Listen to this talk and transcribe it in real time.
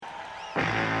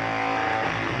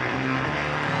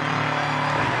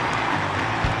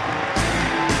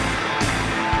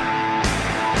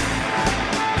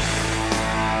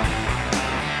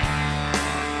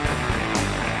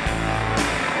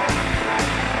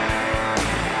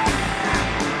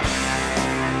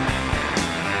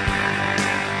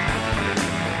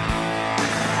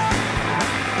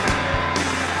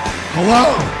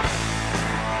Hello.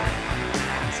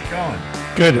 How's it going?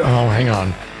 Good. Oh, hang on.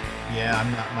 Yeah,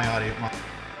 I'm not. My audio.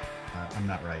 I'm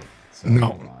not right. So No.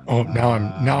 hold on. Oh, now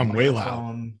I'm way loud.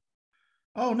 Microphone.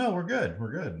 Oh no, we're good.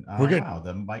 We're good. We're good. Wow,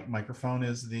 the microphone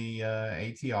is the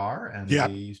ATR, and Yeah.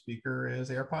 the speaker is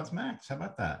AirPods Max. How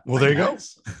about that? Well, Hi, there you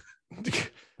Max. go.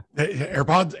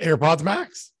 AirPods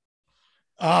Max.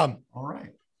 All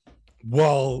right.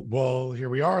 Well, here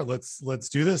we are. Let's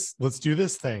do this. Let's do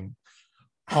this thing.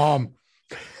 I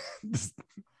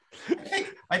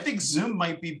think Zoom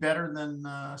might be better than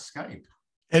Skype.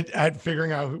 At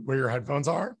figuring out where your headphones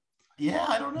are. Yeah,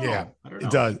 I don't know. Yeah, I don't know.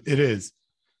 it does. It is.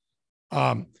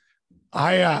 I'm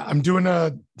doing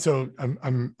I'm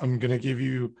gonna give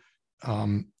you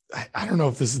I don't know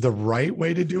if this is the right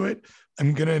way to do it.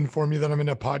 I'm gonna inform you that I'm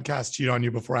gonna podcast cheat on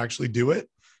you before I actually do it.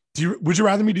 Would you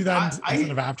rather me do that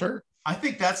instead of after? I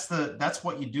think that's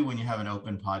what you do when you have an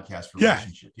open podcast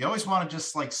relationship. You always want to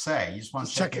just like say, you just want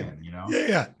to check in, you know?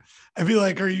 Yeah. I'd be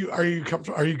like, are you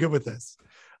comfortable? Are you good with this?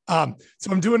 So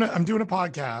I'm doing a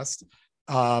podcast.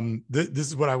 This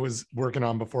is what I was working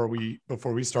on before we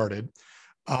started.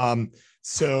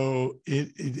 So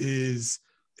it's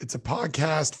a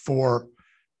podcast for,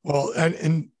 well,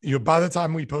 and you know, by the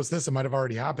time we post this, it might have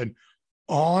already happened.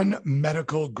 On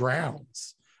Medical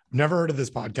Grounds. Never heard of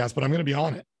this podcast, but I'm going to be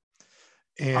on it.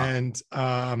 And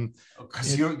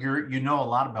because you know a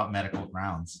lot about medical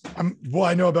grounds.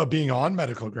 I know about being on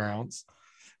medical grounds,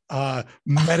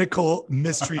 medical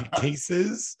mystery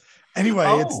cases.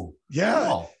 Anyway, cool.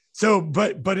 So,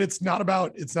 but it's not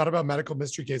about medical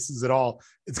mystery cases at all.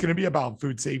 It's going to be about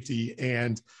food safety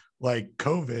and like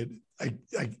COVID.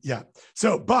 Yeah.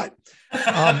 So, but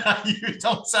you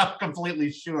don't sound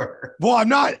completely sure. Well, I'm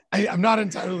not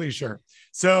entirely sure.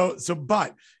 So,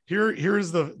 but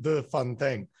here's the fun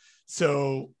thing.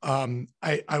 So,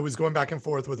 I was going back and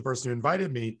forth with the person who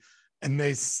invited me, and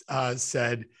they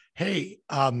said, "Hey,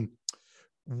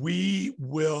 we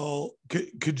will.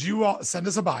 Could you all send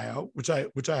us a bio, which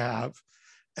I have,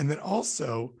 and then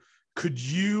also, could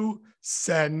you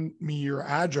send me your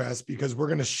address because we're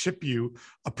going to ship you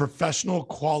a professional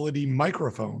quality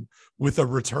microphone with a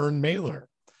return mailer."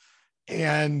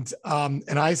 And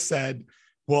I said,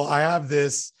 well, I have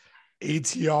this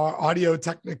ATR Audio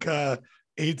Technica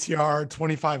ATR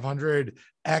 2500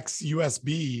 X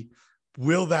USB.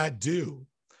 Will that do?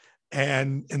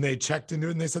 And they checked into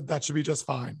it and they said that should be just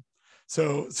fine.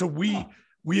 So we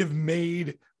have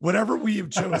made whatever we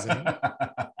have chosen.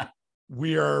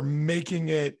 We are making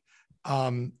it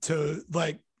to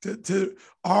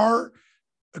our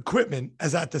equipment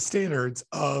as at the standards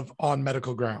of On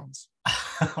Medical Grounds.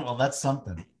 Well, that's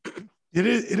something. It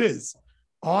is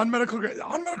on medical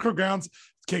grounds.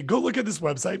 Okay, go look at this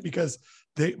website because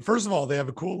first of all, they have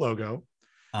a cool logo.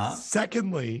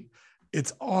 Secondly,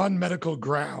 it's On Medical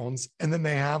Grounds, and then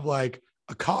they have like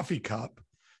a coffee cup.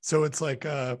 So it's like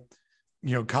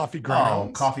coffee grounds.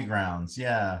 Oh, coffee grounds,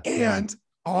 yeah. And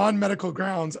On Medical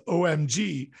Grounds,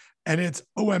 OMG, and it's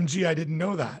OMG. I didn't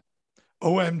know that.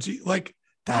 OMG, like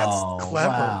that's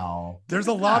clever. Wow. There's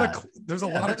a lot of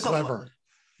clever.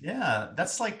 Yeah,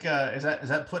 that's like is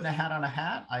that putting a hat on a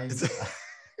hat? It's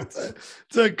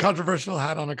a controversial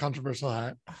hat on a controversial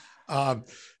hat.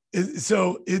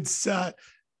 So it's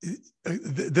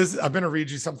this. I'm going to read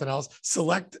you something else.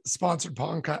 Select sponsored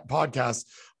podcasts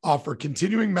offer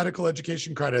continuing medical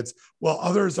education credits, while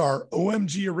others are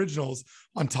OMG originals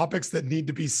on topics that need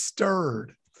to be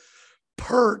stirred.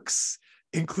 Perks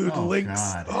include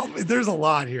links. There's a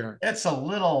lot here. It's a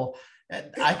little.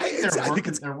 I think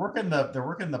they're working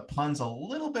the puns a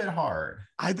little bit hard.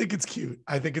 I think it's cute.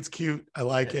 I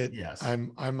like it. Yes.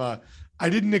 I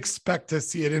didn't expect to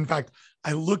see it. In fact,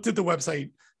 I looked at the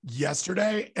website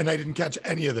yesterday and I didn't catch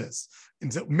any of this,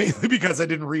 and so mainly because I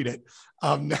didn't read it.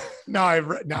 Now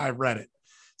I've read it.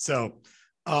 So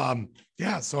for our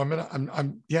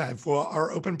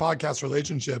open podcast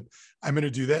relationship, I'm going to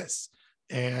do this.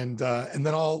 And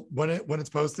then when it's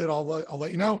posted, I'll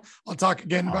let you know. I'll talk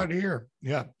again about it here.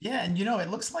 Yeah. Yeah. And it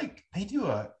looks like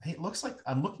it looks like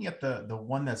I'm looking at the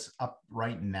one that's up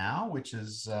right now, which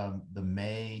is the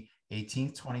May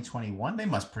 18th, 2021. They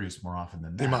must produce more often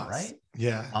than that, right?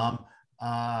 Yeah.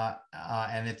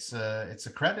 And it's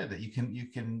a credit that you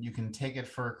can take it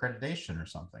for accreditation or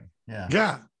something. Yeah.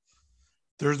 Yeah.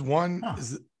 There's one,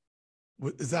 is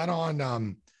that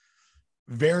on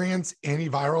variants,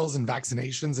 antivirals, and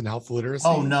vaccinations and health literacy?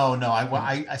 Oh no!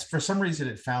 I for some reason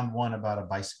it found one about a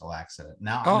bicycle accident.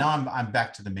 Now I'm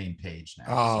back to the main page now.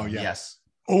 Oh, so, yeah. Yes.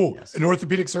 Oh, yes. An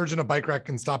orthopedic surgeon, a bike wreck,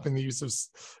 and stopping the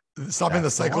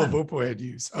cycle of opioid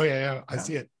use. Oh yeah. I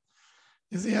see it.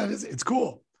 It's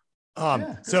cool.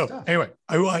 Good So stuff. anyway,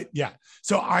 yeah.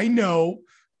 So I know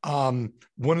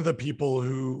one of the people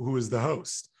who is the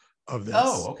host of this.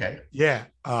 Oh, okay. Yeah.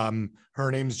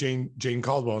 Her name's Jane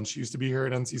Caldwell, and she used to be here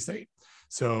at NC State.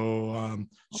 So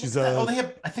she's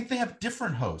I think they have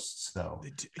different hosts though,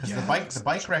 because the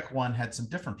bike rec one had some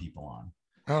different people on.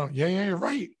 Oh yeah, you're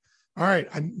right. All right,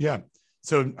 yeah.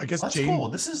 So I guess That's Jane. cool.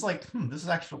 This is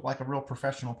actually like a real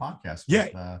professional podcast.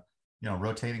 Yeah. With,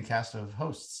 rotating cast of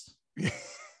hosts.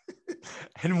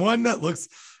 And one that looks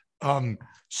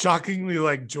shockingly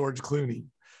like George Clooney.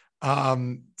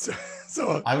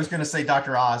 So I was going to say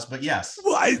Dr. Oz, but yes.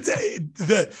 Well,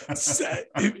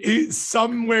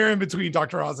 somewhere in between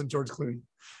Dr. Oz and George Clooney,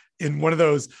 in one of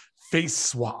those face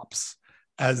swaps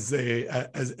as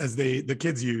the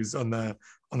kids use on the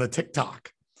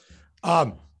TikTok.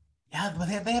 Yeah, but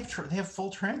they have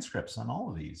full transcripts on all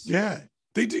of these. Yeah,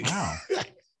 they do. Wow.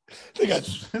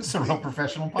 It's a real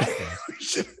professional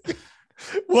podcast.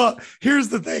 Well, here's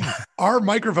the thing. Our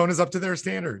microphone is up to their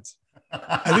standards.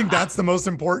 I think that's the most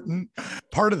important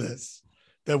part of this,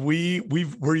 that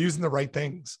we're using the right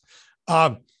things.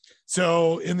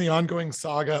 So in the ongoing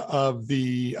saga of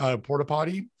the porta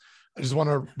potty, I just want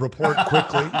to report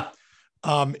quickly.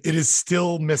 It is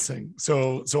still missing.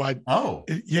 So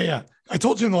yeah. I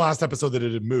told you in the last episode that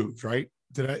it had moved, right?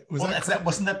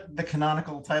 Wasn't that the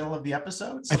canonical title of the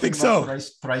episode? I think so.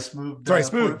 Thrice moved.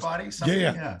 Porta potty.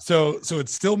 Yeah. So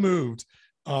it's still moved.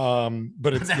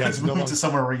 But it's moved to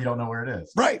somewhere where you don't know where it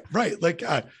is. Right. Like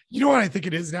you know what I think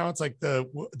it is now? It's like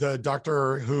the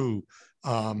Doctor Who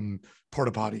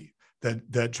porta potty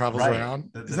that travels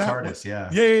around. The TARDIS,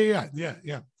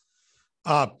 yeah.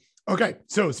 Okay,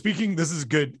 so this is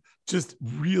good, just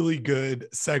really good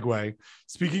segue.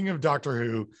 Speaking of Doctor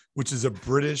Who, which is a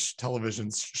British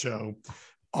television show,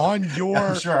 I'm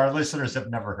sure our listeners have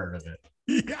never heard of it.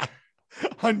 Yeah,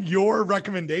 on your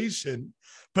recommendation,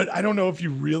 but I don't know if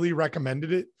you really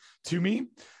recommended it to me.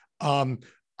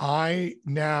 I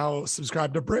now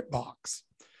subscribe to BritBox.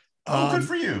 Good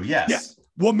for you. Yes. Yeah.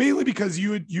 Well, mainly because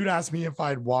you'd asked me if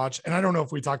I'd watch, and I don't know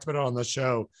if we talked about it on the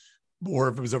show or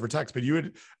if it was over text, but you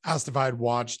had asked if I'd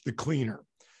watched The Cleaner.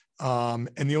 And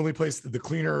the only place that The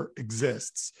Cleaner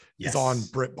exists is on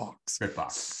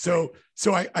BritBox.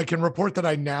 So I can report that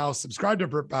I now subscribe to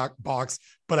BritBox,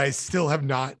 but I still have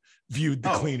not viewed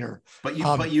The Cleaner.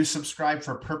 But you subscribe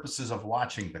for purposes of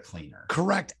watching The Cleaner.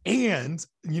 Correct. And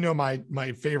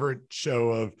my favorite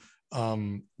show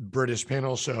of British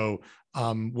panel show,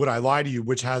 Would I Lie to You,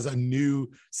 which has a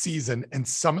new season, and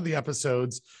some of the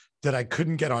episodes that I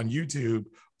couldn't get on YouTube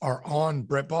are on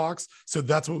BritBox. So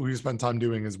that's what we spend time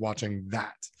doing, is watching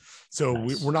that. So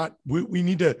nice. we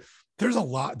need to, there's a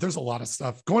lot of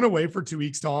stuff. Going away for 2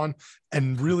 weeks, Dawn,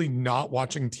 and really not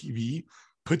watching TV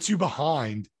puts you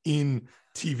behind in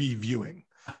TV viewing.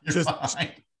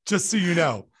 Just so you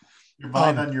know. You're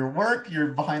behind on your work.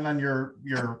 You're behind on your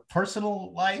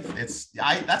personal life.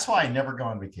 That's why I never go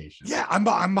on vacation. Yeah, I'm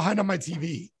behind on my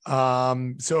TV.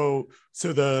 So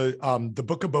the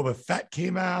Book of Boba Fett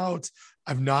came out.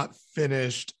 I've not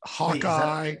finished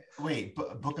Hawkeye.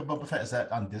 Book of Boba Fett, is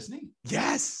that on Disney?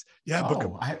 Yes. Yeah. Gotta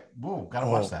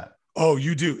watch that. Oh,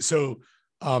 you do. So,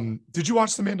 did you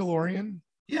watch The Mandalorian?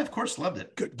 Yeah, of course, loved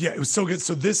it. Good. Yeah, it was so good.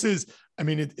 So this is,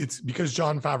 it's because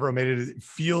Jon Favreau made it. It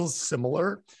feels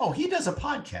similar. Oh, he does a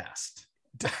podcast.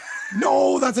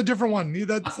 No, that's a different one.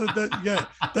 That's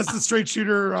the Straight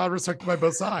Shooter, respected by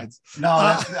both sides. No,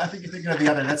 I think you're thinking of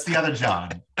the other. That's the other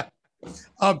John.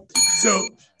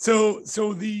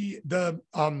 So the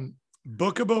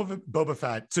Book of Boba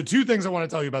Fett. So two things I want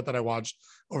to tell you about that I watched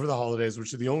over the holidays,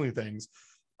 which are the only things.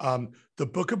 The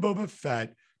Book of Boba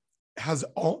Fett has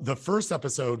the first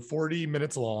episode, 40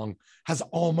 minutes long, has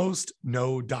almost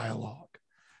no dialogue.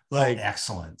 Like,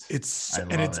 excellent. It's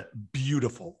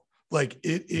beautiful. Like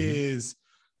it is.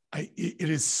 It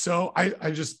is so. I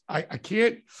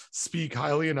can't speak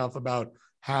highly enough about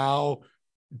how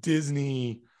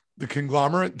Disney, the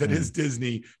conglomerate that is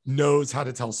Disney, knows how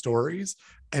to tell stories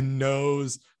and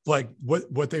knows like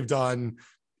what they've done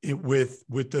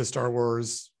with the Star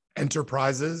Wars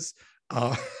enterprises.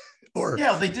 They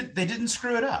didn't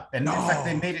screw it up, and in fact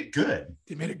they made it good.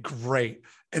 They made it great.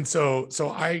 And so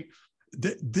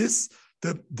the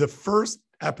first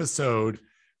episode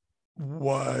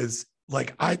was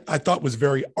like I thought was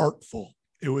very artful.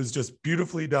 It was just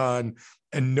beautifully done,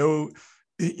 and the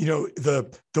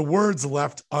words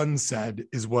left unsaid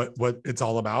is what it's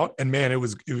all about. And man, it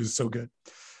was so good.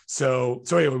 So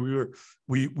anyway,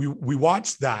 we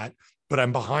watched that, but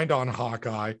I'm behind on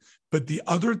Hawkeye. But the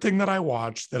other thing that I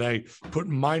watched that I put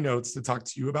in my notes to talk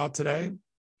to you about today,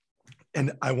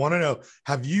 and I want to know,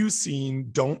 have you seen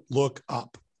Don't Look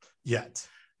Up yet?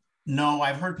 No,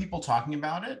 I've heard people talking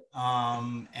about it. There's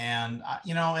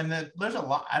a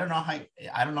lot. I don't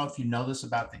know if you know this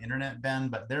about the internet, Ben,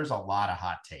 but there's a lot of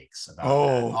hot takes about that.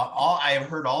 Oh, I have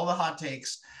heard all the hot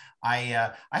takes.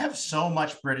 I have so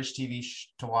much British TV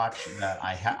to watch that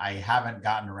I haven't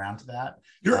gotten around to that.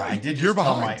 You're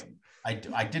behind.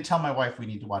 I did tell my wife we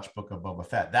need to watch Book of Boba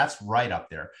Fett. That's right up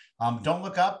there. Don't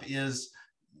Look Up is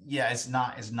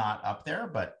not up there,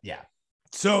 but yeah.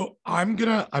 So I'm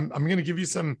gonna give you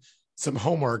some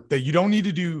homework that you don't need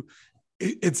to do.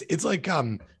 It's like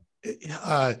you're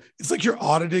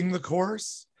auditing the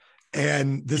course,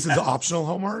 and this is optional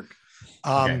homework.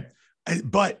 Okay.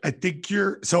 But I think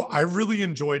I really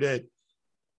enjoyed it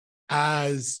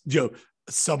as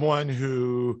someone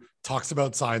who talks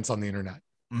about science on the internet.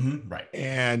 Mm-hmm, right.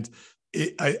 And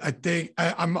I think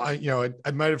I might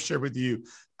have shared with you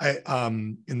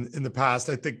in the past.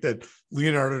 I think that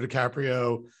Leonardo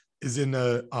DiCaprio is in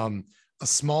a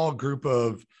small group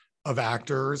of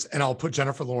actors, and I'll put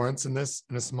Jennifer Lawrence in a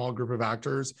small group of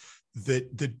actors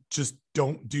that just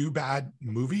don't do bad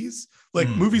movies, like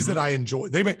movies that I enjoy.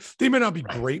 They may not be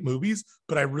great movies,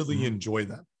 but I really enjoy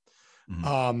them.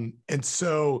 And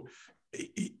so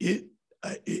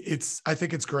it's I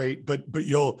think it's great, but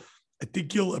I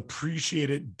think you'll appreciate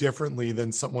it differently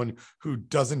than someone who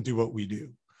doesn't do what we do.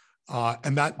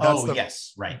 And that's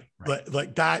yes, right.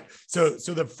 Like that. So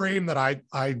the frame that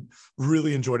I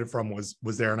really enjoyed it from was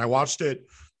there, and I watched it.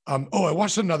 I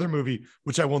watched another movie,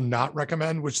 which I will not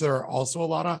recommend, which there are also a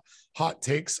lot of hot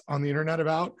takes on the internet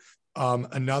about.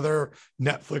 Another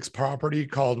Netflix property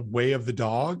called Way of the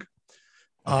Dog.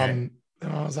 Okay.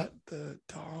 Is that the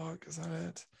dog? Is that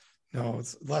it? No,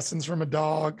 it's Lessons from a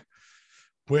Dog.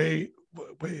 Way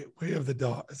of the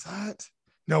Dog. Is that?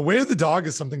 No, Way of the Dog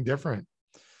is something different.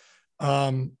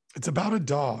 It's about a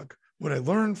dog. What I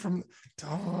learned from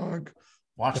dog.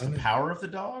 Watch The Power of the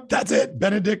Dog. That's it.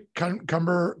 Benedict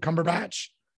Cumberbatch.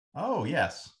 Oh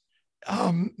yes.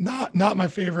 Not my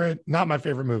favorite. Not my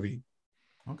favorite movie.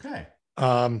 Okay.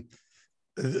 But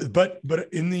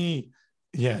in the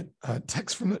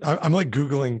text from I'm like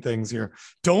Googling things here.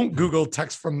 Don't Google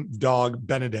text from dog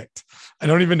Benedict. I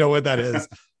don't even know what that is.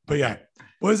 But yeah,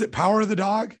 what is it? Power of the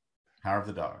Dog? Power of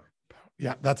the Dog.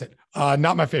 Yeah, that's it.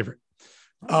 Not my favorite.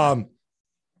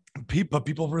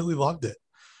 People really loved it.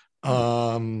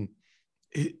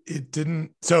 It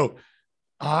didn't. So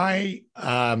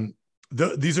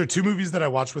these are two movies that I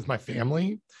watched with my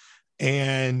family,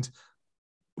 and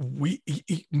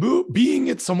being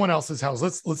at someone else's house.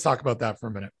 Let's talk about that for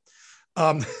a minute.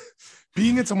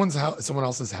 Being at someone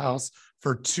else's house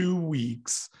for 2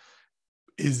 weeks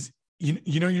is,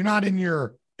 you're not in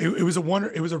your, it was a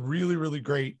really, really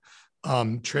great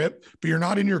trip, but you're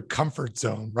not in your comfort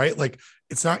zone, right? Like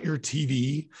it's not your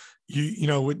TV.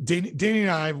 With Danny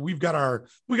and I, we got our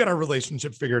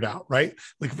relationship figured out, right?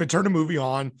 Like if I turn a movie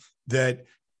on that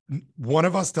one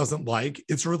of us doesn't like,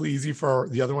 it's really easy for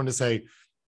the other one to say,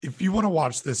 if you want to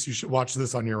watch this, you should watch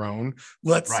this on your own.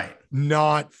 Let's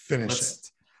not finish it.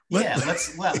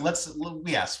 This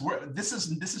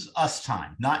is us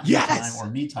time, not you time or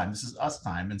me time. This is us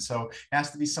time. And so it has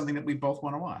to be something that we both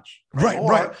want to watch. Right.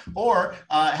 Or it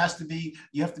has to be,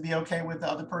 you have to be okay with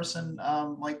the other person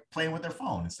like playing with their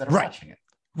phone instead of watching it.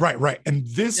 Right. And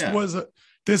this was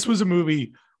a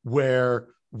movie where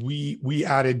we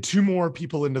added 2 more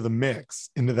people into the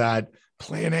mix, into that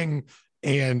planning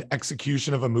and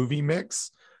execution of a movie mix.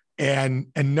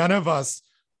 And none of us,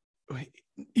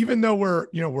 even though we're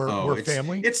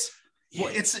family.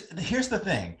 Here's the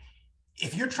thing.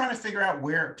 If you're trying to figure out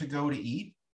where to go to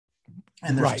eat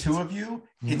and there's 2 of you,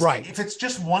 if it's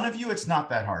just one of you, it's not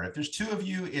that hard. If there's 2 of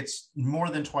you, it's more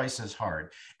than twice as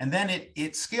hard. And then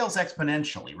it scales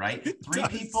exponentially, right? 3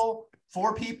 people,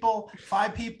 4 people,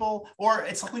 5 people, or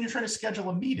it's like when you're trying to schedule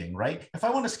a meeting, right? If I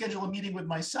want to schedule a meeting with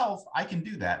myself, I can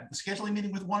do that. Scheduling a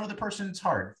meeting with one other person, it's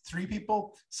hard. 3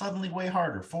 people, suddenly way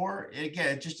harder. 4,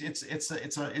 again, it's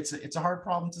a hard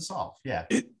problem to solve. Yeah,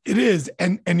 it is,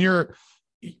 and you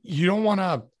don't want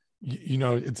to,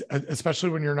 it's especially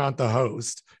when you're not the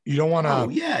host. You don't want to. Oh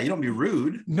yeah, you don't be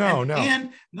rude. No.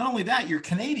 And not only that, you're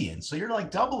Canadian, so you're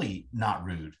like doubly not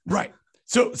rude. Right.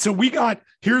 So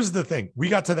here's the thing. We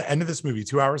got to the end of this movie,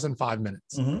 2 hours and 5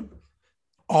 minutes. Mm-hmm.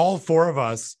 All 4 of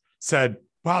us said,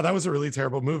 wow, that was a really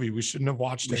terrible movie. We shouldn't have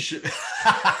watched it. Yes.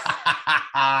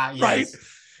 Right.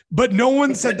 But no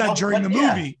one said that during the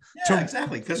movie. Yeah,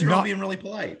 exactly. Because you're all being really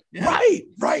polite. Yeah.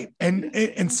 Right.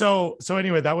 And so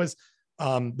anyway, that was,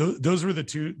 those were the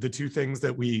two things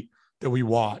that we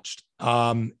watched.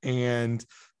 And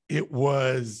it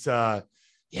was,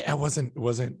 Yeah, it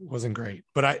wasn't great,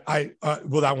 but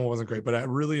well, that one wasn't great, but I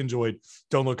really enjoyed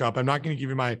Don't Look Up. I'm not going to give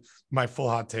you my full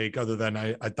hot take other than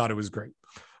I thought it was great.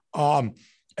 Um,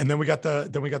 and then we got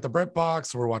the Brit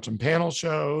Box. So we're watching panel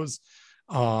shows.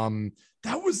 That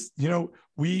was,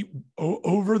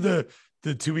 over the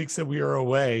 2 weeks that we were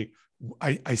away,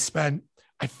 I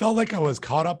felt like I was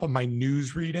caught up on my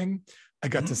news reading. I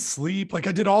got to sleep. Like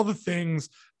I did all the things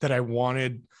that I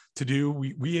wanted to do.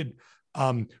 We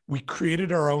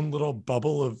created our own little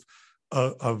bubble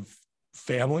of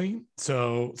family.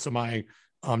 So my,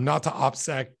 not to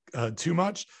OPSEC too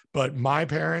much, but my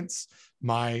parents,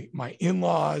 my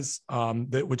in-laws,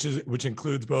 which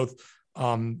includes both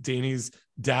Danny's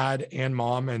dad and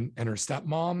mom and her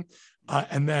stepmom,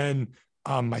 and then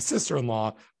my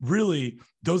sister-in-law. Really,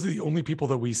 those are the only people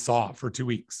that we saw for 2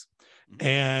 weeks.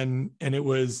 And it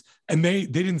was, and they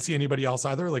didn't see anybody else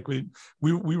either. Like we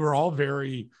were all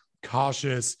very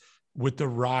cautious with the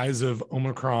rise of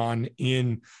Omicron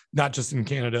in not just in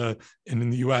Canada and in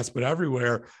the US, but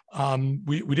everywhere.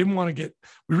 We really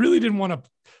didn't want to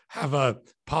have a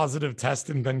positive test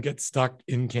and then get stuck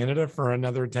in Canada for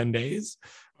another 10 days.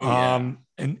 Oh, yeah.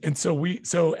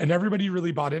 And everybody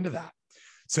really bought into that.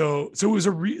 So it was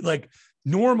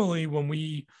normally when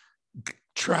we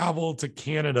travel to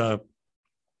Canada,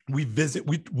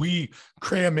 we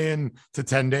cram in to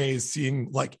 10 days seeing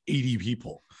like 80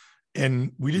 people.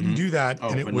 And we didn't do that.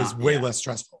 And it was way less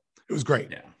stressful. It was great.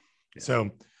 Yeah.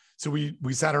 So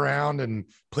we sat around and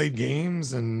played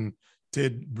games and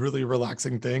did really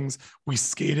relaxing things. We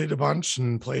skated a bunch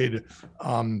and played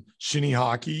shinny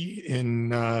hockey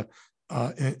in a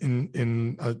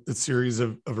series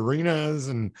of arenas.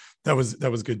 And that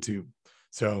was good too.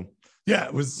 So yeah,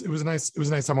 it was a nice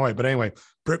time away. But anyway,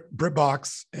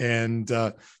 BritBox. And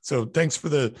so thanks for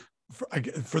the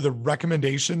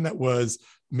recommendation that was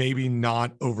maybe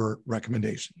not overt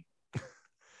recommendation.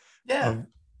 Yeah.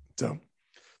 So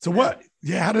what?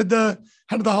 Yeah. How did the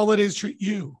holidays treat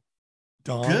you,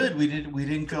 Don? Good. We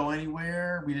didn't go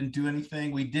anywhere. We didn't do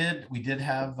anything. We did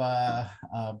have a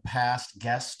past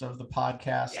guest of the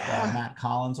podcast, Matt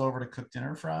Collins, over to cook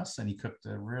dinner for us, and he cooked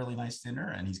a really nice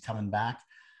dinner, and he's coming back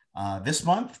this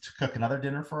month to cook another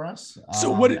dinner for us.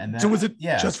 So was it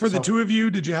just for the two of you?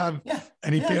 Did you have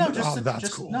any family?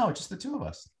 That's cool. No, just the two of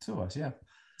us. Yeah.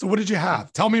 So what did you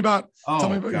have? Tell me about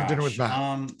your dinner with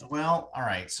Matt. Well, all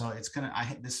right. So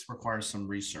this requires some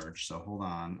research. So hold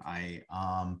on. I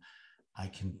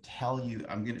can tell you,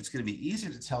 it's going to be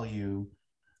easier to tell you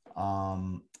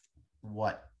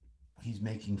what he's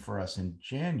making for us in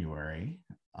January,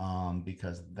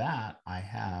 because that I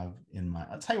have in my.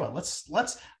 I'll tell you what. Let's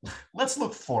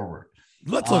look forward.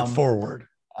 Let's look forward.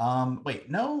 Wait,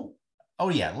 no. Oh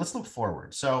yeah, let's look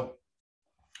forward. So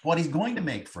what he's going to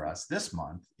make for us this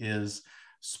month is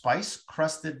spice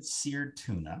crusted seared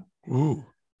tuna. Ooh.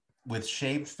 With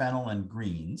shaved fennel and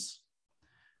greens.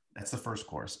 That's the first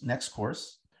course. Next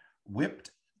course, whipped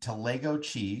Talego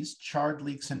cheese, charred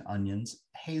leeks and onions,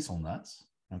 hazelnuts.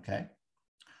 Okay.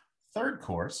 Third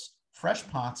course, fresh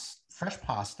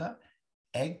pasta,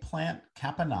 eggplant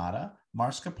caponata,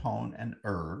 mascarpone, and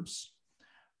herbs.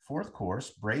 Fourth course,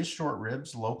 braised short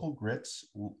ribs, local grits,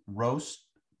 roast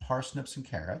parsnips and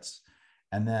carrots.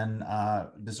 And then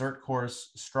dessert course,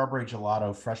 strawberry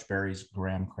gelato, fresh berries,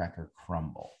 graham cracker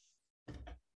crumble.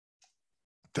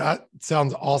 That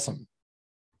sounds awesome.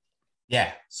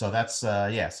 Yeah. So that's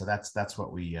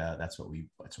what we made. That's what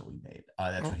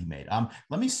he made.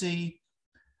 Let me see.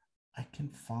 I can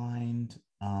find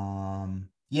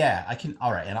I can.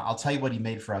 All right. And I'll tell you what he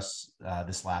made for us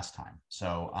this last time.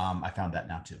 So I found that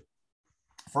now too.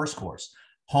 First course,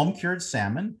 home cured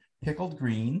salmon, pickled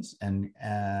greens, and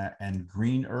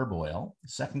green herb oil.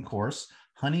 Second course,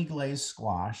 honey glazed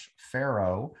squash,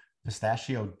 farro,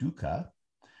 pistachio duca.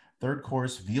 Third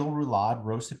course, veal roulade,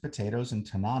 roasted potatoes, and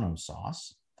tonano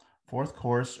sauce. Fourth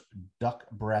course, duck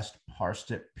breast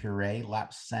parsnip puree,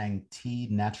 lapsang tea,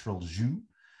 natural jus.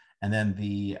 And then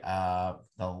the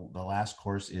last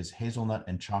course is hazelnut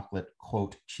and chocolate,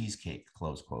 quote, cheesecake,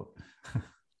 close quote.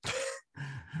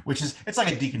 Which is, it's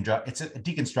like a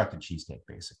deconstructed cheesecake,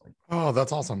 basically. Oh,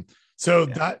 that's awesome. So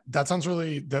that sounds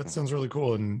really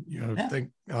cool. And, I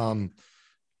think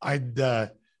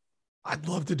I'd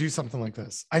love to do something like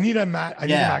this. I need a Matt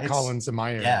Collins in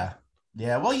my area.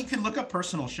 Yeah. Well, you can look up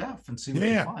Personal Chef and see what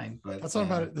you find. But that's not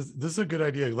about it. This is a good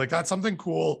idea. Like that's something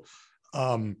cool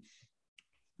to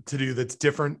do. That's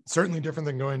different, certainly different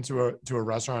than going to a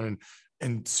restaurant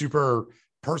and super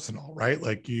personal, right?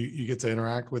 Like you get to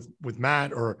interact with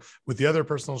Matt or with the other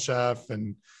personal chef,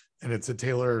 and it's a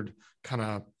tailored kind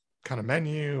of kind of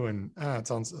menu, and it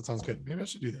sounds good. Maybe I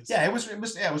should do this. Yeah, it was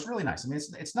really nice. I mean,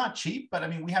 it's not cheap, but I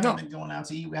mean, we haven't been going out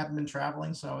to eat. We haven't been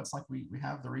traveling, so it's like we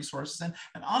have the resources. And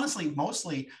honestly,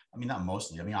 mostly, I mean, not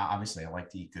mostly. I mean, obviously, I like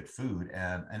to eat good food,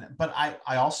 but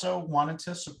I also wanted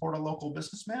to support a local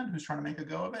businessman who's trying to make a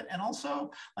go of it, and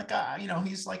also like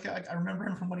he's like I remember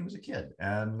him from when he was a kid,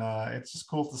 and it's just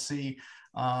cool to see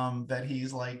that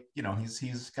he's like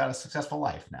he's got a successful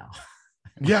life now.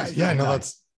 Yeah, no,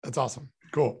 nice. That's awesome.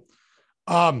 Cool.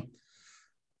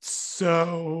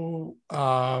 So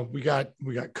we got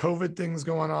COVID things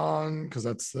going on because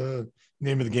that's the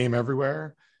name of the game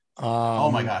everywhere.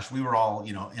 Oh my gosh, we were all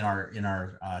in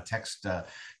our text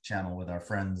channel with our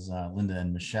friends Linda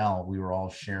and Michelle. We were all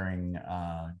sharing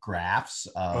graphs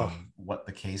of what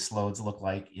the caseloads look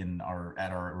like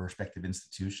at our respective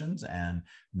institutions, and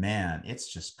man,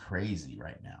 it's just crazy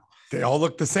right now. They all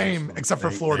look the same except for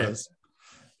Florida's.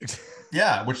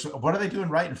 Yeah, what are they doing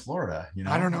right in Florida?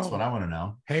 I don't know. That's what I want to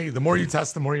know. Hey, the more you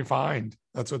test, the more you find.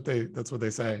 That's what they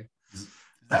say. Is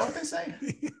that what they say?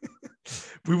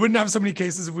 We wouldn't have so many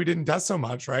cases if we didn't test so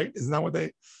much, right? Isn't that what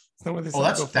they say? Oh,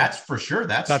 that's for sure.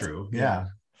 That's true. Yeah.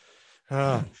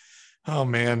 Oh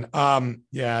man.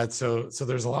 Yeah. So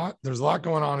there's a lot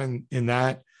going on in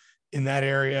that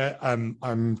area.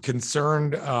 I'm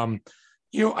concerned.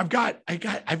 I've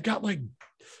got like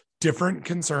different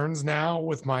concerns now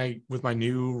with my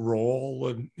new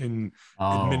role in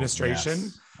administration.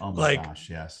 Yes. Oh my gosh,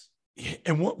 yes.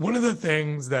 And one of the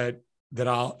things that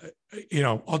I'll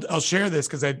share this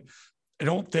because I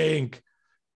don't think,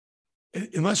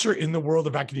 unless you're in the world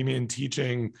of academia and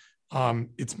teaching,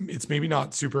 it's maybe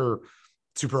not super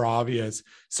obvious.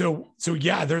 So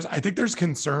yeah, I think there's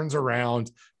concerns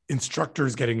around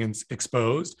instructors getting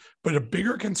exposed, but a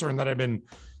bigger concern that I've been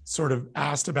sort of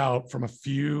asked about from a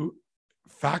few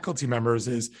faculty members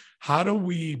is how do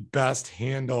we best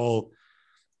handle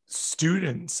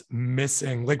students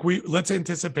missing? Like let's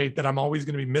anticipate that I'm always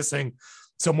going to be missing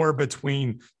somewhere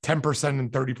between 10%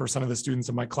 and 30% of the students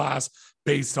in my class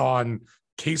based on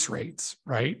case rates,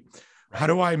 right? How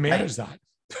do I manage that?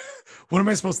 What am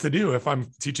I supposed to do if I'm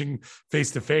teaching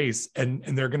face-to-face and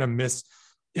they're going to miss?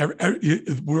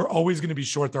 We're always going to be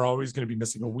short. They're always going to be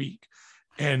missing a week.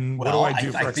 And what do I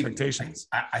do for expectations?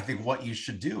 I think what you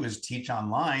should do is teach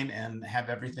online and have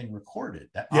everything recorded.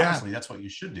 Honestly, that's what you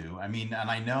should do. I mean, and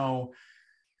I know,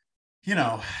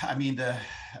 I mean,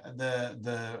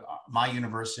 my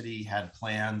university had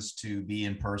plans to be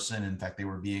in person. In fact, they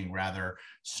were being rather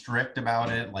strict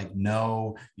about it. Like,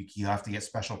 no, you have to get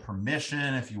special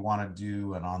permission if you want to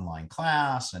do an online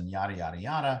class and yada, yada,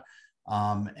 yada.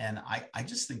 And I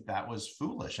just think that was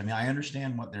foolish. I mean, I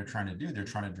understand what they're trying to do. They're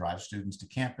trying to drive students to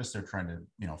campus. They're trying to,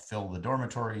 fill the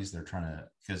dormitories. They're trying to,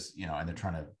 and they're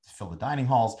trying to fill the dining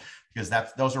halls because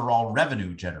those are all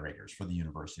revenue generators for the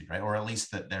university, right? Or at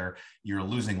least you're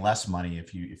losing less money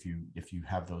if you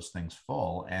have those things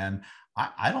full. And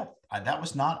that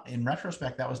was not, in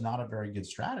retrospect, that was not a very good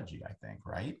strategy, I think,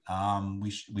 right?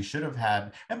 We should have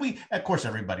had, and of course,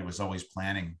 everybody was always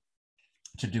planning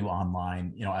to do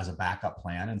online, as a backup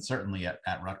plan. And certainly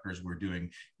at Rutgers,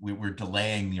 we're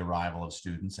delaying the arrival of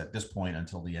students at this point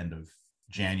until the end of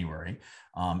January.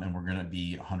 And we're going to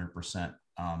be 100%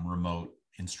 remote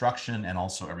instruction and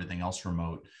also everything else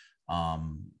remote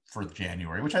for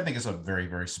January, which I think is a very,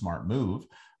 very smart move.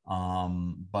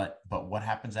 But what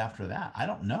happens after that? I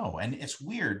don't know. And it's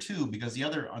weird too, because the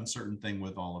other uncertain thing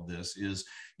with all of this is,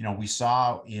 we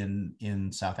saw in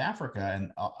South Africa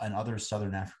and other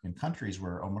Southern African countries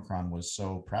where Omicron was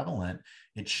so prevalent,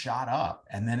 it shot up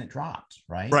and then it dropped.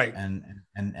 Right. Right.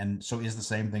 And so is the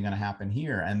same thing going to happen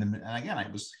here? And again, I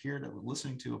was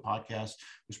listening to a podcast,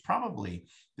 it was probably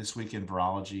This Week in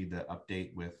Virology, the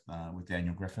update with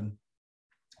Daniel Griffin.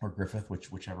 Or Griffith,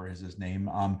 whichever is his name,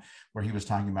 where he was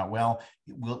talking about,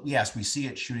 yes, we see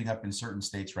it shooting up in certain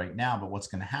states right now, but what's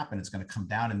going to happen? It's going to come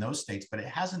down in those states, but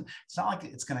it's not like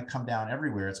it's going to come down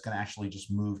everywhere. It's going to actually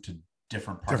just move to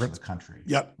different parts of the country.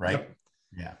 Yep. Right.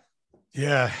 Yep.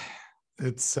 Yeah.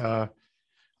 It's, I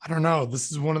don't know.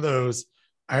 This is one of those,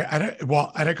 I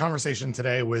had a conversation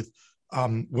today with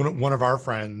one of our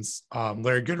friends,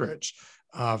 Larry Goodrich,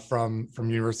 from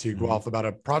University of Guelph about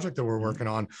a project that we're working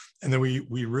on. And then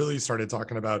we really started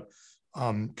talking about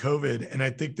COVID. And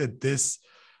I think that this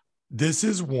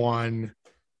is one,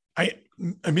 I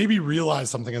maybe realized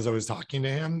something as I was talking to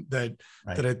him that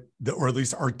or at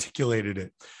least articulated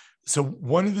it. So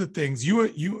one of the things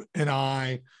you and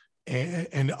I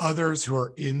and others who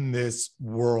are in this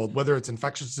world, whether it's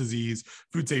infectious disease,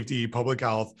 food safety, public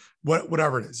health,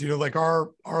 whatever it is, like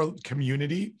our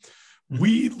community,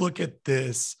 we look at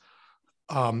this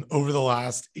over the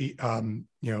last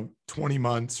 20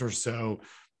 months or so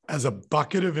as a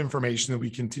bucket of information that we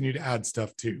continue to add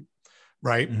stuff to,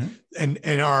 right?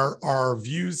 And our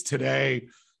views today,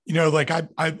 like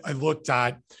I looked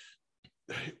at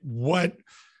where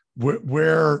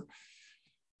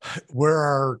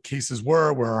our cases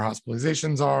were, where our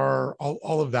hospitalizations are,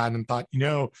 all of that, and thought,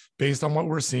 based on what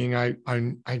we're seeing,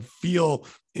 I feel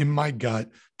in my gut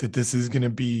that this is going to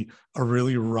be a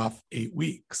really rough 8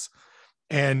 weeks.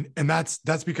 And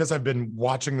that's because I've been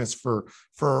watching this for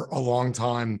a long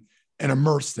time and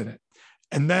immersed in it.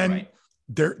 And then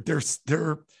there's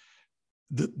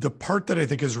the part that I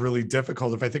think is really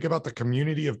difficult. If I think about the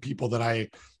community of people that I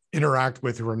interact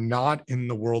with who are not in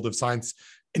the world of science,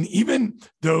 and even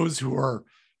those who are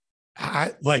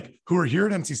who are here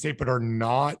at NC State but are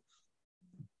not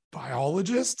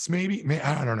biologists, maybe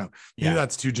I don't know, maybe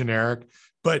that's too generic,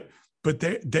 but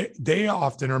they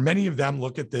often, or many of them,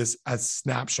 look at this as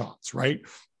snapshots, right?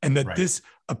 And that this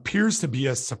appears to be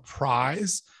a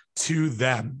surprise to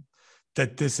them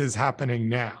that this is happening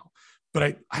now.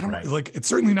 But I don't it's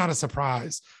certainly not a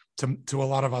surprise to a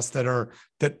lot of us that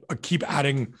keep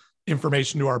adding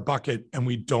information to our bucket, and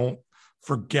we don't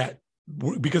forget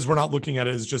because we're not looking at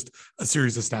it as just a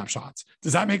series of snapshots.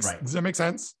 Does that make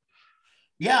sense?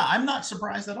 Yeah, I'm not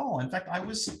surprised at all. In fact,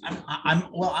 I'm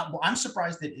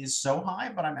surprised it is so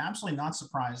high, but I'm absolutely not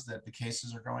surprised that the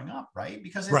cases are going up, right?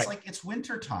 Because it's like it's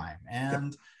winter time,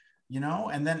 and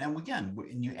and again,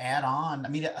 when you add on,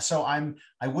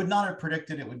 I would not have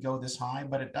predicted it would go this high,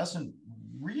 but it doesn't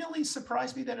really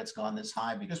surprise me that it's gone this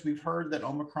high, because we've heard that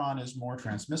Omicron is more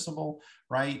transmissible,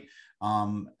 right?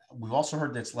 We've also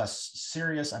heard that it's less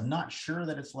serious. I'm not sure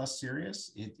that it's less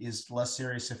serious. It is less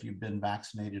serious if you've been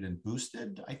vaccinated and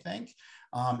boosted, I think.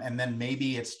 And then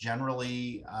maybe it's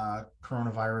generally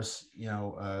coronavirus,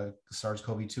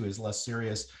 SARS-CoV-2 is less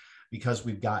serious because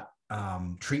we've got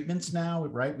treatments now,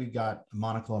 right? We've got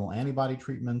monoclonal antibody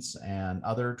treatments and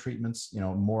other treatments,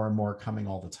 more and more coming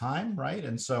all the time, right?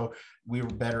 And so we were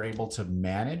better able to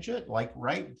manage it,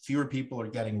 fewer people are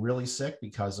getting really sick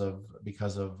because of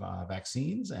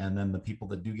vaccines. And then the people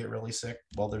that do get really sick,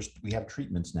 we have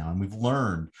treatments now, and we've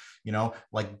learned,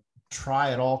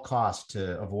 try at all costs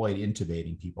to avoid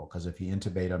intubating people, because if you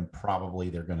intubate them, probably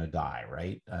they're going to die,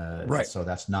 right? So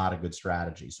that's not a good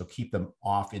strategy. So keep them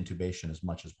off intubation as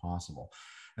much as possible.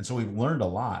 And so we've learned a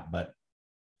lot, but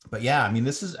yeah,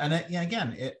 this is, and I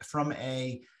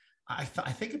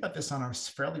think about this on a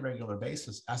fairly regular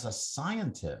basis as a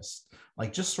scientist,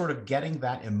 just sort of getting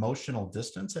that emotional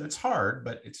distance. And it's hard,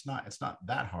 but it's not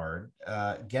that hard.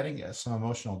 Getting some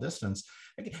emotional distance.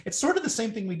 It's sort of the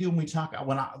same thing we do when we talk,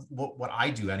 what I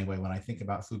do anyway, when I think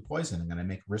about food poisoning and I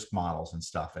make risk models and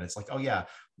stuff. And it's like, oh yeah,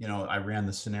 I ran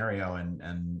the scenario and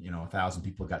 1,000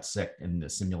 people got sick in the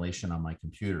simulation on my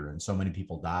computer, and so many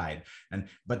people died.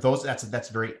 But that's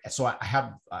very, so I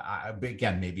have,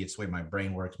 again, maybe it's the way my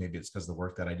brain works. Maybe it's because of the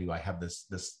work that I do. I have this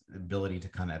ability to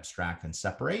kind of abstract and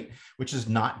separate, which is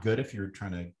not good if you're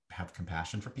trying to have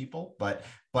compassion for people. But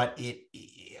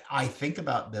I think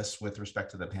about this with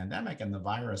respect to the pandemic and the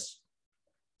virus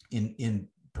in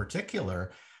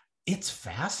particular. It's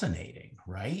fascinating,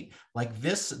 right?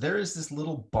 There is this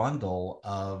little bundle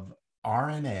of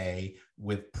RNA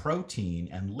with protein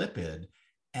and lipid,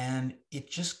 and it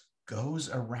just goes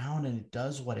around and it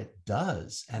does what it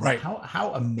does. And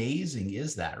how amazing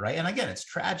is that, right? And again, it's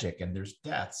tragic, and there's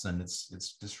deaths, and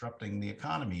it's disrupting the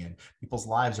economy, and people's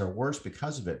lives are worse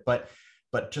because of it.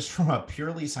 But just from a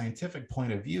purely scientific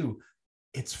point of view,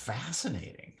 it's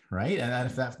fascinating, right? And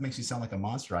if that makes you sound like a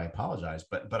monster, I apologize.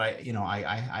 But I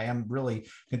am really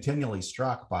continually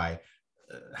struck by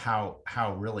how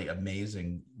really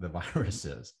amazing the virus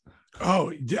is.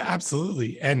 Oh, yeah,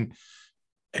 absolutely. And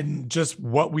just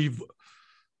what we've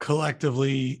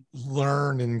collectively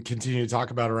learned and continue to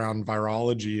talk about around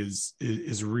virology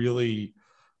is really,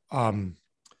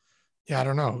 I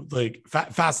don't know,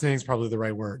 fascinating is probably the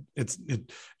right word. It's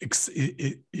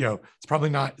probably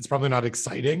not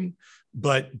exciting,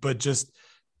 but just,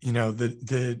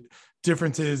 the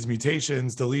differences,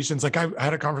 mutations, deletions. I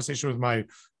had a conversation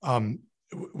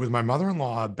with my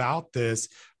mother-in-law about this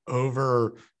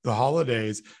over the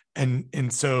holidays.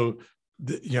 And so,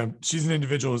 she's an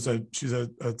individual, she's a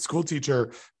school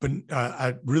teacher, but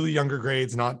at really younger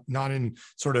grades, not in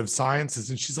sort of sciences.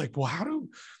 And she's like, well, how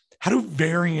do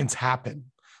variants happen?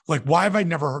 Why have I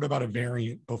never heard about a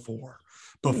variant before?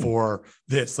 before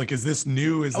this? Like, is this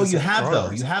new? Is this you have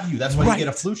though? You have. That's why you get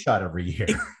a flu shot every year.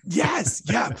 Yes,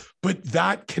 yeah. But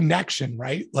that connection,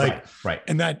 right? Like, right.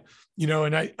 And that,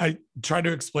 and I try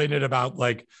to explain it about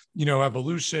like,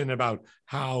 evolution, about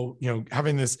how,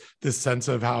 having this sense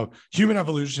of how human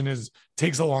evolution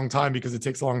takes a long time, because it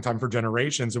takes a long time for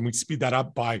generations. And we speed that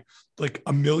up by like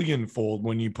a millionfold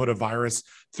when you put a virus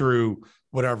through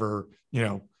whatever,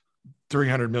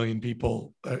 300 million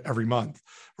people every month,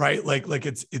 right? Like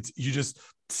it's you just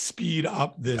speed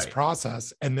up this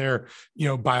process, and their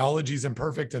biology is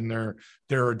imperfect, and there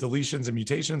are deletions and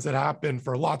mutations that happen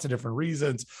for lots of different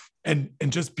reasons, and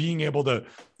just being able to,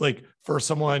 like, for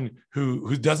someone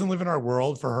who doesn't live in our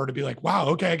world, for her to be like, wow,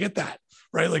 okay, I get that,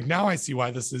 right? Like, now I see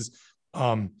why this is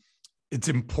it's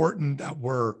important that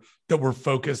we're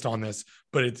focused on this.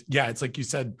 But it's like you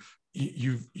said,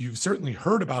 you've certainly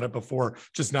heard about it before,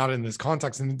 just not in this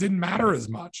context, and it didn't matter as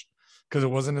much because it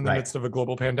wasn't in the midst of a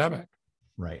global pandemic.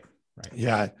 Right.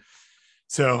 Yeah.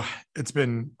 So it's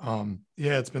been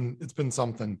it's been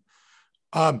something.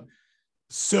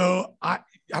 So I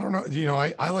don't know,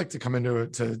 I like to come into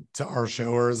it to our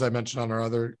show, or as I mentioned on our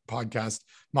other podcast,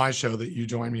 my show that you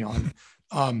join me on,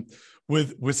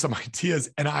 with some ideas,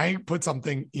 and I put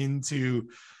something into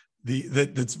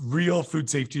that's real food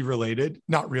safety related,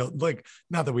 not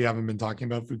that we haven't been talking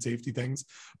about food safety things,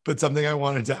 but something I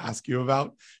wanted to ask you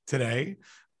about today.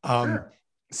 Sure.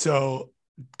 So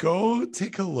go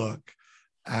take a look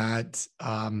at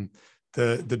the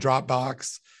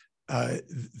Dropbox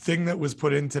thing that was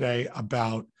put in today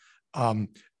about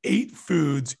 8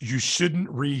 foods you shouldn't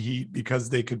reheat because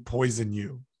they could poison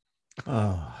you.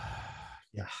 Oh,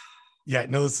 yeah. Yeah,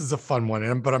 no, this is a fun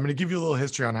one, but I'm going to give you a little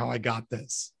history on how I got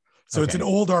this. So It's an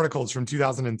old article. It's from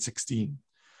 2016.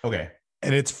 Okay.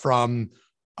 And it's from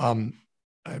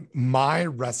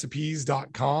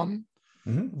myrecipes.com,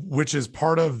 which is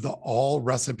part of the All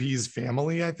Recipes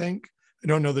family, I think. I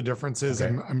don't know the differences.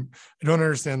 Okay. I don't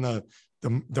understand the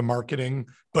marketing,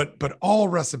 but All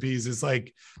Recipes is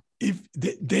like, if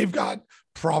they've got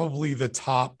probably the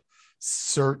top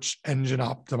search engine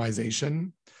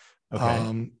optimization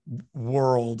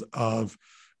world of,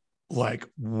 like,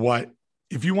 what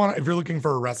if you're looking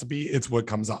for a recipe, it's what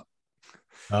comes up.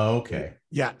 Okay.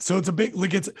 Yeah. So it's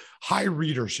it's high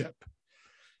readership.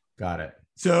 Got it.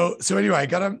 So anyway, I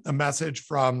got a message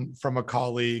from a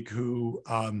colleague who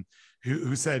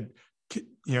said,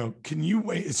 can you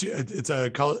wait?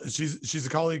 She's a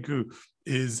colleague who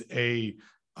is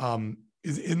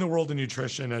is in the world of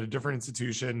nutrition at a different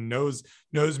institution, knows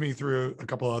me through a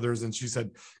couple others. And she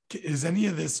said, is any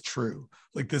of this true?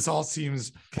 Like, this all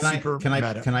seems super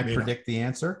meta. Can I predict the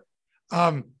answer?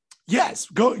 Yes.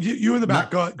 Go, you in the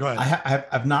back. Go ahead.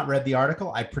 I've not read the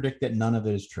article. I predict that none of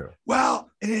it is true.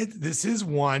 Well, this is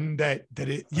one that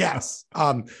yes.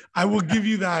 I will give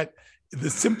you that. The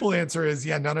simple answer is,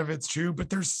 yeah, none of it's true, but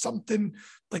there's something,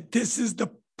 like, this is the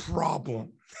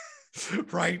problem.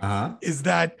 Right? Is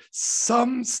that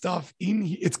some stuff in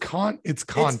here, it's context.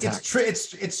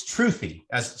 It's truthy,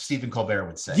 as Stephen Colbert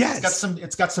would say. Yes.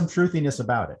 It's got some truthiness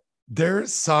about it.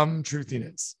 There's some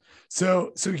truthiness.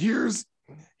 So here's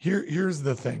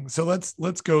the thing. So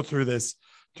let's go through this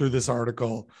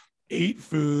article. 8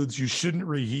 foods you shouldn't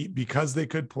reheat because they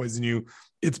could poison you.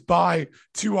 It's by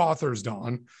 2 authors,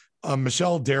 Don,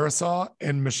 Michelle Darasaw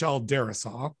and Michelle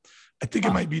Darasaw. I think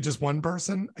it might be just one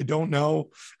person. I don't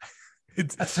know.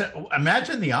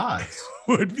 Imagine the odds.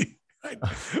 Would be.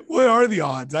 What are the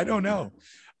odds? I don't know.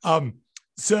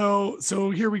 So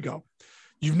here we go.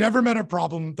 You've never met a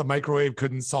problem the microwave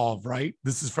couldn't solve, right?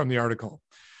 This is from the article.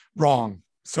 Wrong.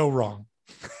 So wrong.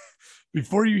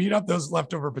 Before you heat up those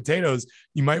leftover potatoes,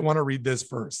 you might want to read this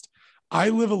first. I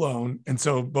live alone, and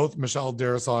so both Michelle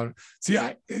Darasaw. See,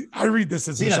 I read this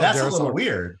as Michelle that's Darasaw. A little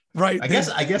weird, right? I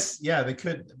guess. Yeah, they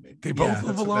could. They both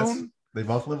live alone. They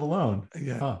both live alone.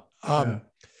 Yeah. Huh.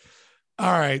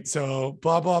 All right. So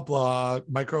blah, blah, blah,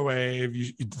 microwave,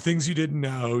 things you didn't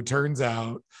know, turns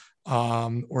out,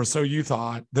 or so you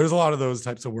thought. There's a lot of those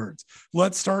types of words.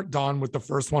 Let's start, Don, with the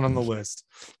first one on the list,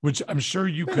 which I'm sure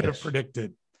you could have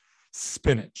predicted.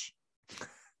 Spinach.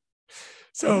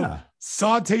 So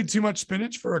sauteed too much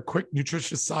spinach for a quick,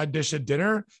 nutritious side dish at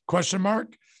dinner? ?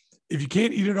 If you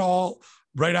can't eat it all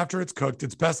right after it's cooked,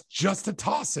 it's best just to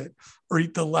toss it or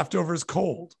eat the leftovers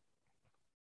cold.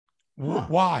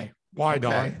 Why? Why,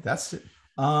 Don? That's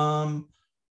without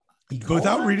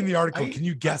reading the article, can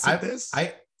you guess at this?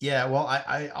 I've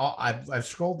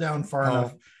scrolled down far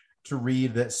enough to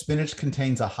read that spinach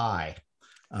contains a high.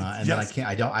 And then I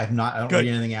don't read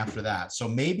anything after that. So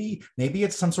maybe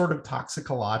it's some sort of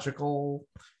toxicological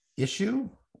issue.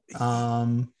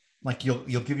 Like you'll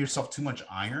give yourself too much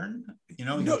iron,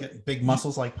 you'll No, get big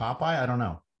muscles like Popeye. I don't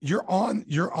know. you're on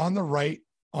the right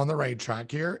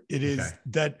track here. It is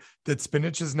Okay. that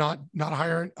spinach is not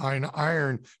higher in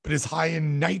iron, but is high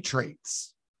in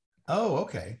nitrates. Oh,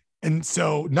 okay. And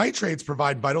so nitrates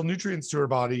provide vital nutrients to our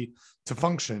body to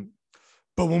function.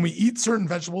 But when we eat certain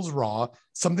vegetables raw,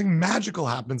 something magical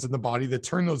happens in the body that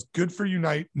turn those good for you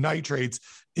nitrates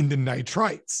into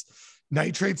nitrites.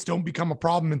 Nitrates don't become a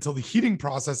problem until the heating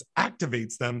process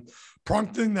activates them,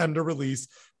 prompting them to release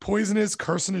poisonous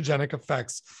carcinogenic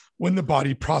effects when the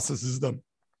body processes them.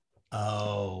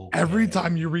 Oh, okay. Every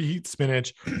time you reheat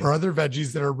spinach or other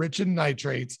veggies that are rich in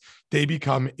nitrates, they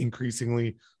become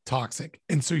increasingly toxic.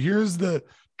 And so here's the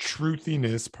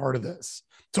truthiness part of this.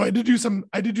 So I had to do some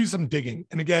digging.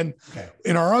 And again,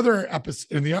 in our other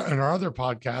episode, in our other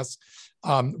podcasts,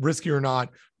 Risky or Not,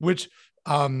 which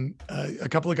a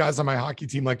couple of guys on my hockey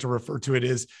team like to refer to it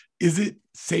as, is it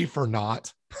safe or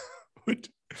not?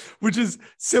 which is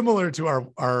similar to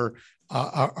our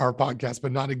podcast,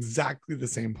 but not exactly the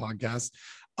same podcast.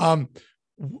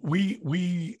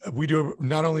 We do,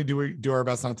 not only do we do our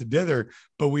best not to dither,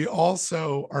 but we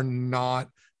also are not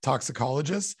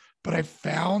toxicologists. But I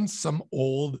found some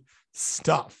old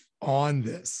stuff on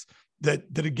this that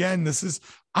again,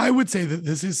 I would say that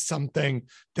this is something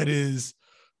that is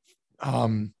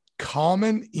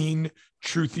common in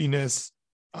truthiness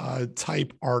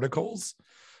type articles,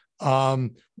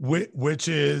 which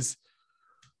is,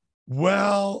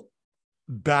 well,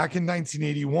 back in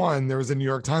 1981, there was a New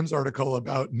York Times article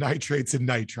about nitrates and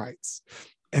nitrites,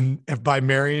 and by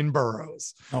Marion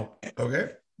Burroughs. Oh,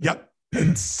 okay. Yep.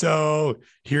 And so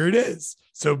here it is.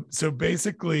 So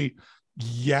basically,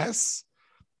 yes,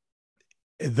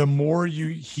 the more you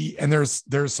heat, and there's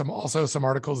also some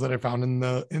articles that I found in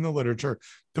the literature,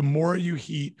 the more you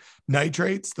heat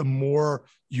nitrates, the more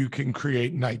you can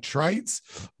create nitrites,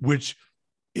 which,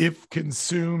 if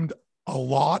consumed a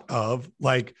lot of,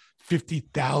 like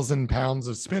 50,000 pounds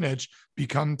of spinach,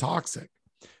 become toxic.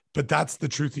 But that's the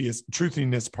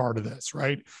truthiness part of this,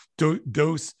 right?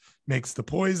 Dose makes the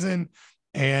poison,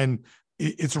 and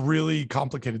it's really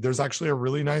complicated. There's actually a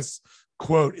really nice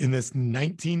quote in this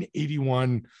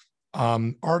 1981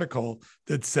 article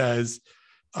that says,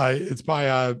 it's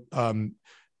by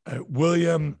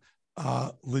William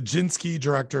Legzinski,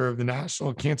 director of the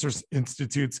National Cancer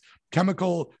Institute's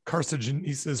Chemical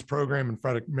Carcinogenesis Program in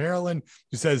Frederick, Maryland,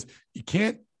 who says you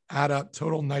can't add up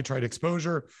total nitrite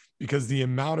exposure because the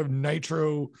amount of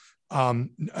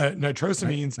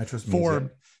nitrosamines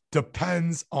formed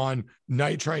depends on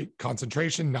nitrite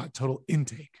concentration, not total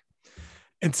intake.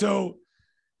 And so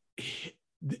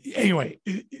anyway,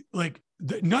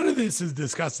 none of this is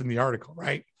discussed in the article,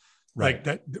 right? Like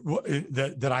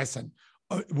that I sent.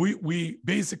 We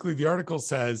basically, the article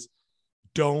says,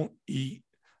 don't eat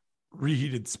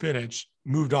reheated spinach,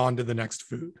 moved on to the next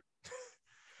food.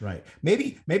 Right.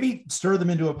 Maybe stir them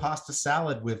into a pasta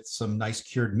salad with some nice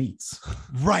cured meats.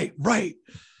 Right.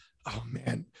 Oh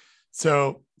man.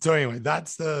 So anyway,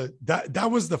 that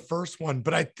was the first one.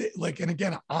 But I think, and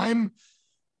again, I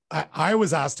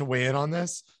was asked to weigh in on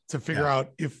this to figure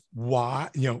out why,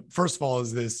 first of all,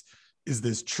 is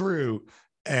this true?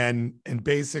 And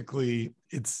basically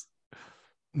it's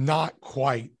not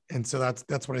quite. And so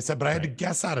that's what I said, but I had to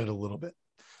guess at it a little bit.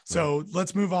 So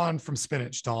let's move on from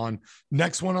spinach, Don.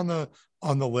 Next one on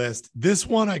the list. This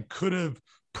one I could have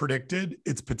predicted.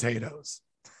 It's potatoes.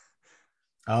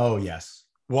 Oh, yes.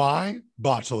 Why?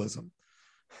 Botulism.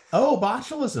 Oh,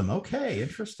 botulism. Okay,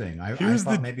 interesting. I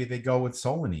thought maybe they go with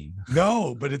solanine.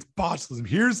 No, but it's botulism.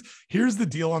 Here's the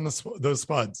deal on those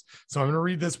spuds. So I'm going to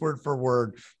read this word for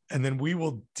word, and then we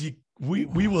will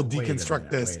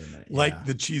deconstruct this like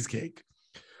the cheesecake.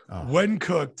 Oh. When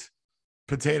cooked,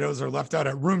 potatoes are left out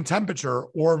at room temperature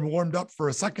or warmed up for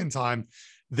a second time.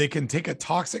 They can take a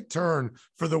toxic turn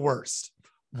for the worst.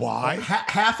 Why?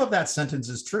 Half of that sentence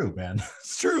is true, Ben.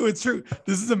 It's true.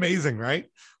 This is amazing, right?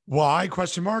 Why? ?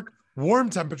 Warm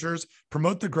temperatures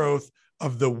promote the growth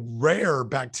of the rare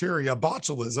bacteria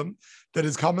botulism that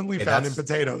is commonly found in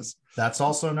potatoes. That's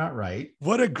also not right.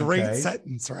 What a great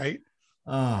sentence, right?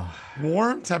 Oh.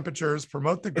 Warm temperatures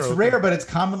promote the growth. It's rare, but it's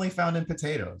commonly found in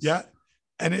potatoes. Yeah.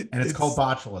 And it's called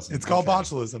botulism. It's called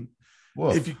botulism.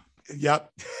 Woof.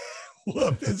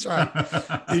 Whoop, that's right.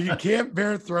 If you can't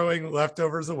bear throwing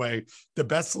leftovers away, the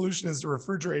best solution is to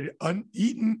refrigerate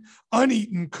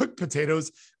uneaten cooked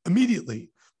potatoes immediately.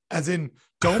 As in,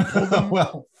 don't pull them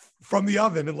from the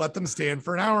oven and let them stand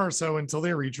for an hour or so until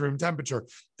they reach room temperature,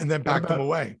 and then pack them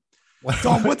away.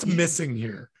 Don, what's missing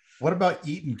here? What about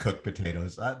eaten cooked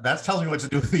potatoes? That tells me what to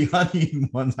do with the uneaten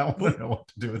ones. I want to know what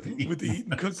to do with the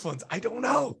eaten cooked ones. I don't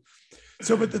know.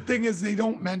 So, but the thing is, they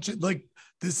don't mention, like,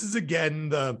 this is again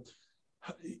the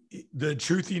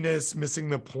truthiness, missing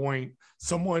the point.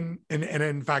 Someone, and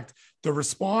in fact, the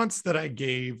response that I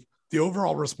gave, the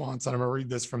overall response, and I'm gonna read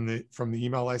this from the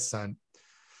email I sent.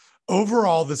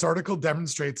 Overall, this article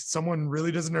demonstrates someone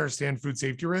really doesn't understand food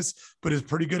safety risks, but is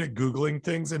pretty good at Googling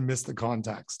things and missed the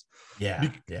context.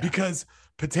 Yeah. Because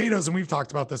potatoes, and we've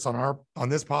talked about this on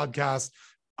this podcast,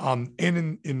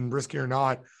 and in Risky or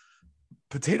Not,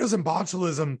 potatoes and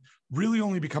botulism really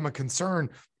only become a concern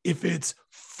if it's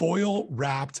foil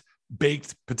wrapped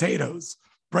baked potatoes,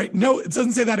 right? No, it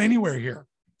doesn't say that anywhere here.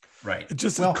 Right. It's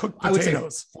just cooked potatoes. I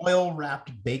would say foil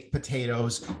wrapped baked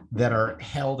potatoes that are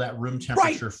held at room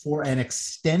temperature for an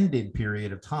extended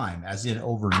period of time, as in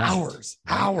overnight.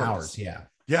 Hours. Yeah.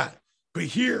 Yeah. But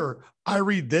here I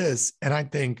read this and I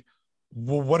think,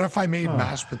 well, what if I made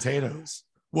mashed potatoes?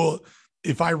 Well,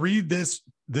 if I read this,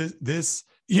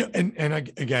 yeah, and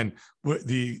again,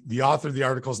 the author of the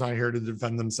article is not here to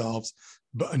defend themselves,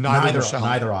 but neither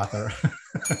author.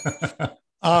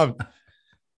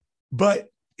 But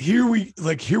here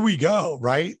we go,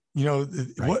 right? You know,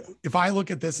 right. What if I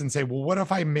look at this and say, well, what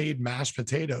if I made mashed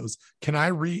potatoes? Can I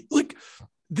read like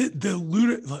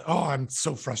I'm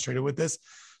so frustrated with this.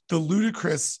 The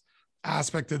ludicrous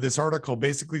aspect of this article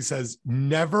basically says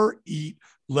never eat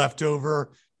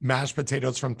leftover mashed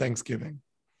potatoes from Thanksgiving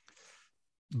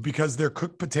because they're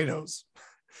cooked potatoes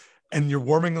and you're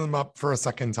warming them up for a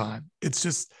second time. It's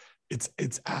just,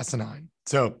 it's asinine.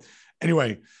 So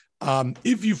anyway,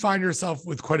 if you find yourself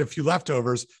with quite a few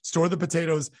leftovers, store the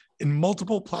potatoes in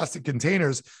multiple plastic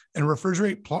containers and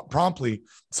refrigerate promptly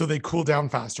so they cool down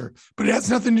faster. But it has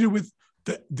nothing to do with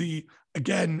the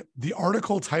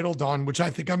article titled on, which I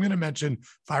think I'm going to mention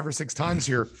 5 or 6 times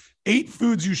here, 8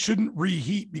 foods you shouldn't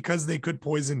reheat because they could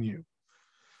poison you.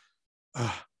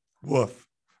 Woof.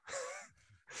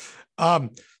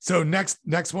 So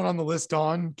next one on the list,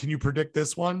 Dawn, can you predict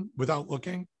this one without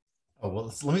looking? Oh,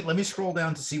 well, let me scroll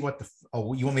down to see what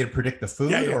you want me to predict the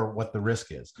food or what the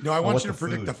risk is? No, I want you to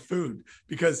predict the food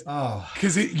because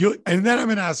and then I'm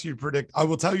going to ask you to predict. I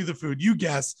will tell you the food. You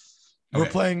guess.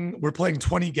 Okay. We're playing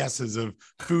 20 guesses of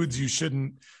foods you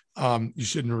shouldn't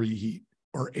reheat,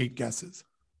 or 8 guesses.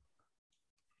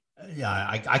 Yeah,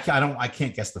 I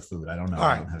can't guess the food. I don't know. All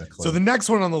right. I don't have a clue. So the next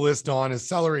one on the list, Dawn, is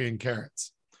celery and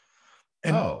carrots.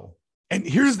 And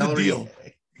here's celery the deal.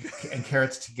 And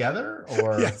carrots together,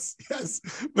 or yes.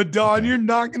 But Dawn, you're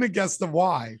not going to guess the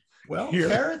why. Well,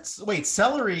 carrots. Wait,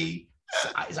 celery.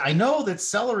 I know that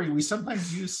celery. We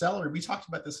sometimes use celery. We talked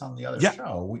about this on the other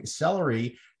show.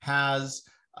 Celery has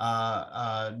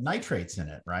nitrates in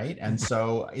it, right? And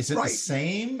so, is it the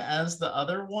same as the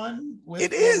other one?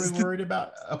 It is. We're worried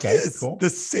about. Okay, cool. The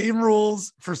same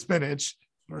rules for spinach.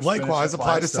 Likewise,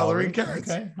 apply to celery and carrots.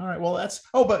 Okay, all right. Well, that's.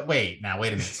 Oh, but wait a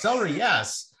minute. Celery,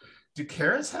 yes. Do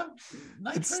carrots have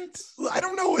nitrates? I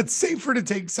don't know. It's safer to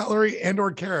take celery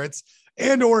or carrots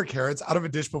out of a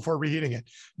dish before reheating it.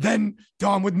 Then,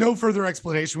 Dawn, with no further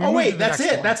explanation. That's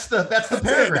it. That's the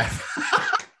paragraph.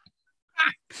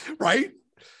 Right?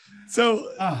 So,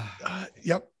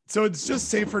 yep. So it's just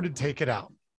safer to take it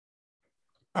out.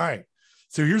 All right.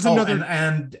 So here's another.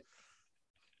 And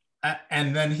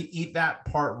then eat that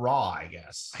part raw, I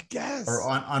guess. Or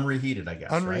unreheated, I guess.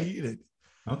 Unreheated.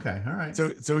 Right? Okay. All right.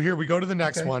 So here we go to the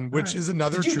next one, which is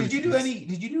another truth. Did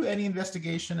you do any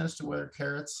investigation as to whether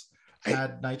carrots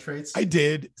had nitrates? I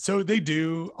did. So they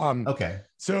do. Okay.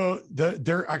 So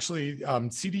they're actually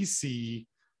CDC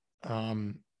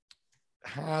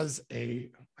has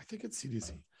a, I think it's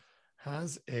CDC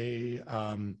has a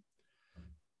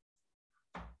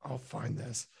I'll find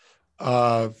this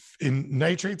in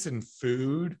nitrates in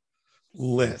food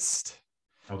list.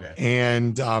 Okay.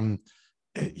 And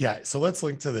so let's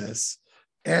link to this.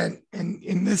 And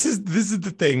this is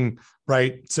the thing,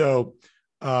 right? So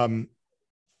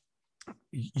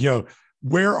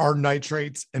where are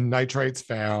nitrates and nitrites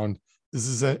found? This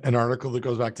is an article that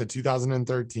goes back to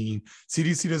 2013.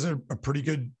 CDC does a pretty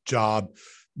good job.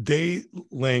 They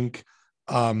link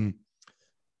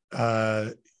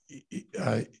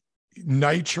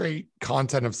nitrate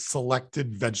content of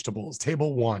selected vegetables,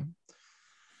 table 1.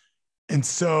 And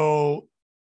so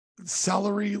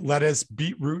celery, lettuce,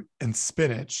 beetroot, and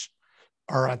spinach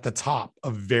are at the top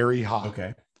of very high.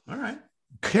 Okay. All right.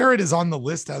 Carrot is on the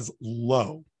list as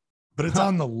low, but it's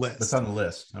on the list. It's on the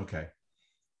list. Okay.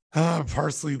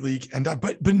 Parsley, leek, and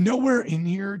but nowhere in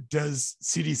here does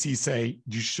CDC say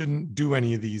you shouldn't do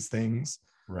any of these things.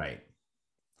 Right.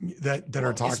 that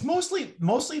are talking. It's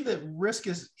mostly the risk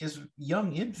is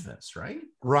young infants, right?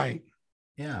 Right.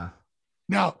 Yeah.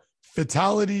 Now,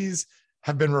 fatalities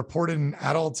have been reported in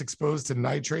adults exposed to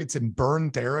nitrates in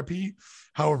burn therapy.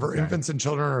 However, infants and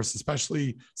children are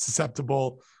especially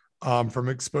susceptible from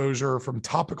exposure from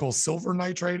topical silver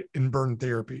nitrate in burn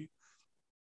therapy.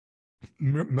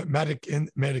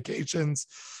 Medications,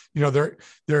 there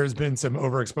has been some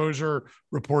overexposure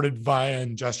reported via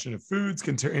ingestion of foods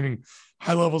containing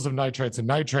high levels of nitrites and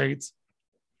nitrates.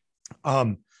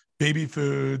 Baby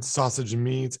foods, sausage and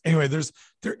meats. Anyway,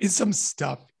 there is some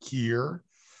stuff here,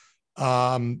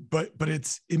 but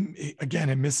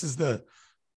it misses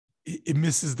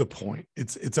the point.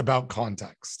 It's about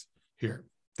context here.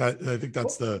 That I think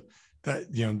that's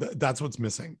what's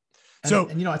missing.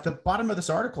 And at the bottom of this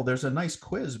article, there's a nice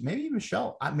quiz. Maybe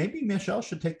Michelle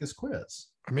should take this quiz.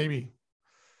 Maybe.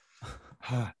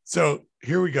 So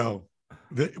here we go.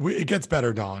 It gets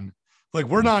better, Don. Like,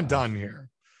 we're not done here.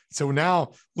 So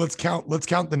now let's count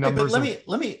the numbers. But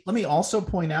let me also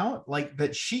point out, like,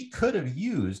 that she could have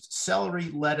used celery,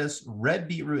 lettuce, red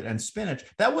beetroot, and spinach.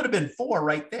 That would have been 4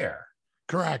 right there.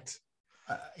 Correct.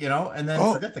 And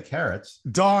then forget the carrots.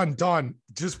 Don,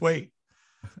 just wait.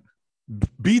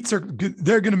 Beets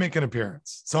they're going to make an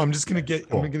appearance. So I'm just going to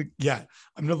I'm going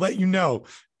to let you know.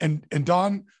 And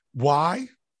Don, why?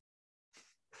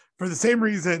 For the same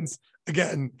reasons,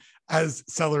 again, as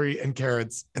celery and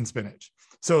carrots and spinach.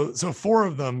 So 4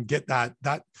 of them get that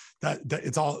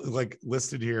it's all like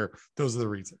listed here. Those are the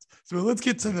reasons. So let's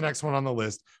get to the next one on the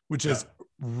list, which is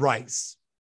rice.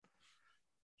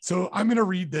 So I'm going to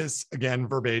read this again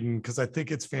verbatim because I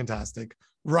think it's fantastic.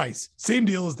 Rice, same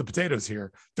deal as the potatoes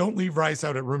here. Don't leave rice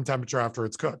out at room temperature after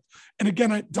it's cooked. And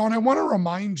again, Dawn, I want to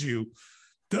remind you,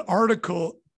 the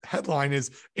article headline is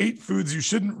 8 foods you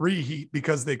shouldn't reheat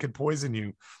because they could poison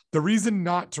you. The reason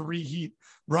not to reheat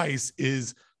rice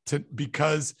is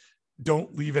because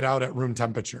don't leave it out at room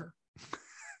temperature.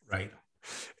 Right.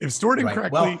 If stored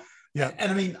incorrectly. Well,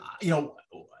 and I mean,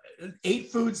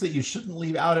 8 foods that you shouldn't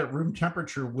leave out at room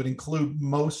temperature would include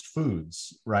most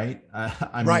foods, right?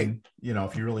 I mean,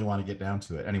 if you really want to get down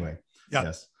to it. Anyway. Yeah.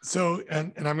 Yes. So,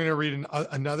 and I'm going to read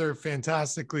another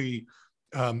fantastically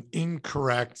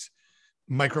incorrect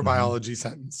microbiology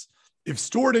sentence. If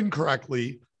stored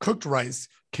incorrectly, cooked rice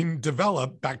can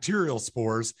develop bacterial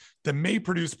spores that may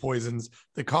produce poisons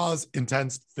that cause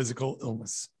intense physical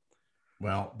illness.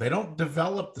 Well, they don't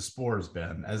develop the spores,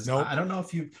 Ben. I don't know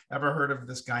if you've ever heard of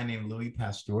this guy named Louis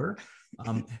Pasteur.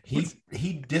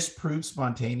 He disproved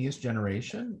spontaneous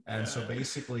generation. And so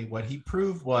basically what he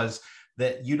proved was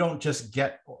that you don't just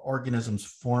get organisms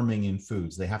forming in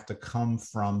foods. They have to come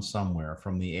from somewhere,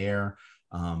 from the air.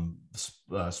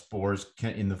 Spores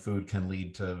in the food can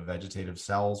lead to vegetative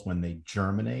cells when they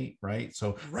germinate, right?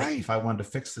 So if I wanted to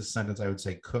fix this sentence, I would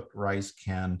say cooked rice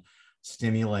can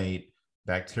stimulate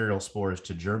bacterial spores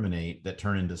to germinate that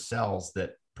turn into cells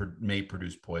that may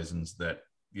produce poisons that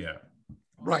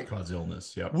cause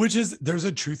illness. Yeah. There's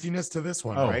a truthiness to this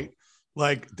one, right?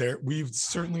 Like we've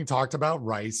certainly talked about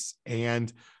rice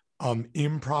and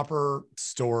improper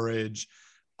storage,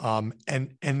 and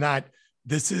that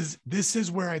this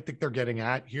is where I think they're getting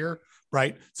at here,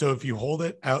 right? So if you hold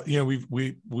it out,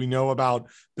 we know about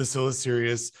Bacillus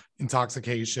cereus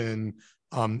intoxication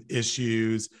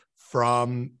issues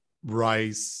from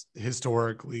rice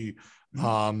historically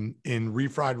in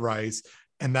refried rice,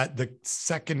 and that the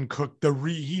second cook, the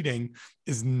reheating,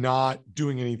 is not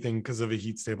doing anything because of a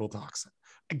heat stable toxin.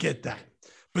 I get that,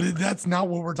 but that's not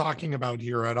what we're talking about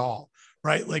here at all,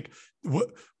 right? Like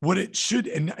what it should,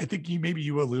 and I think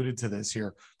you alluded to this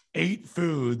here, 8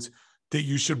 foods that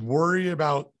you should worry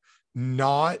about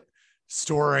not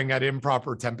storing at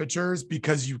improper temperatures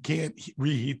because you can't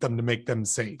reheat them to make them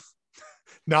safe.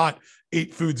 Not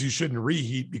 8 foods you shouldn't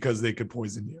reheat because they could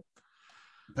poison you.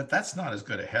 But that's not as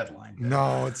good a headline.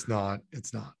 No, it's not.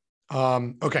 It's not.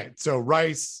 Okay, so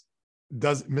rice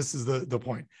misses the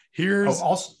point. Here's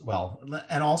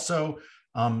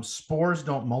spores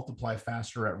don't multiply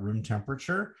faster at room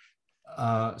temperature.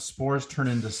 Spores turn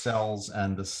into cells,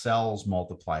 and the cells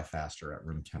multiply faster at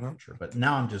room temperature. But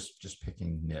now I'm just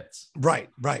picking nits. Right.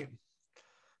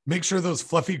 Make sure those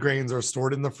fluffy grains are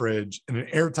stored in the fridge in an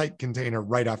airtight container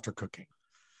right after cooking.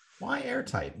 Why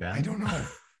airtight, Ben? I don't know.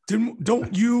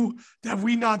 Have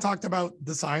we not talked about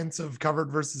the science of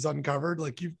covered versus uncovered?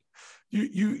 Like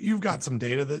you've got some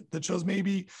data that shows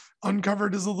maybe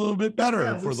uncovered is a little bit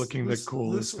better if we're looking to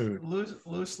cool this food.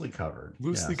 Loosely covered.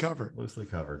 Loosely covered. Loosely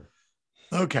covered.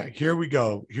 Okay, here we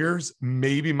go. Here's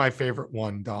maybe my favorite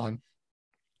one, Don.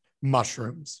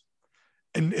 Mushrooms.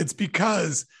 And it's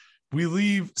because we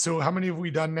leave. So how many have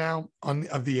we done now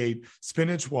of the 8?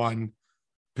 Spinach 1,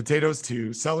 potatoes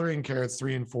 2, celery and carrots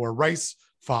 3 and 4, rice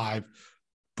 5.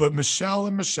 But Michelle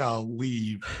and Michelle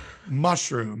leave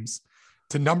mushrooms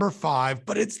to number 5,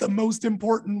 but it's the most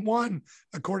important one.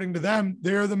 According to them,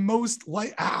 they're the most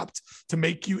apt to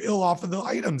make you ill off of the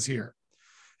items here.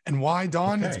 And why,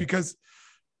 Don? Okay. It's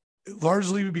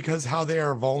largely because how they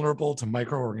are vulnerable to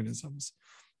microorganisms.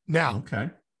 Now,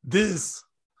 this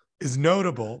is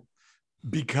notable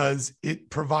because it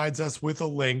provides us with a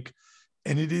link,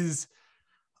 and it is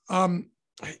not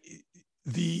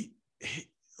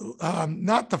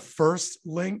the first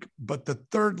link, but the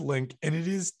third link, and it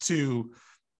is to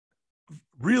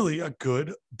really a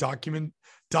good document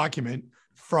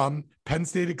from Penn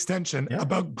State Extension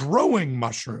about growing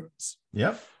mushrooms.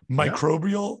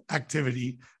 Microbial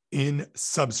activity in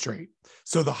substrate.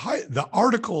 So the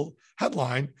article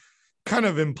headline kind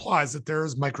of implies that there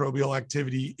is microbial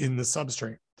activity in the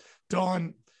substrate.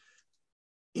 Dawn,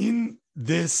 in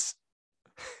this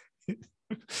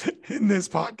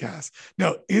podcast,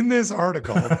 no, in this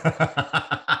article,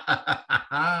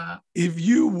 if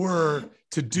you were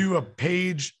to do a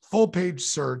full page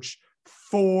search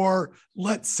for,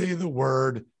 let's say, the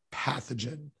word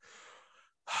pathogen,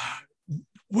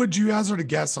 would you hazard a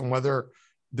guess on whether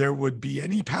there would be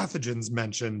any pathogens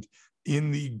mentioned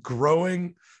in the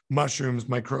growing mushrooms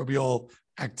microbial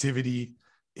activity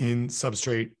in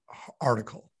substrate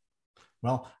article?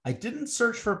 Well, I didn't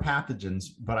search for pathogens,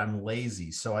 but I'm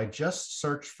lazy. So I just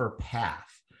searched for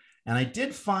path, and I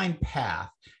did find path.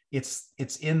 It's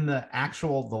in the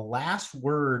last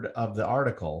word of the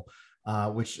article,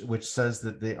 which says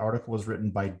that the article was written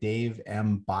by Dave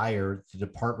M. Beyer, the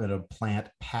Department of Plant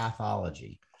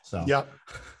Pathology. So,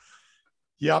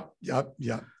 Yep.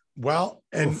 Well,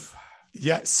 and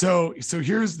so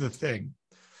here's the thing.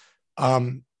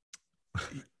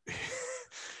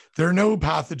 There are no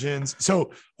pathogens.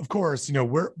 So of course,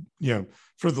 we're,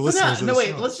 for the listeners.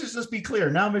 Let's just be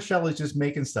clear. Now Michelle is just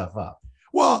making stuff up.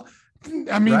 Well,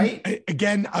 I mean, right?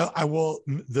 Again, I will,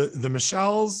 the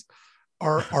Michelles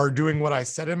are doing what I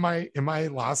said in my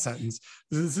last sentence.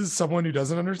 This is someone who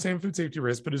doesn't understand food safety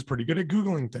risk, but is pretty good at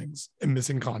Googling things and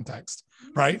missing context.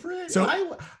 Right.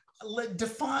 So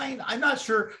define, I'm not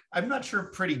sure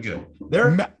pretty good.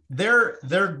 They're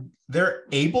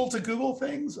able to Google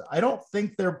things. I don't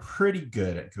think they're pretty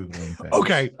good at Googling things.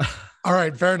 Okay. All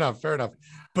right. Fair enough.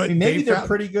 But maybe they're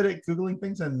pretty good at Googling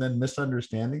things and then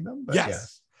misunderstanding them. But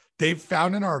yes. They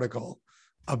found an article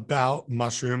about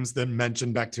mushrooms that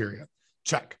mentioned bacteria.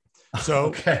 Check. So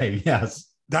okay.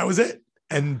 Yes. That was it.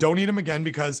 And don't eat them again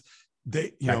because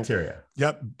bacteria.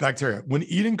 Bacteria. When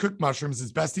eating cooked mushrooms,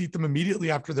 it's best to eat them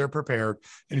immediately after they're prepared.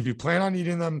 And if you plan on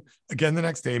eating them again the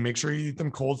next day, make sure you eat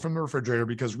them cold from the refrigerator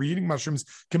because reheating mushrooms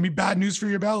can be bad news for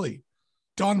your belly.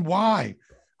 Don, why?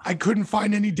 I couldn't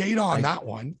find any data on that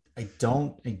one. I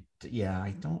don't think.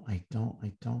 I don't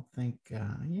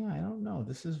know.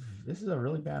 This is a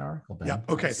really bad article, Ben. Yeah.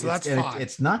 Okay. So that's fine.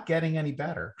 It's not getting any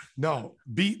better. No.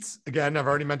 Beets. Again, I've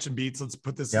already mentioned beets. Let's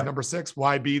put this in number 6.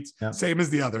 Why beets? Same as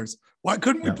the others. Why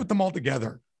couldn't we put them all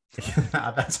together?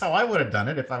 That's how I would have done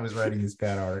it if I was writing this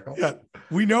bad article. Yeah.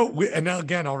 We know. And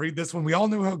again, I'll read this one. We all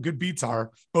know how good beets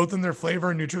are, both in their flavor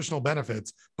and nutritional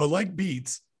benefits. But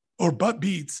beets,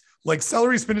 like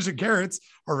celery, spinach, and carrots,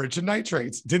 are rich in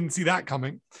nitrates. Didn't see that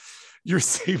coming. Your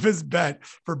safest bet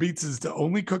for beets is to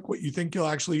only cook what you think you'll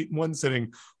actually eat in one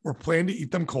sitting, or plan to eat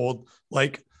them cold,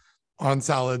 like on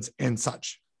salads and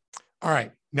such. All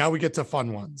right, now we get to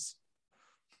fun ones.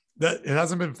 It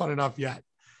hasn't been fun enough yet.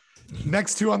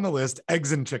 Next 2 on the list: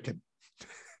 eggs and chicken.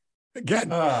 Again,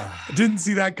 didn't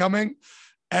see that coming.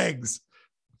 Eggs.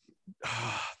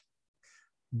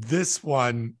 This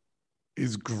one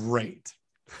is great.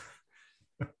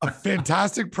 A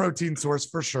fantastic protein source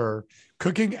for sure.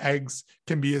 Cooking eggs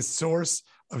can be a source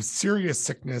of serious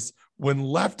sickness when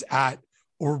left at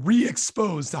or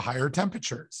re-exposed to higher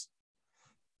temperatures.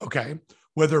 Okay.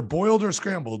 Whether boiled or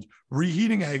scrambled,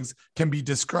 reheating eggs can be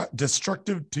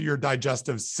destructive to your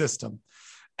digestive system.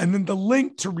 And then the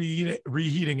link to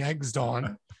reheating eggs,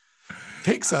 Dawn,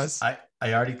 takes us. I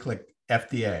already clicked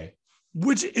FDA,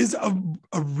 which is a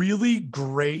really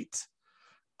great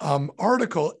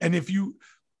article. And if you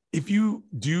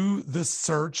do the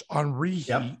search on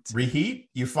reheat,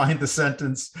 you find the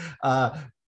sentence,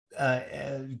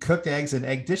 cooked eggs and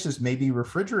egg dishes may be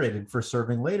refrigerated for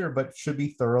serving later, but should be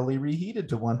thoroughly reheated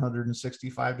to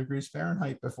 165 degrees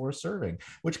Fahrenheit before serving,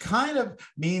 which kind of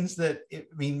means that,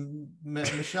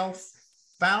 Michelle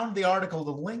found the article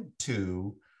to link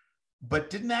to, but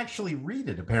didn't actually read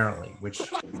it apparently, which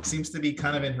seems to be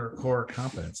kind of in her core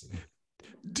competency.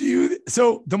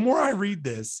 So the more I read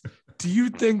this, do you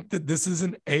think that this is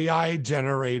an AI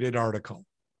generated article?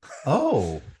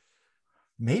 Oh,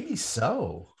 maybe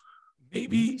so.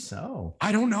 Maybe so.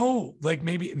 I don't know. Like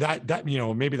maybe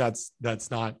maybe that's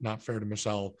not fair to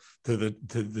Michelle, to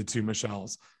the two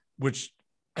Michelles, which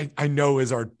I know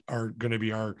is our going to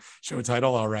be our show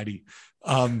title already.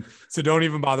 So don't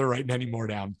even bother writing any more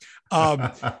down.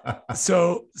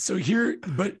 So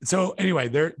anyway,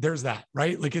 there's that,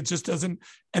 right? Like it just doesn't,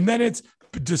 and then it's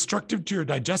destructive to your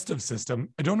digestive system.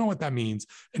 I don't know what that means.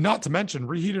 And not to mention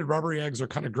reheated rubbery eggs are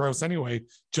kind of gross anyway.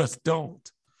 Just don't.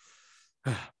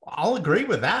 I'll agree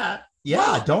with that.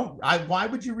 Yeah, why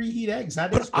would you reheat eggs?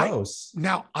 That is gross.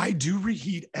 Now I do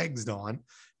reheat eggs, Dawn.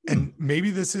 And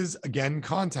maybe this is again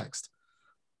context.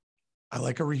 I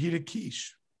like a reheated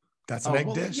quiche. That's an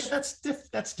egg dish. Yeah,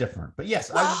 that's different. But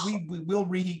yes, we will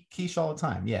reheat quiche all the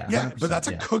time. Yeah. Yeah, but that's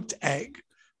a cooked egg.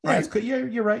 Right. Yeah,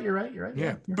 you're right.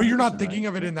 Yeah. But you're not thinking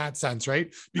of it in that sense,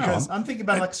 right? Because I'm thinking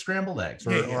about like scrambled eggs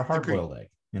or hard-boiled egg.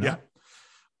 You know?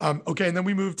 Yeah. Okay. And then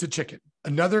we move to chicken.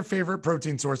 Another favorite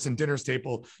protein source and dinner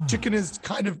staple. Chicken is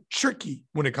kind of tricky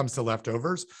when it comes to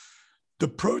leftovers. The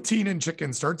protein in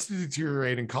chicken starts to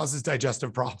deteriorate and causes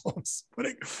digestive problems when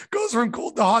it goes from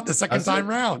cold to hot the second time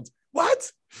round.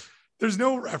 What? There's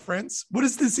no reference. What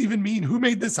does this even mean? Who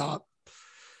made this up?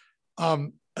 A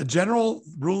general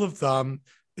rule of thumb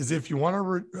is if you want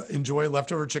to enjoy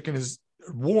leftover chicken is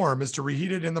to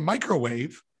reheat it in the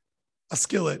microwave, a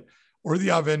skillet, or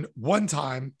the oven one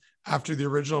time after the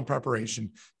original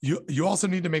preparation. You also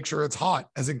need to make sure it's hot,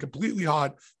 as in completely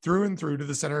hot through and through to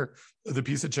the center of the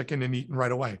piece of chicken and eaten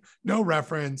right away. No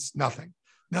reference, nothing.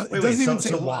 Now it doesn't even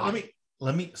say why.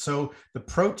 So the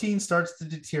protein starts to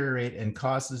deteriorate and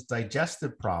causes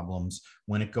digestive problems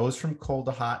when it goes from cold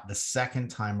to hot the second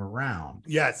time around.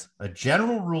 Yes. A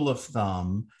general rule of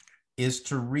thumb is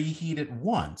to reheat it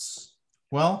once.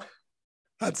 Well,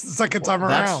 that's the second time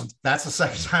around. That's the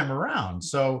second time around.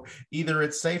 So either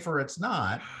it's safe or it's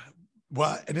not.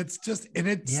 Well,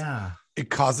 it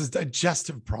causes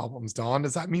digestive problems, Dawn.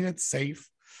 Does that mean it's safe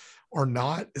or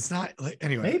not? It's not.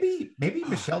 Anyway. Maybe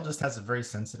Michelle just has a very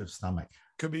sensitive stomach.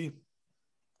 Could be.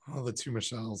 Oh, the two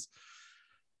Michelles.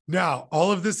 Now,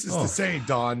 all of this is to say,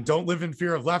 Dawn, don't live in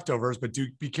fear of leftovers, but do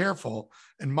be careful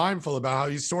and mindful about how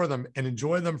you store them and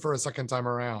enjoy them for a second time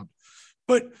around.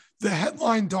 But the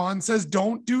headline, Dawn, says,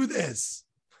 don't do this.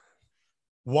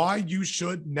 Why you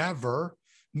should never.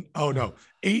 Oh, no.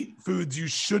 8 foods you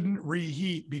shouldn't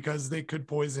reheat because they could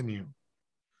poison you.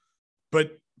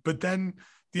 But then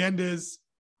the end is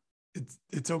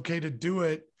it's okay to do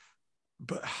it.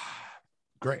 But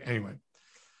great. Anyway,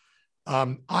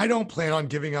 I don't plan on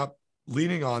giving up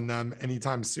leaning on them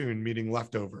anytime soon, meaning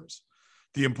leftovers.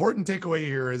 The important takeaway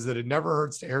here is that it never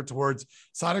hurts to err towards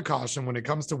side of caution when it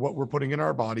comes to what we're putting in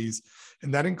our bodies.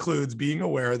 And that includes being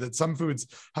aware that some foods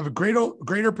have a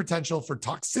greater potential for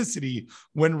toxicity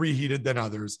when reheated than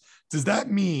others. Does that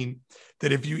mean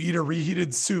that if you eat a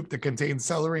reheated soup that contains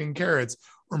celery and carrots,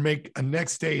 or make a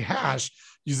next day hash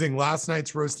using last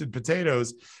night's roasted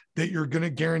potatoes, that you're going to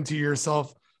guarantee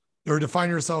yourself or define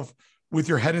yourself with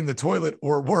your head in the toilet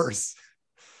or worse?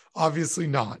 Obviously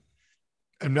not.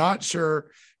 I'm not sure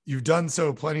you've done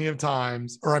so plenty of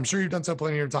times, or I'm sure you've done so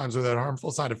plenty of times without harmful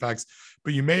side effects,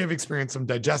 but you may have experienced some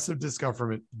digestive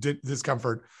discomfort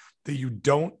that you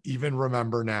don't even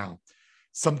remember now.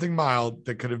 Something mild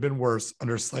that could have been worse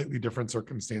under slightly different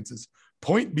circumstances.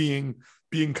 Point being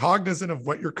cognizant of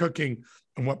what you're cooking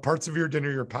and what parts of your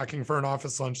dinner you're packing for an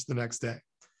office lunch the next day.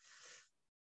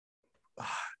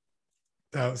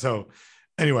 So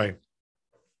anyway,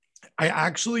 I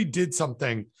actually did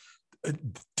something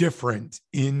different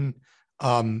in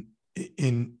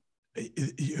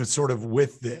sort of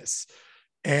with this,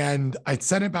 and I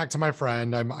sent it back to my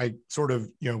friend. I sort of,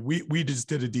 we just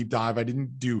did a deep dive. I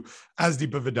didn't do as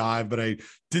deep of a dive, but I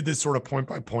did this sort of point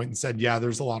by point and said, yeah,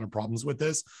 there's a lot of problems with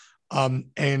this. My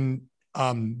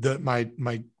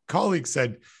colleague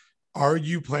said, are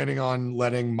you planning on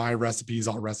letting my recipes,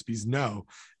 all recipes, know?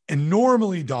 And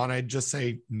normally, Dawn, I'd just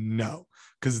say no,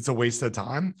 because it's a waste of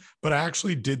time. But I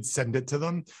actually did send it to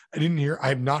them. I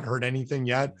have not heard anything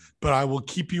yet, but I will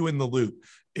keep you in the loop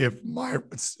if my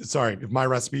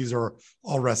recipes or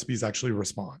all recipes actually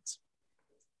responds.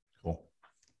 Cool.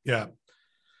 Yeah.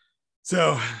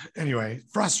 So anyway,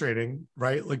 frustrating,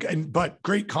 right? But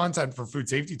great content for Food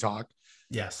Safety Talk.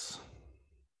 Yes.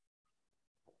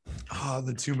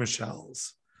 The two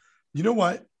Michelles. You know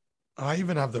what? I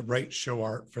even have the right show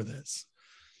art for this.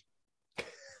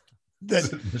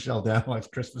 that Michelle Daniluk's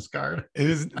Christmas card. It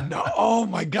is no. Oh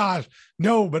my gosh,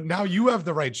 no! But now you have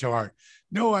the right show art.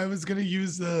 No, I was going to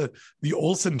use the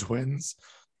Olsen twins,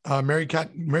 Mary Kate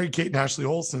and Ashley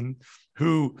Olsen,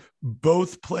 who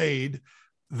both played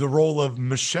the role of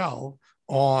Michelle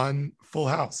on Full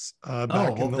House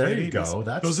back in the there late you 80s.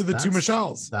 go. Those are the two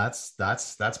Michelles.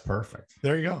 That's perfect.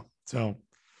 There you go. So,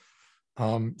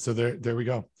 so there we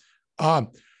go.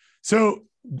 So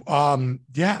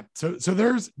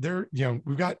there's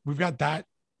we've got that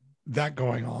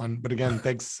going on. But again,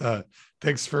 thanks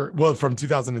for from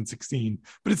 2016,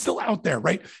 but it's still out there,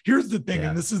 right? Here's the thing,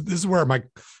 and this is where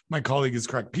my colleague is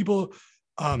correct. People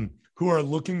who are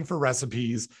looking for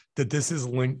recipes that this is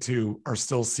linked to are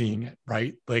still seeing it,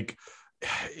 right? Like,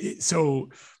 so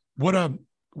what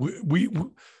we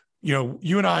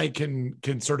you and I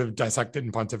can sort of dissect it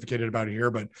and pontificate it about it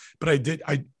here, but I did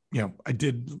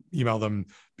email them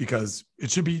because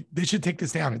they should take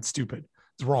this down. It's stupid.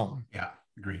 It's wrong. Yeah.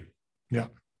 Agreed. Yeah.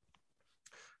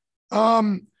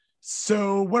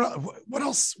 So what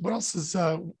else is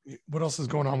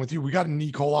going on with you? We got an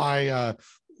E. coli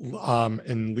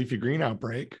and leafy green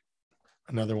outbreak.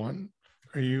 Another one.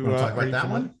 Are you talk about that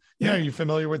one? Yeah. Are you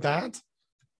familiar with that?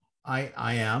 I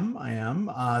am.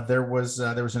 There was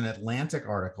an Atlantic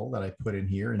article that I put in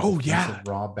here. In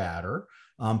raw batter.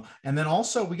 And then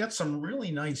also we got some really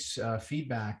nice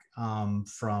feedback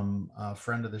from a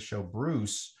friend of the show,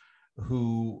 Bruce,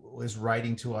 who is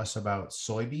writing to us about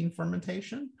soybean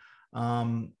fermentation.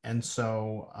 And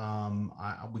so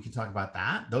we can talk about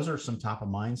that. Those are some top of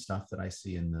mind stuff that I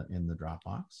see in the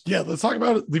Dropbox. Yeah, let's talk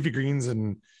about leafy greens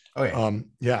and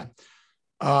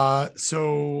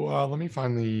so let me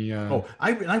find the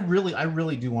I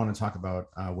really do want to talk about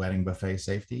wedding buffet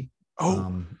safety.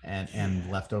 And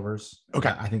leftovers.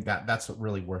 Okay. I think that's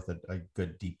really worth a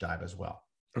good deep dive as well.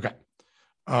 Okay.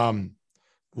 Here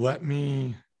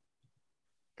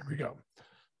we go.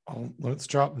 Let's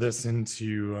drop this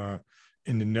into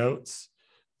notes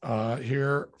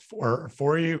here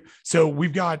for you. So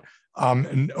we've got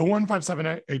an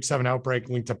 0157H7 outbreak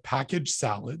linked to packaged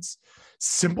salads,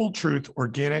 Simple Truth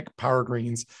organic power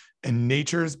greens, and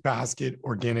Nature's Basket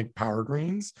organic power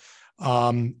greens.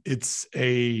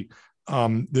 It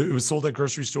was sold at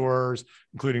grocery stores,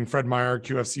 including Fred Meyer,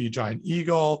 QFC, Giant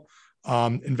Eagle.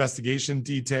 Investigation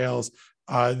details.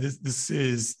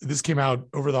 This came out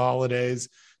over the holidays.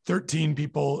 13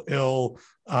 people ill.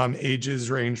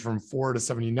 Ages range from 4 to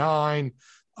 79.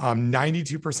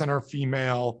 92% are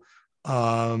female.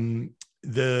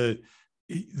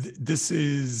 This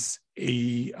is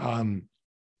the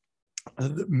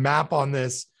map on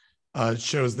this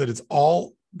shows that it's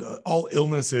all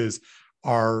illnesses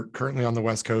are currently on the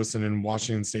West Coast and in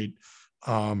Washington State,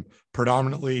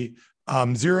 predominantly.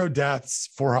 0 deaths,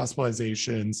 4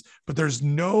 hospitalizations, but there's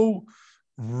no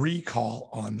recall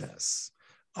on this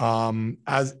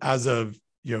as of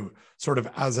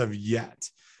yet.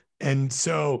 And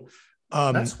so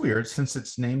that's weird, since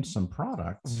it's named some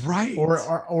products, right?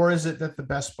 Or is it that the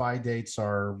best buy dates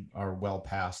are well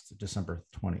past December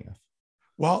 20th?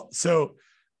 Well, so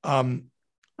it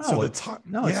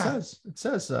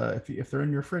says if they're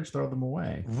in your fridge, throw them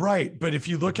away. Right, but if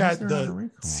you look at the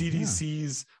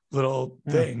CDC's little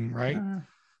thing, right?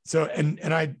 So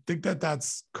and I think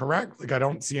that's correct. Like, I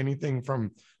don't see anything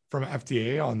from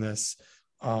FDA on this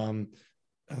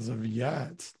as of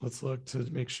yet. Let's look to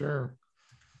make sure.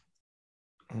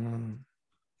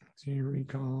 See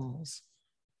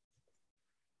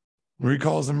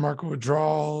recalls and market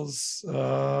withdrawals.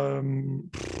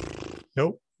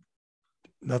 Nope,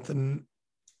 nothing.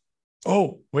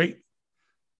 Oh, wait,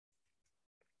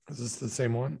 is this the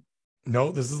same one?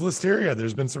 No, this is Listeria.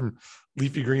 There's been some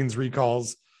leafy greens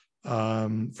recalls,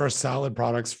 fresh salad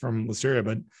products from Listeria,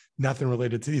 but nothing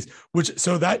related to these.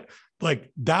 That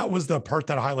was the part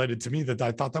that highlighted to me that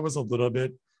I thought that was a little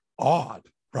bit odd,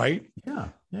 right? Yeah.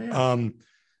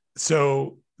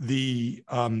 So the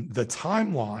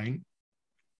timeline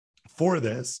for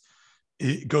this,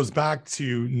 it goes back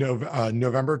to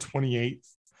November 28th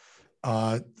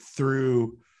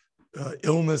through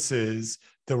illnesses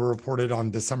that were reported on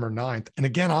December 9th. And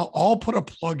again, I'll put a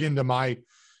plug into my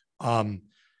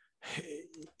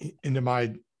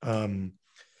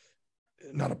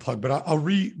not a plug, but I'll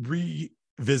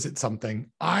revisit something.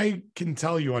 I can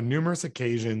tell you on numerous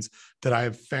occasions that I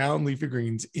have found leafy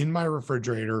greens in my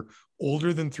refrigerator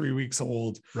older than 3 weeks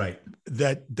old, right?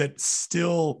 That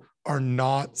still are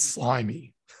not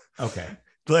slimy. Okay.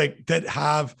 Like, that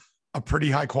have a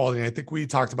pretty high quality. And I think we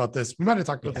talked about this. We might've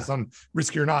talked about this on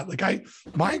Risky or Not. Like,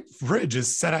 my fridge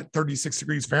is set at 36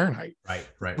 degrees Fahrenheit.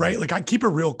 Right. Like, I keep it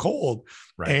real cold.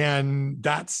 Right. And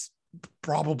that's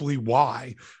probably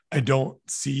why I don't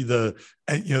see the,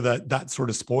 that sort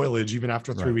of spoilage even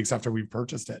after 3 weeks after we've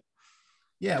purchased it.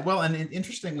 Yeah, well, and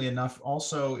interestingly enough,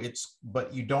 also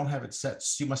but you don't have it set.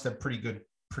 So you must have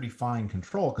pretty fine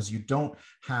control, because it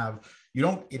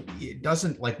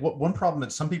doesn't, like, one problem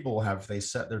that some people will have if they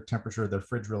set their temperature of their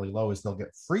fridge really low is they'll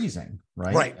get freezing,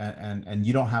 right? And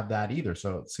you don't have that either.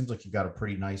 So it seems like you've got a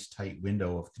pretty nice tight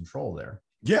window of control there.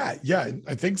 Yeah,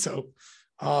 I think so.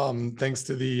 Thanks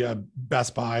to the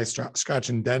Best Buy Scratch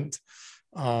and Dent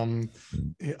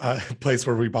place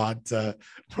where we bought the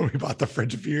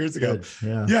fridge a few years ago.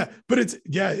 But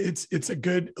it's a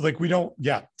good, like,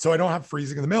 so I don't have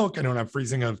freezing of the milk, I don't have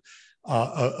freezing of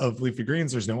leafy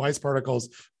greens, there's no ice particles,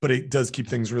 but it does keep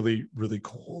things really, really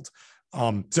cold.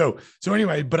 So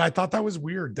anyway, but I thought that was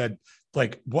weird that,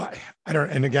 like, what, I don't,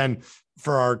 and again,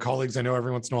 for our colleagues, I know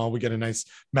every once in a while we get a nice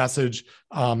message,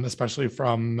 especially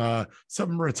from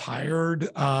some retired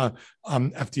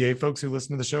FDA folks who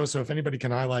listen to the show. So if anybody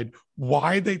can highlight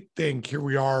why they think, here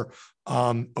we are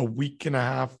a week and a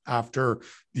half after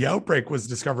the outbreak was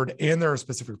discovered and there are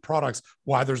specific products,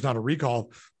 why there's not a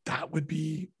recall, that would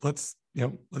be,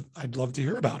 I'd love to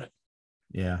hear about it.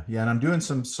 Yeah. And I'm doing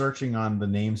some searching on the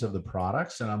names of the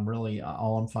products, and I'm really,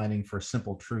 all I'm finding for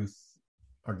Simple Truth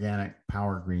organic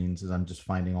power greens is I'm just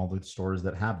finding all the stores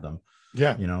that have them.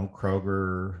 Yeah.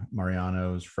 Kroger,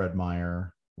 Mariano's, Fred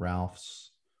Meyer,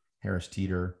 Ralph's, Harris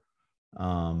Teeter,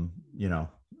 King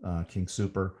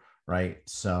Super, right?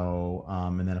 So,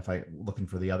 and then if I looking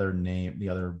for the other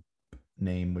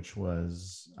name, which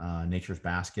was Nature's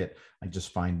Basket, I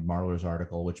just find Marlar's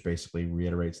article, which basically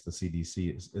reiterates the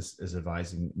CDC is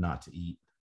advising not to eat,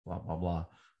 blah, blah, blah,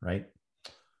 right?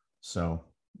 So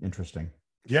interesting.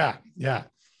 Yeah.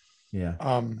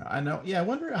 I know. Yeah. I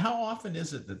wonder, how often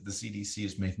is it that the CDC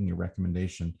is making a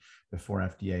recommendation before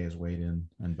FDA has weighed in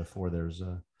and before there's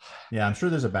I'm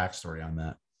sure there's a backstory on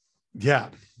that. Yeah.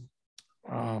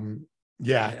 I'm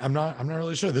not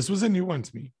really sure. This was a new one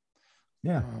to me.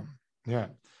 Yeah.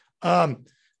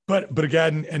 But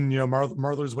again, and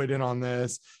Marlar's weighed in on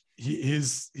this.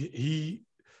 There's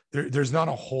not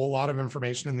a whole lot of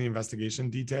information in the investigation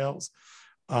details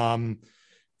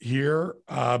here,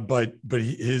 but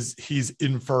he's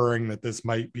inferring that this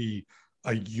might be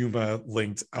a Yuma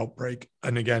linked outbreak,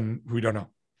 and again, we don't know.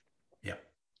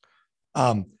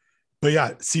 But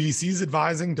yeah, CDC's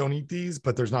advising don't eat these,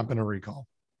 but there's not been a recall.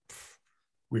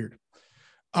 Weird.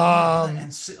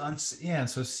 And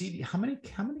so CD, how many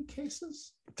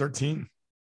cases? 13.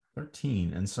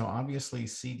 And so obviously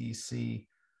CDC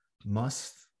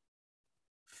must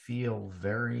feel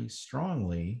very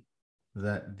strongly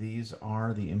that these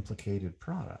are the implicated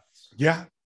products. Yeah.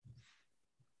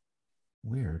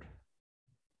 Weird.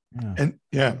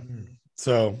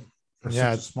 So for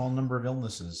such a small number of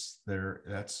illnesses,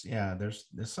 there's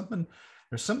something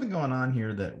going on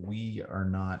here that we are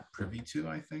not privy to,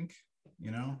 I think.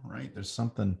 Right? There's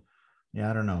something,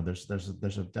 I don't know. There's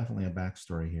definitely a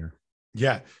backstory here.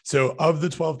 Yeah. So of the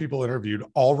 12 people interviewed,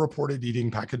 all reported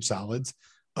eating packaged salads.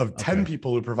 Of 10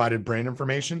 people who provided brand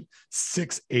information,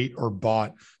 6 ate or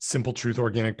bought Simple Truth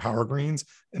organic power greens,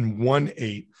 and 1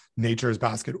 ate Nature's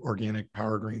Basket organic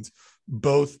power greens.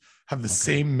 Both have the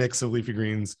same mix of leafy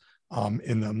greens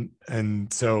in them.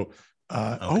 And so,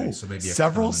 so maybe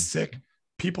several sick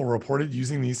people reported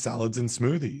using these salads and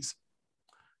smoothies.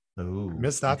 Oh,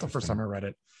 missed that the first time I read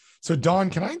it. So Dawn,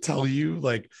 can I tell you,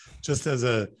 like, just as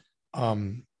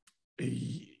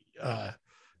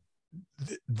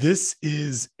this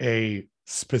is a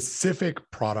specific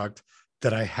product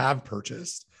that I have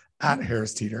purchased at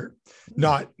Harris Teeter,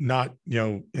 not in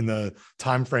the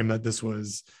time frame that this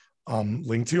was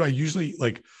linked to. I usually,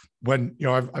 like, when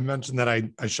I've mentioned that I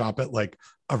shop at like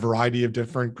a variety of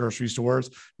different grocery stores,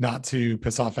 not to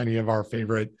piss off any of our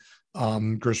favorite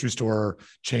grocery store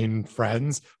chain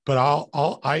friends, but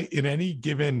I in any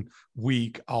given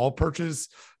week I'll purchase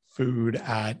food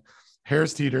at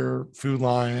Harris Teeter, Food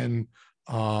Lion,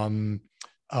 Publix,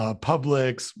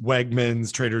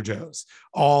 Wegmans, Trader Joe's,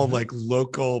 all like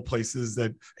local places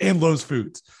and Lowe's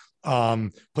Foods,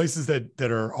 places that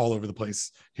are all over the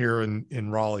place here in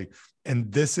Raleigh.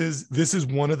 And this is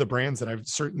one of the brands that I've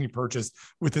certainly purchased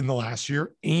within the last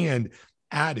year and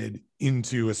added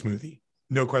into a smoothie.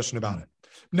 No question about it.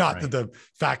 Not that the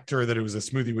factor that it was a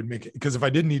smoothie would make it, because if I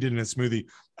didn't eat it in a smoothie,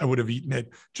 I would have eaten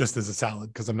it just as a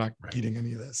salad, because I'm not eating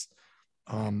any of this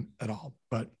at all.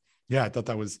 But yeah, I thought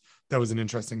that was an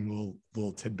interesting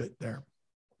little tidbit there.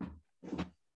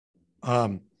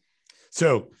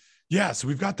 So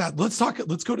we've got that. Let's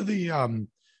go to the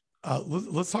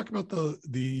let's talk about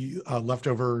the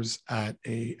leftovers at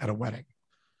a wedding.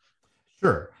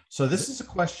 Sure. So this is a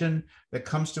question that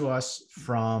comes to us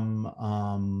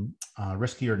from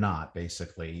Risky or Not,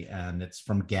 basically, and it's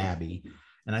from Gabby,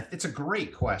 and it's a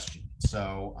great question.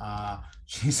 So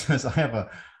she says, "I have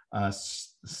I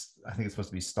think it's supposed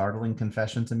to be startling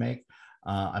confession to make.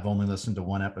 I've only listened to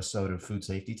one episode of Food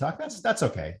Safety Talk. That's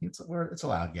okay. It's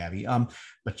allowed, Gabby.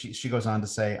 But she goes on to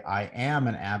say, I am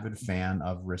an avid fan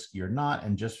of Risky or Not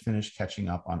and just finished catching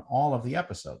up on all of the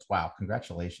episodes. Wow,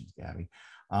 congratulations, Gabby.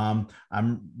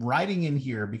 I'm writing in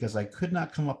here because I could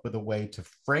not come up with a way to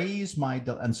phrase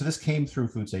and so this came through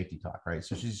Food Safety Talk, right?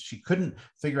 So she couldn't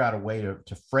figure out a way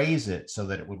to phrase it so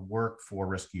that it would work for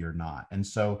Risky or Not. And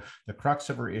so the crux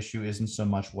of her issue isn't so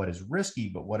much what is risky,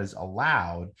 but what is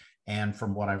allowed. And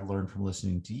from what I've learned from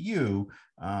listening to you,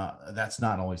 that's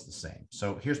not always the same.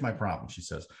 So here's my problem. She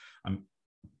says, I'm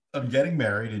getting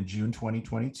married in June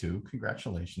 2022.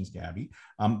 Congratulations, Gabby.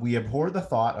 We abhor the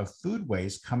thought of food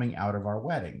waste coming out of our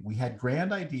wedding. We had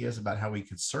grand ideas about how we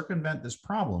could circumvent this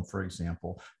problem, for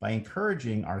example, by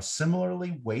encouraging our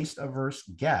similarly waste-averse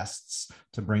guests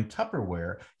to bring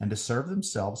Tupperware and to serve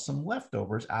themselves some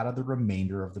leftovers out of the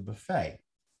remainder of the buffet.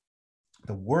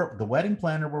 The wedding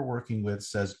planner we're working with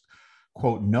says,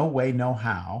 quote, no way, no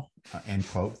how, end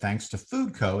quote, thanks to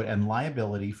food code and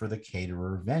liability for the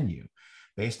caterer venue.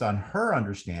 Based on her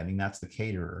understanding, that's the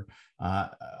caterer,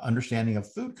 understanding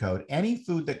of food code, any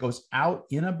food that goes out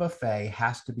in a buffet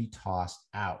has to be tossed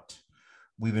out.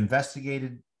 We've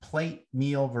investigated plate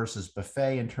meal versus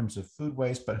buffet in terms of food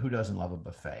waste, but who doesn't love a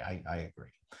buffet? I agree.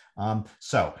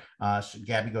 So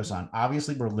Gabby goes on,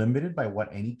 obviously we're limited by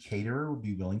what any caterer would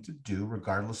be willing to do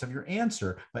regardless of your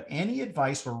answer, but any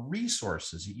advice or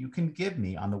resources that you can give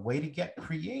me on the way to get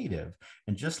creative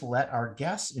and just let our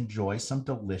guests enjoy some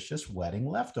delicious wedding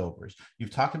leftovers.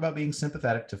 You've talked about being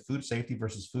sympathetic to food safety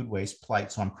versus food waste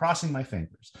plight, so I'm crossing my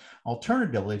fingers.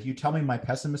 Alternatively, if you tell me my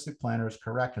pessimistic planner is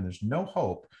correct and there's no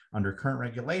hope under current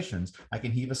regulations, I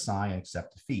can heave a sigh and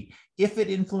accept defeat. If it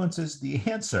influences the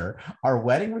answer, our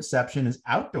wedding reception is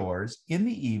outdoors in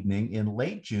the evening in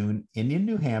late June in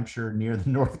New Hampshire near the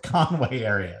North Conway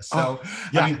area. So,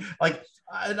 yeah. I mean, like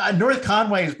North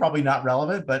Conway is probably not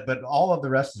relevant, but all of the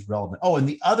rest is relevant. Oh, and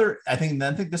the other, I think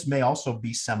this may also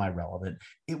be semi-relevant.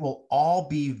 It will all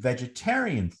be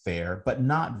vegetarian fare, but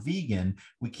not vegan.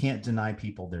 We can't deny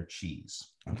people their cheese.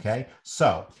 Okay,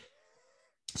 so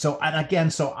and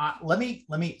again, let me.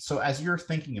 So as you're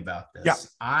thinking about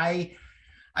this, yeah.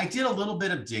 I did a little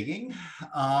bit of digging,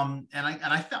 and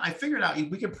I figured out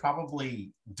we could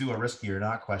probably do a risky or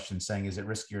not question saying, is it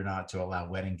risky or not to allow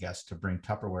wedding guests to bring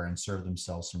Tupperware and serve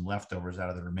themselves some leftovers out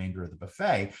of the remainder of the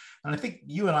buffet? And I think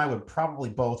you and I would probably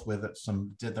both, with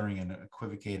some dithering and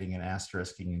equivocating and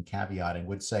asterisking and caveating,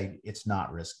 would say it's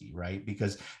not risky, right?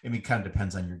 Because it kind of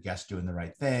depends on your guest doing the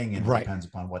right thing, and it depends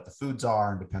upon what the foods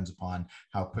are, and depends upon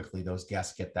how quickly those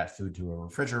guests get that food to a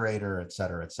refrigerator, et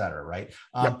cetera, right?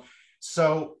 Yep.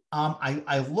 So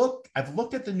I've looked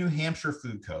at the New Hampshire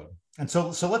food code. And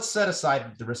so let's set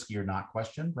aside the risky or not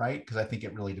question, right? Because I think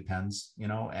it really depends,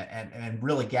 and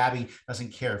really Gabby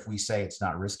doesn't care if we say it's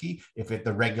not risky, if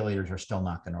the regulators are still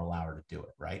not going to allow her to do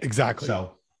it, right? Exactly.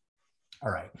 So,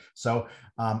 all right. So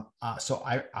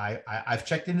I've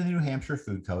checked into the New Hampshire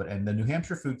food code, and the New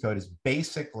Hampshire food code is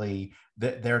basically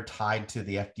they're tied to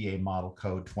the FDA model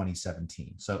code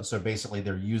 2017. So basically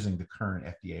they're using the current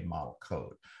FDA model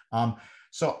code.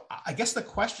 So I guess the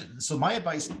question, so my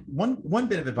advice, one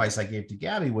bit of advice I gave to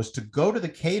Gabby was to go to the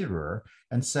caterer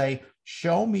and say,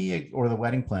 show me, or the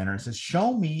wedding planner, and says,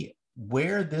 show me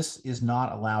where this is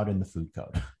not allowed in the food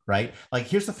code, right? Like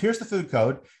here's the food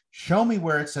code. Show me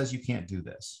where it says you can't do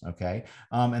this. Okay.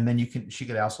 And then she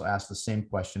could also ask the same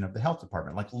question of the health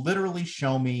department, like literally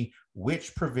show me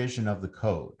which provision of the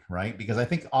code, right? Because I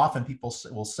think often people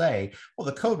will say, well,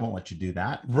 the code won't let you do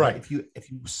that. Right. If you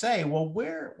say, well,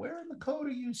 where in the code are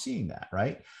you seeing that?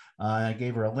 Right. I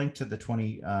gave her a link to the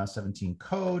 2017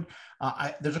 code.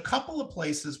 There's a couple of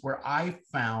places where I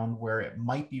found where it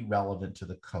might be relevant to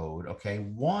the code. Okay.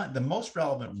 The most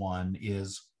relevant one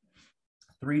is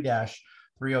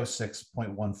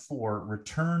 3-306.14,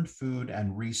 returned food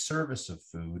and reservice of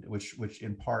food, which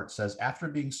in part says, after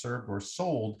being served or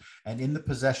sold and in the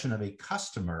possession of a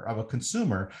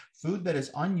consumer, food that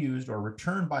is unused or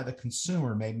returned by the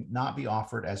consumer may not be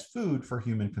offered as food for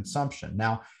human consumption.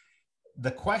 Now,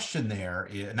 the question there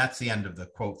is, and that's the end of the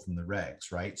quote from the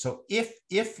regs, right? So if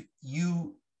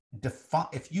you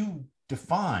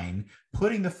define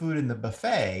putting the food in the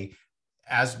buffet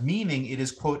as meaning it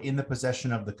is, quote, in the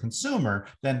possession of the consumer,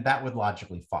 then that would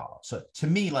logically follow. So to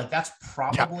me, like that's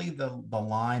probably the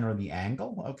line or the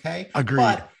angle. Okay.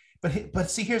 Agreed. But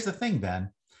see, here's the thing,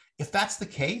 Ben. If that's the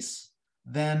case,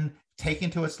 then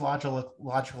taken to its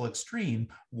logical extreme,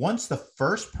 once the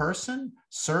first person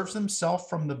serves themselves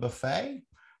from the buffet,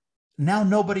 now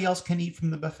nobody else can eat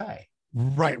from the buffet.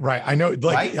 Right. I know,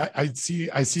 like, right? I see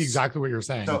exactly what you're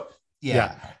saying. So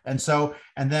yeah. And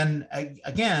then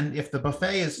again, if the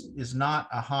buffet is not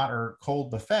a hot or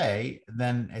cold buffet,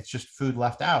 then it's just food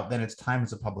left out. Then it's time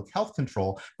as a public health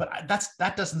control. But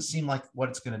that doesn't seem like what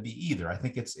it's going to be either. I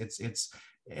think it's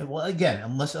well, again,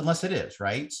 unless it is,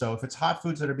 right? So if it's hot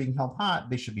foods that are being held hot,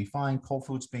 they should be fine. Cold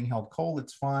foods being held cold,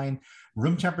 it's fine.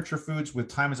 Room temperature foods with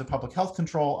time as a public health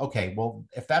control. Okay, well,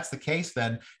 if that's the case,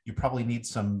 then you probably need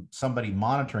somebody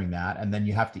monitoring that, and then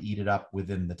you have to eat it up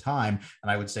within the time.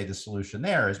 And I would say the solution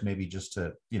there is maybe just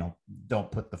to,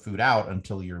 don't put the food out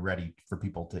until you're ready for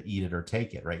people to eat it or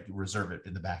take it, right? You reserve it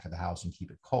in the back of the house and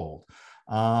keep it cold.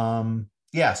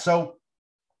 So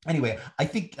anyway, I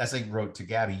think, as I wrote to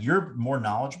Gabby, you're more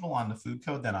knowledgeable on the food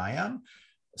code than I am.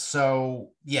 So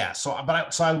yeah,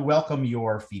 I would welcome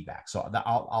your feedback. So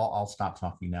I'll stop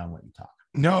talking now and let you talk.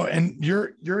 No, and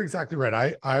you're exactly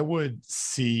right. I would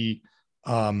see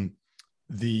the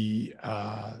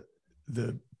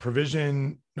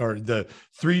provision, or the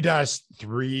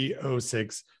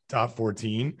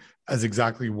 3-306.14 as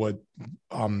exactly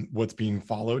what's being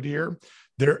followed here.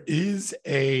 There is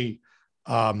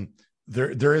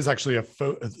there is actually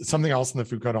something else in the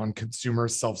food code on consumer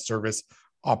self-service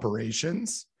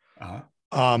operations.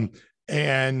 And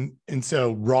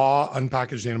so raw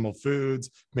unpackaged animal foods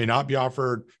may not be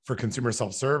offered for consumer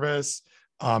self-service.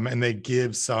 And they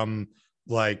give some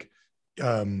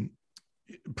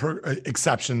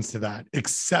exceptions to that,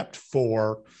 except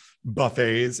for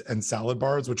buffets and salad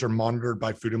bars, which are monitored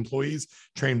by food employees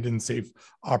trained in safe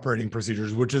operating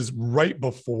procedures, which is right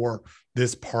before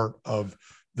this part of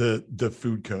the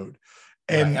food code.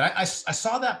 And I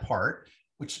saw that part,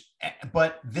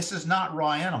 but this is not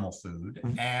raw animal food.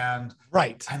 And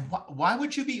right. And why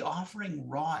would you be offering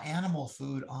raw animal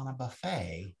food on a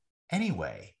buffet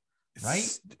anyway?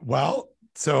 Right. Well,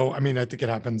 so, I mean, I think it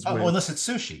happens. Unless it's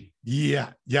sushi.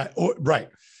 Yeah. Right.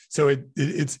 So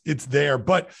it's there,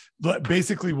 but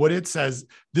basically what it says,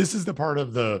 this is the part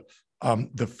of the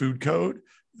food code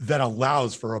that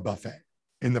allows for a buffet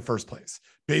in the first place.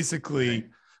 Basically,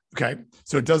 okay.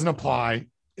 So it doesn't apply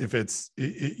if it's,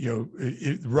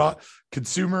 raw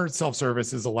consumer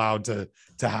self-service is allowed to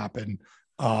happen,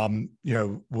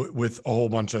 with a whole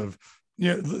bunch of,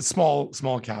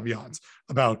 small caveats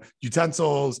about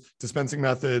utensils, dispensing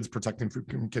methods, protecting food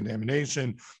from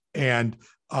contamination, and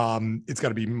it's got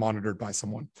to be monitored by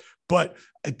someone. But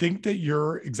I think that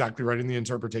you're exactly right in the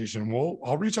interpretation.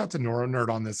 I'll reach out to NeuroNerd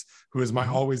on this, who is my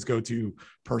always go-to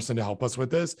person to help us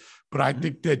with this. But I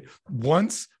think that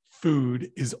once food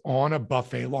is on a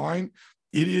buffet line,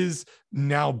 it is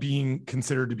now being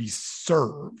considered to be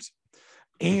served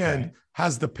and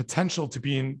has the potential to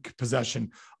be in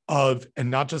possession of, and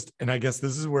not just, and I guess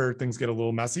this is where things get a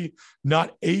little messy,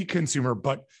 not a consumer,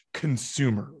 but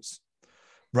consumers,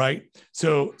 right?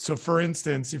 So for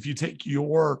instance, if you take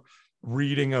your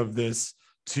reading of this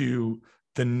to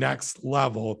the next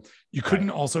level, you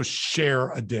couldn't also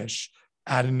share a dish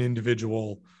at an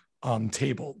individual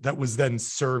table that was then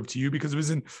served to you because it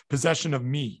was in possession of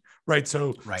me, right?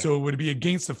 So it would be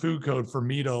against the food code for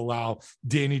me to allow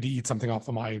Danny to eat something off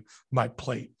of my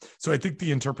plate. So I think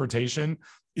the interpretation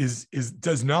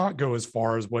does not go as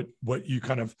far as what you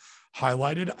kind of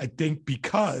highlighted. I think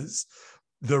because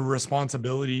the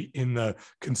responsibility in the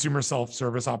consumer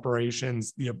self-service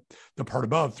operations, the part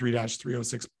above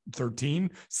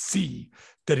 3-306.13C,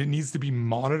 that it needs to be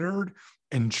monitored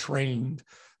and trained.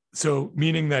 So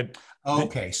meaning that so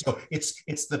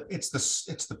it's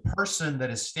the person that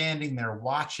is standing there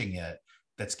watching it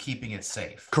that's keeping it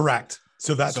safe. Correct.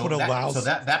 So that's what allows. So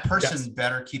that person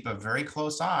better keep a very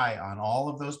close eye on all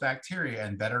of those bacteria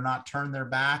and better not turn their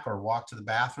back or walk to the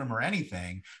bathroom or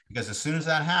anything, because as soon as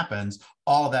that happens,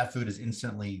 all of that food is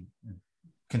instantly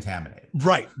contaminated.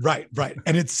 Right.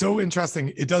 And it's so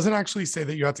interesting. It doesn't actually say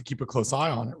that you have to keep a close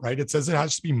eye on it, right? It says it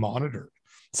has to be monitored.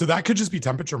 So that could just be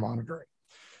temperature monitoring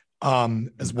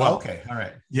as well. Okay. All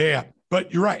right. Yeah.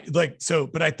 But you're right.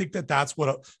 But I think that's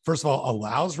what, first of all,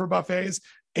 allows for buffets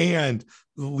and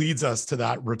leads us to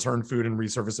that return food and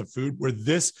resurface of food, where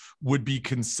this would be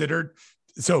considered.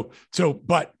 But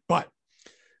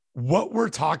what we're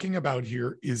talking about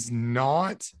here is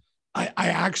not, I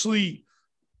actually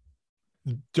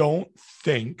don't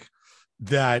think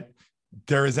that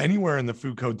there is anywhere in the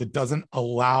food code that doesn't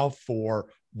allow for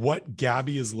what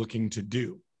Gabby is looking to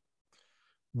do,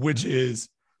 which is,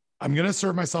 I'm going to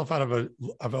serve myself out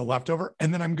of a leftover,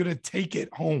 and then I'm going to take it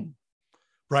home,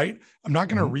 right? I'm not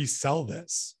going to resell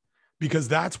this, because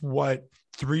that's what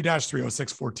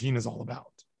 3-30614 is all about.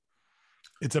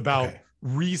 It's about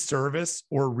reservice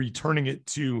or returning it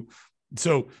to.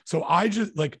 So I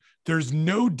just like, there's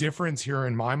no difference here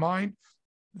in my mind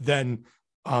than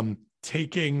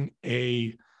taking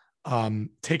a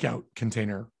takeout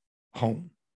container home,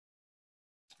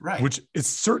 right? Which is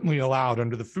certainly allowed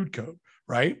under the food code,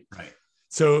 right? Right.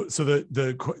 So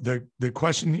the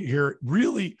question here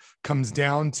really comes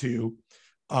down to,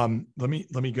 let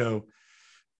me go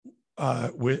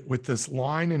with this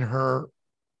line in her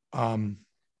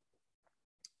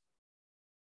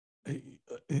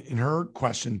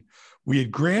question. We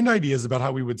had grand ideas about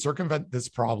how we would circumvent this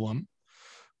problem,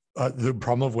 the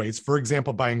problem of waste, for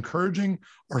example, by encouraging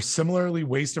our similarly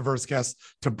waste-averse guests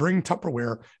to bring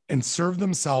Tupperware and serve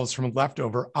themselves from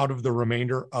leftover out of the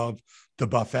remainder of the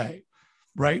buffet,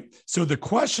 right? So the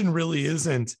question really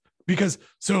isn't because,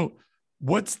 so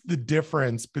what's the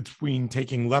difference between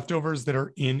taking leftovers that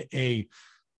are in a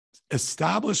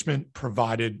establishment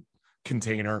provided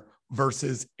container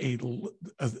versus a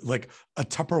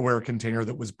Tupperware container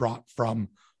that was brought from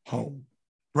home,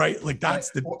 right? Like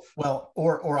that's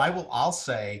I'll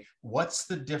say, what's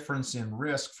the difference in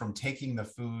risk from taking the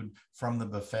food from the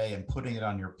buffet and putting it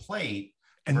on your plate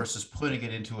versus putting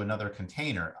it into another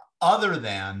container? Other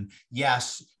than,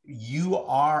 yes, you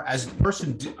are, as a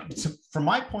person, from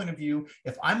my point of view,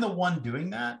 if I'm the one doing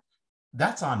that,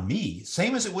 that's on me.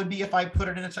 Same as it would be if I put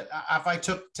it in, if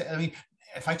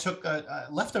I took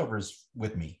leftovers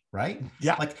with me, right?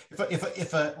 Yeah. Like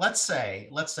if let's say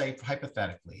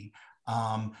hypothetically,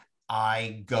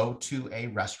 I go to a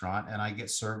restaurant and I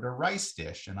get served a rice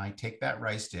dish, and I take that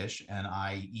rice dish and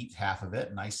I eat half of it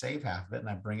and I save half of it and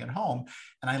I bring it home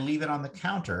and I leave it on the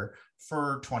counter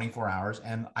for 24 hours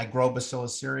and I grow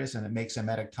Bacillus cereus and it makes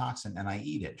emetic toxin and I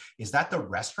eat it. Is that the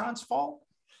restaurant's fault?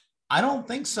 I don't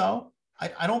think so.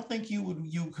 I don't think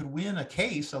you could win a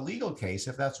legal case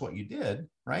if that's what you did,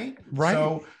 right? Right.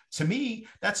 So to me,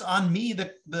 that's on me,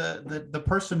 the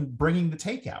person bringing the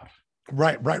takeout.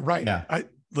 Right. Yeah.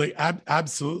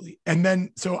 Absolutely. And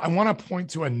then, so I want to point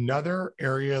to another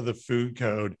area of the food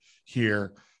code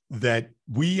here that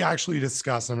we actually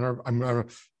discussed. I'm gonna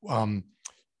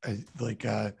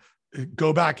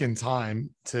go back in time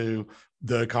to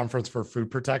the Conference for Food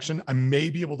Protection. I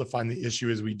may be able to find the issue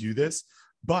as we do this,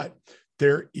 but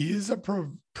there is a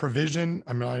provision.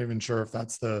 I'm not even sure if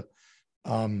that's the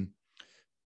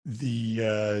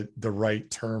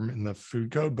right term in the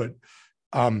food code, but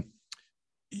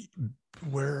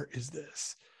where is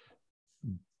this?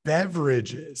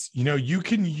 Beverages. You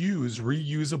can use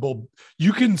reusable.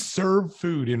 You can serve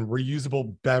food in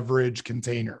reusable beverage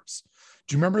containers.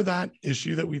 Do you remember that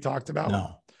issue that we talked about?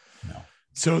 No.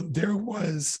 So there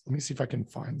was. Let me see if I can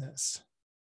find this.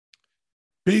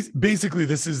 Basically,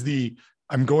 this is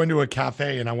I'm going to a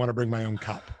cafe and I want to bring my own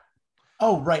cup.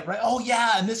 Oh, right. Oh,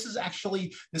 yeah. And this is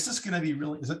going to be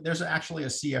really, there's actually a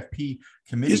CFP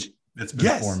committee that's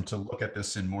been formed to look at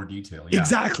this in more detail. Yeah.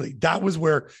 Exactly. That was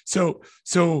where, so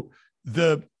for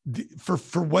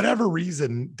whatever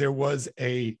reason, there was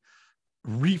a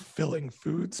refilling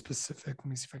food specific. Let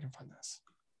me see if I can find this.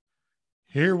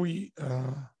 Here we,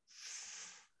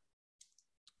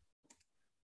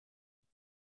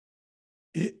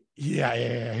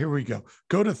 Yeah. Here we go.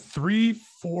 Go to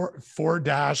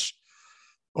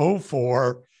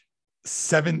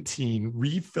 344-04-17,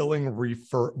 refilling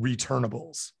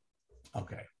returnables.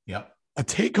 Okay. Yep. A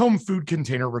take-home food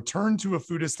container returned to a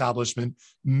food establishment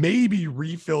may be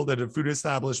refilled at a food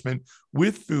establishment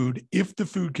with food if the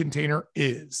food container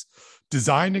is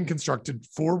designed and constructed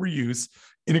for reuse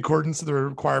in accordance with the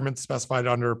requirements specified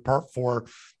under Part 4-1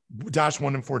 and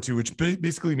 4.2, which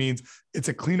basically means it's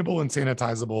a cleanable and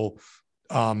sanitizable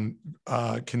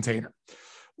container.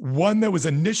 One that was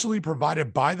initially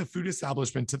provided by the food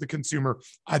establishment to the consumer,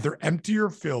 either empty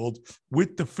or filled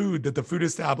with the food that the food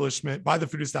establishment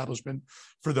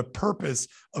for the purpose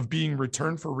of being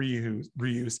returned for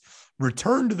reuse,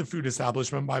 returned to the food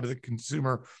establishment by the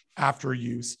consumer after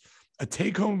use. A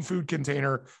take-home food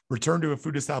container returned to a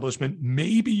food establishment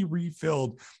may be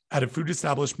refilled at a food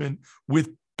establishment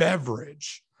with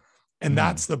beverage. And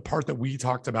that's the part that we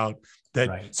talked about. That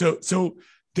right. So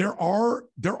there are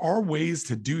ways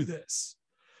to do this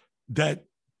that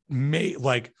may,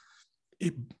 like,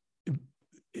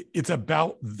 it's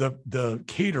about the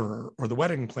caterer or the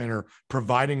wedding planner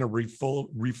providing a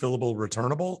refillable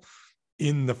returnable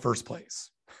in the first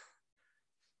place.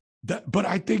 But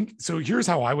I think, so here's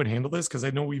how I would handle this, because I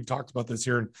know we've talked about this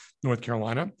here in North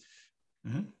Carolina.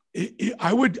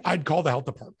 Mm-hmm. I'd call the health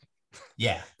department.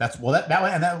 Yeah, that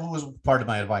was part of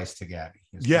my advice to Gabby.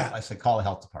 I said, call the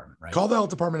health department, right? Call the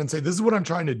health department and say, this is what I'm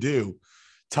trying to do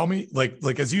tell me,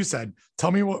 like as you said, tell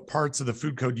me what parts of the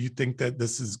food code you think that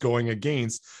this is going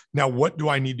against. Now, what do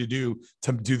I need to do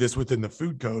to do this within the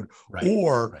food code? Right.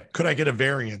 Or could I get a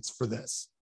variance for this?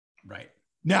 Right.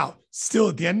 Now, still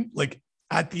at the end, like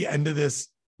at the end of this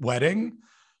wedding,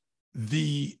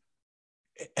 the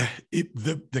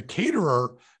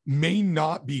caterer may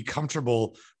not be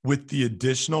comfortable with the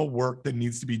additional work that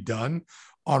needs to be done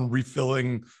on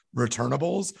refilling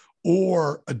returnables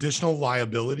or additional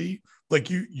liability. Like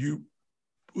you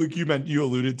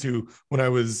alluded to when I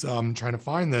was trying to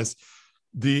find this,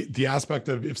 the aspect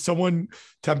of if someone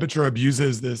temperature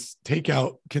abuses this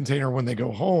takeout container when they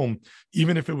go home,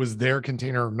 even if it was their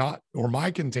container or not, or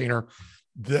my container,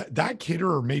 that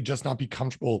caterer may just not be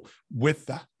comfortable with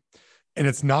that. And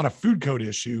it's not a food code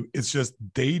issue. It's just,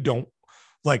 they don't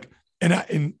like,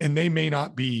 and they may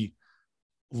not be,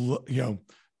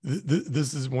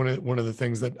 this is one of the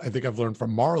things that I think I've learned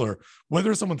from Marler.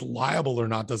 Whether someone's liable or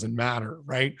not doesn't matter,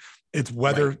 right? It's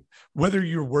whether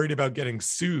you're worried about getting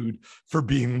sued for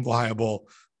being liable.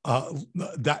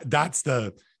 That's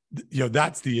the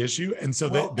issue. And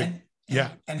so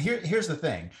and here's the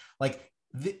thing, like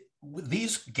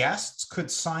these guests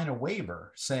could sign a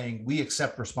waiver saying we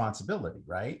accept responsibility,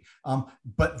 right?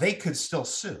 But they could still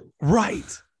sue,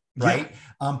 right? Yeah.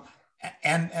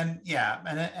 And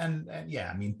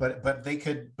I mean, but they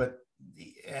could, but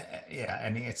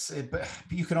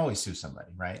you can always sue somebody,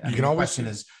 right? The question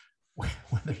is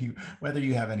whether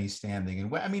you have any standing.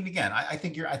 And I mean, again, I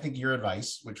think your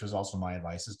advice, which was also my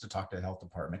advice, is to talk to the health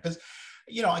department, because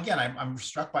again, I'm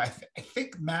struck by, I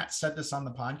think Matt said this on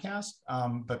the podcast,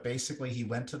 but basically he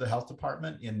went to the health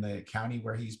department in the county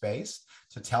where he's based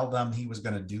to tell them he was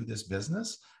going to do this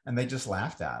business. And they just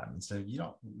laughed at him and said, you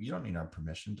don't need our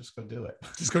permission. Just go do it.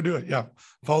 Just go do it. Yeah.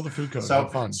 Follow the food code.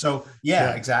 So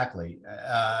exactly.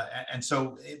 And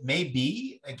so it may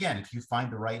be, again, if you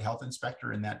find the right health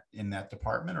inspector in that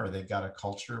department, or they've got a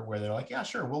culture where they're like, yeah,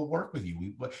 sure, we'll work with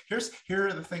you. Here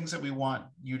are the things that we want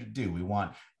you to do. We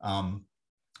want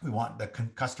the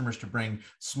customers to bring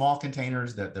small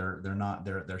containers that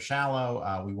they're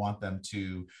shallow. We want them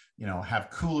to, have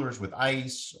coolers with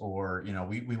ice, or,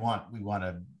 we want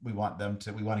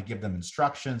to give them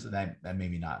instructions, and then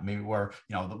maybe not, maybe where,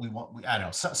 I don't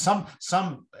know, some,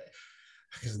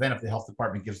 because then if the health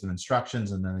department gives them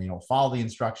instructions and then they don't follow the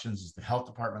instructions, is the health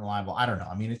department liable? I don't know.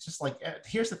 I mean, it's just like,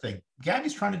 here's the thing.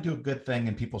 Gabby's trying to do a good thing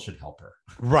and people should help her.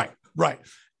 Right.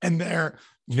 And there,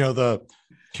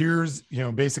 here's,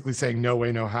 basically saying no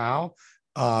way, no how,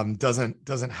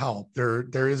 doesn't help.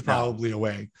 There is probably a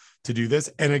way to do this.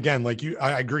 And again,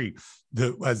 I agree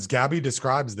that as Gabby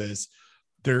describes this,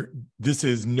 this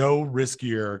is no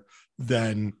riskier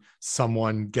than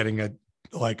someone getting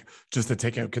just a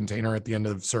takeout container at the end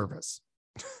of service.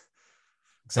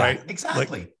 Right?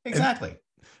 Exactly.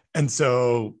 And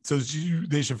so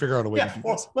they should figure out a way to do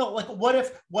this. Well, like what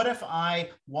if I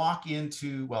walk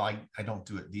into, I don't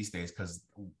do it these days because,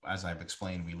 as I've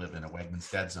explained, we live in a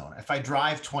Wegmans dead zone. If I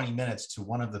drive 20 minutes to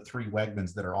one of the 3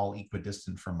 Wegmans that are all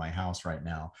equidistant from my house right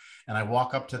now, and I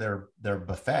walk up to their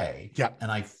buffet,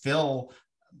 and I fill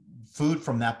food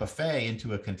from that buffet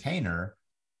into a container,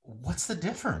 what's the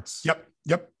difference?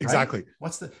 Yep, exactly.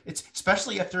 Right? It's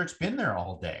especially after it's been there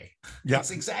all day. Yeah. It's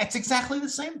exactly the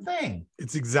same thing.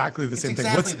 It's exactly the same thing.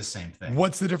 The same thing.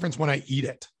 What's the difference when I eat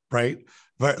it? Right.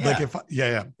 But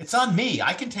it's on me.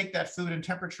 I can take that food and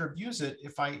temperature abuse it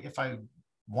if I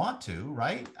want to,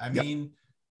 right? I mean,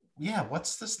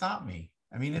 what's to stop me?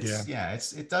 I mean, it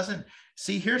doesn't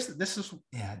see,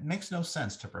 it makes no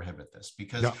sense to prohibit this,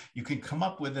 because you can come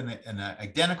up with an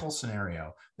identical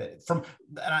scenario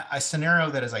a scenario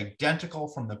that is identical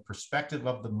from the perspective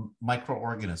of the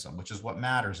microorganism, which is what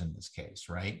matters in this case,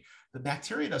 right? The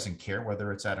bacteria doesn't care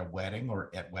whether it's at a wedding or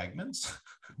at Wegmans.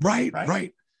 Right.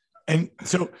 And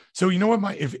so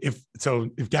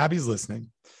if Gabby's listening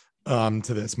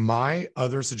to this, my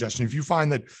other suggestion, if you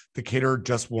find that the caterer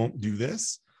just won't do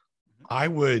this,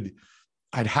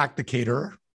 I'd hack the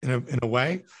caterer in a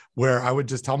way where I would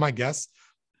just tell my guests,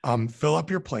 fill up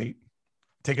your plate,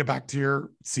 take it back to your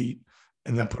seat,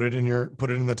 and then put it in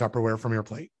the Tupperware from your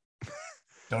plate.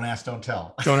 Don't ask, don't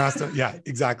tell. Don't ask. Yeah,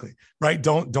 exactly. Right.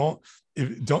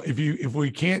 If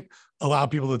we can't allow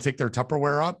people to take their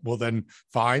Tupperware up, well then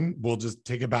fine. We'll just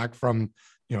take it back from,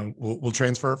 we'll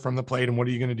transfer it from the plate. And what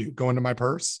are you going to do? Go into my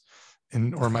purse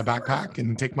or my backpack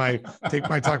and take my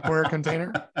Tupperware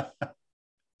container?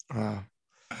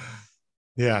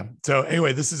 Yeah. So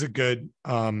anyway, this is a good,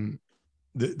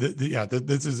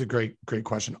 this is a great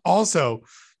question. Also,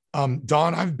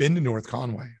 Dawn, I've been to North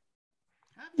Conway.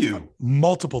 Have you?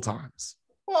 Multiple times.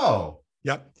 Whoa.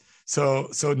 Yep. So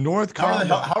North Conway,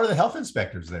 how are the health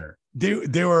inspectors there?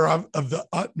 They were of the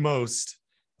utmost,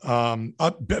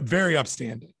 very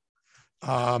upstanding.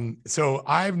 So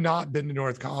I've not been to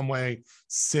North Conway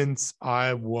since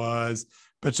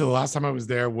but the last time I was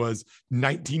there was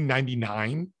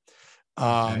 1999.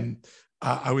 Okay.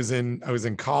 I was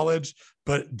in college,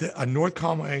 but North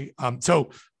Conway. So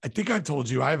I think I've told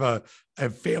you I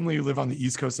have family who live on the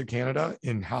east coast of Canada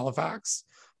in Halifax,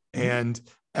 and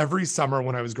every summer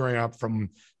when I was growing up, from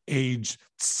age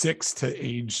 6 to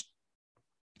age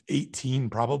 18,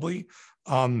 probably,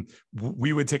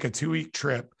 we would take a 2-week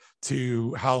trip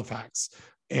to Halifax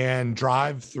and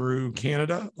drive through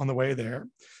Canada on the way there,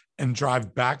 and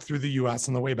drive back through the US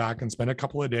on the way back, and spend a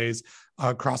couple of days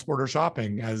cross-border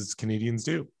shopping, as Canadians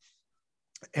do.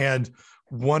 And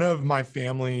one of my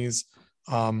family's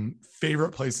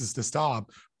favorite places to stop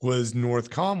was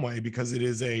North Conway, because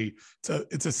it's a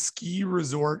ski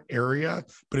resort area,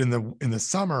 but in the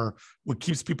summer, what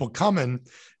keeps people coming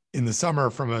in the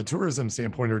summer from a tourism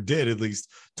standpoint, or did at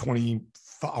least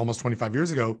almost 25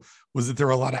 years ago, was that there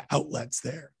were a lot of outlets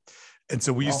there. And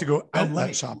so we used to go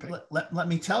outlet shopping. Let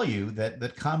me tell you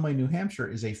that Conway, New Hampshire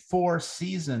is a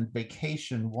 4-season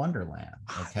vacation wonderland.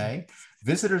 Okay.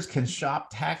 Visitors can shop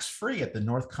tax-free at the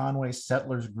North Conway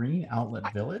Settlers Green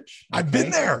Outlet Village. Okay? I've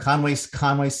been there. Conway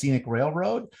Scenic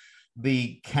Railroad,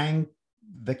 the Kancamagus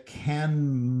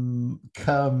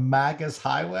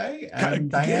Highway,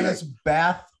 and Diana's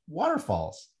Bath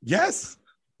Waterfalls. Yes.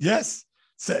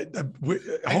 So,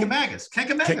 Kancamagus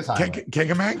Highway.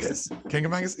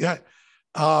 Kancamagus. Yeah.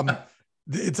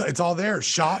 It's all there.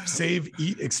 Shop, save,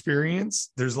 eat, experience.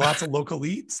 There's lots of local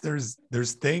eats. There's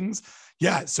things.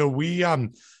 Yeah. So we, I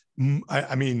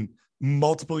mean,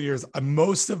 multiple years,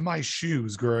 most of my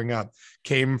shoes growing up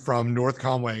came from North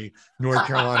Conway, North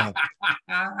Carolina.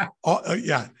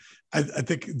 Yeah. I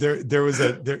think there was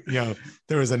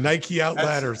a Nike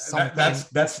outlet or something.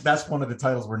 That's one of the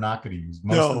titles we're not going to use.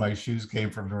 Most of my shoes came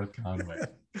from North Conway.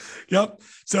 Yep.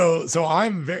 So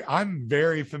I'm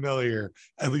very familiar.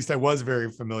 At least I was very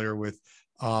familiar with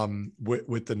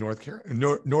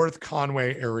the North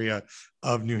Conway area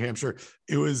of New Hampshire.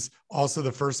 It was also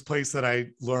the first place that I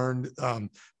learned by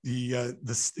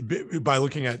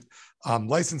looking at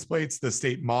license plates, the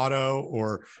state motto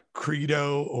or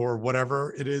credo or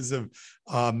whatever it is of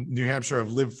New Hampshire,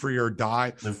 of live free or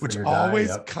die, which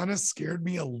always kind of scared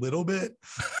me a little bit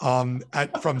from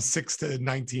 6 to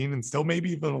 19, and still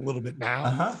maybe even a little bit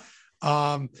now.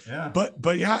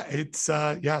 But yeah, it's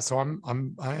so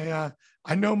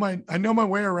I know my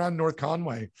way around North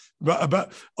Conway,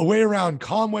 about a way around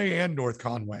Conway and North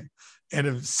Conway, and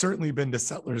have certainly been to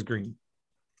Settlers Green.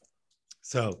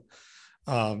 So,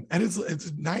 and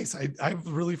it's nice. I have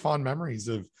really fond memories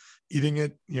of eating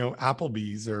at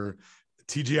Applebee's or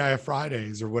TGI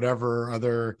Fridays or whatever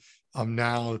other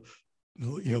now.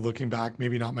 Looking back,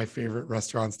 maybe not my favorite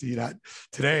restaurants to eat at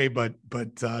today, but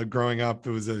growing up,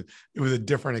 it was a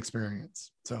different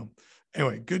experience. So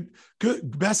anyway, good.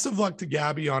 Best of luck to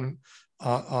Gabby on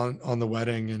the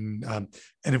wedding. And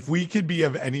if we could be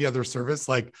of any other service,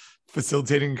 like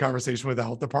facilitating a conversation with the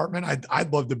health department,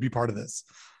 I'd love to be part of this.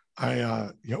 I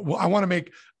want to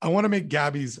make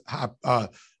Gabby's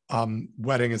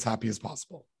wedding as happy as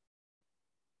possible.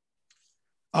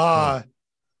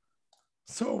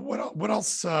 So what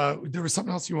else? There was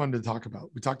something else you wanted to talk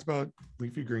about. We talked about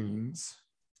leafy greens.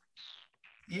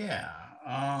 Yeah.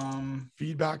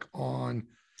 Feedback on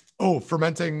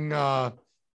fermenting. The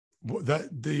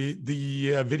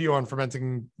video on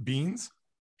fermenting beans.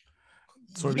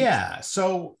 Soybeans. Yeah.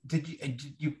 So did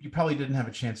you probably didn't have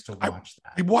a chance to watch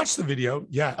that? I watched the video.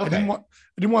 Yeah. Okay. I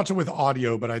didn't watch it with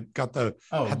audio, but I got had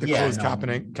the closed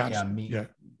captioning.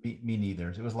 Me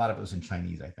neither. A lot of it was in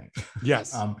Chinese, I think.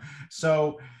 Yes.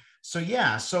 So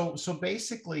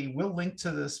basically we'll link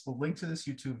to this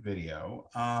YouTube video.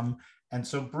 And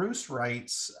so Bruce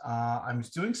writes, I'm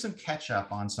doing some catch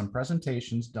up on some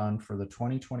presentations done for the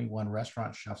 2021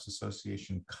 Restaurant Chefs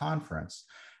Association conference.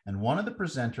 And one of the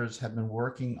presenters had been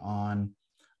working on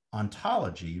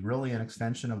ontology, really an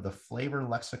extension of the flavor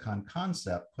lexicon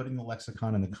concept, putting the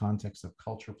lexicon in the context of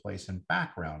culture, place, and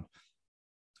background.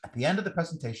 At the end of the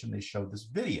presentation, they showed this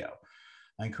video.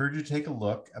 I encourage you to take a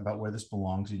look about where this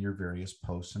belongs in your various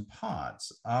posts and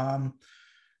pods.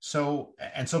 So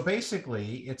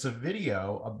basically, it's a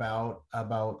video about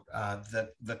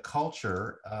the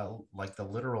culture, like the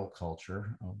literal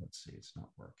culture. Oh, let's see, it's not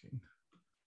working.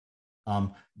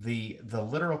 The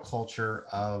literal culture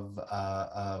of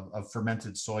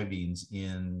fermented soybeans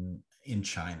in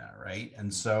China, right?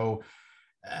 And so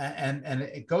and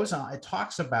it goes on. It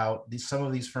talks about some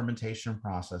of these fermentation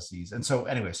processes. And so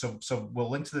anyway, so we'll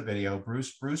link to the video.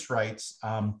 Bruce writes,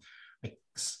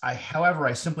 however,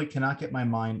 I simply cannot get my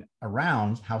mind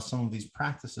around how some of these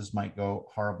practices might not go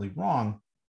horribly wrong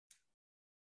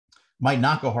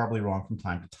from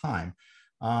time to time.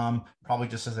 Probably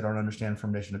just says I don't understand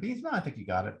fermentation of beans. No, I think you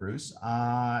got it, Bruce.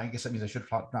 I guess that means I should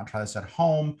not try this at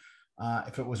home.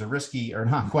 If it was a risky or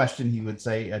not question, he would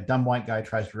say a dumb white guy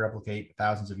tries to replicate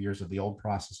thousands of years of the old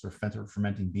process of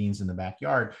fermenting beans in the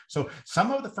backyard. So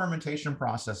some of the fermentation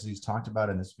processes he's talked about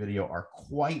in this video are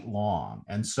quite long.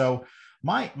 And so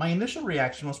my initial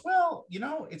reaction was, well,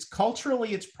 it's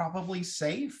culturally, it's probably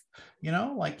safe,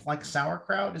 like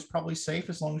sauerkraut is probably safe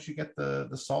as long as you get the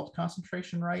salt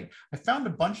concentration right. I found a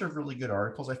bunch of really good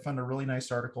articles. I found a really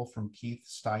nice article from Keith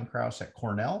Steinkraus at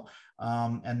Cornell.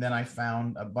 And then I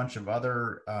found a bunch of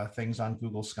other things on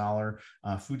Google Scholar,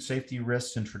 food safety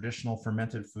risks in traditional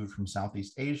fermented food from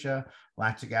Southeast Asia,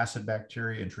 lactic acid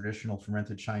bacteria in traditional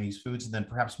fermented Chinese foods, and then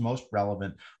perhaps most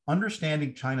relevant,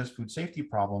 understanding China's food safety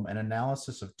problem and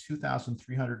analysis of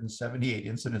 2,378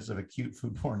 incidents of acute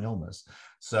foodborne illness.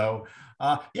 So,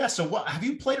 so what have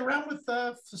you played around with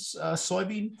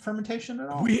soybean fermentation at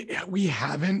all? We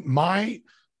haven't. My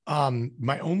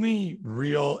only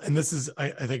real, and this is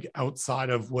I think outside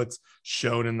of what's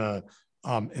shown in the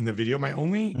video, my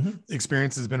only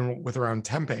experience has been with around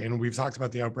tempeh, and we've talked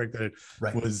about the outbreak that it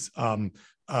was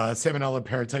Salmonella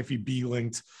paratyphi B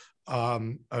linked, a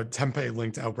tempeh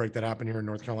linked outbreak that happened here in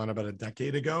North Carolina about a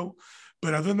decade ago.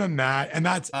 But other than that, and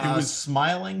it was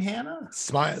Smiling Hannah,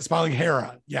 Smiling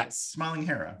Hera, yes, Smiling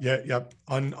Hera, yep,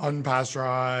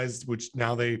 unpasteurized, which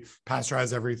now they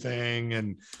pasteurize everything,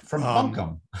 and from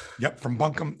Bunkum, yep, from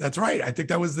Bunkum. That's right. I think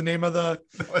that was the name of the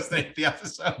episode.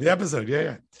 The episode,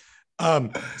 yeah.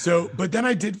 So, but then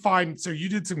I did find. So you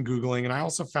did some Googling, and I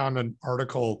also found an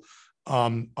article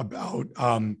about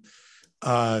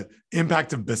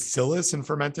impact of bacillus in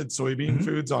fermented soybean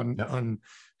foods on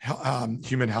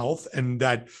human health, and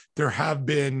that there have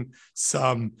been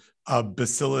some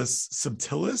Bacillus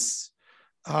subtilis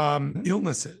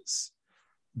illnesses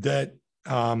that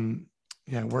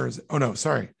where is it? Oh no,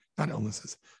 sorry, not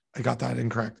illnesses, I got that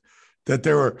incorrect. That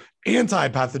there were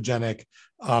anti-pathogenic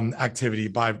activity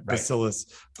by Bacillus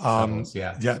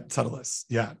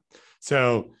subtilis,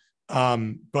 so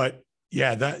but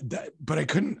but I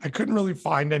couldn't really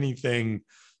find anything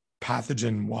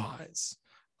pathogen wise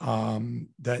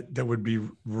that would be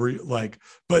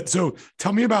but so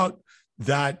tell me about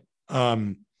that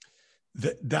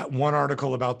that one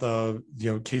article about the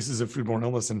cases of foodborne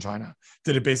illness in China.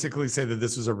 Did it basically say that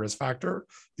this was a risk factor,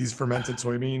 these fermented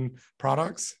soybean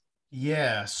products?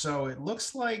 Yeah, so it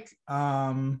looks like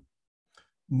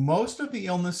most of the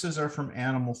illnesses are from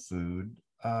animal food,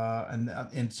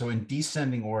 and so in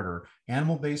descending order: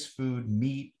 animal-based food,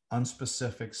 meat,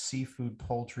 unspecific, seafood,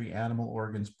 poultry, animal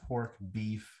organs, pork,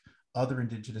 beef, other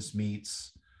indigenous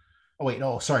meats.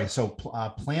 So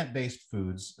plant-based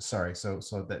foods. So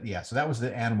that was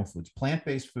the animal foods.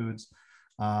 Plant-based foods,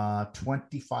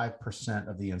 25%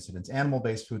 of the incidents.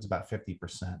 Animal-based foods, about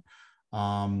 50%.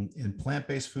 In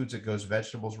plant-based foods, it goes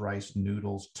vegetables, rice,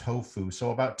 noodles, tofu. So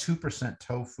about 2%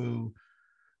 tofu,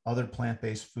 other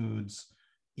plant-based foods.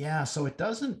 Yeah, so it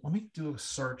doesn't, let me do a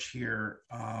search here.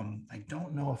 I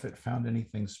don't know if it found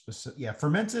anything specific. Yeah,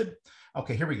 fermented.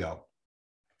 Okay, here we go.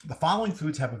 The following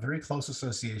foods have a very close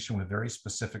association with very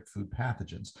specific food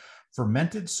pathogens.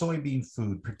 Fermented soybean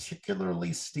food,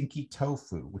 particularly stinky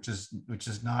tofu, which is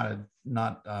not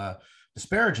a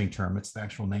disparaging term, it's the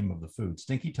actual name of the food.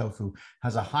 Stinky tofu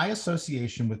has a high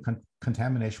association with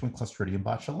contamination with Clostridium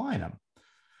botulinum.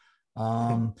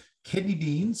 Kidney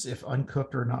beans, if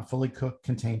uncooked or not fully cooked,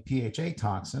 contain PHA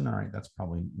toxin. All right, that's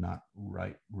probably not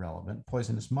relevant.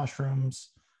 Poisonous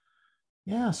mushrooms.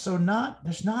 Yeah, so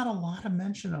there's not a lot of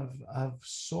mention of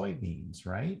soybeans,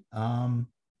 right?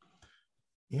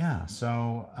 Yeah,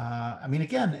 so I mean,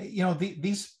 again,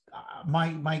 these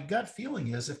my gut feeling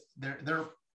is if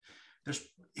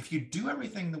if you do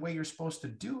everything the way you're supposed to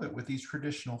do it with these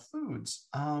traditional foods,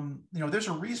 there's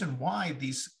a reason why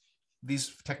these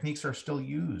techniques are still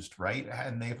used, right?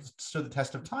 And they've stood the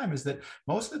test of time, is that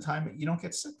most of the time you don't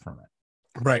get sick from it.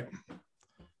 Right.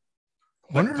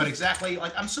 But exactly,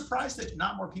 like, I'm surprised that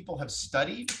not more people have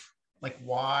studied, like,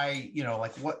 why,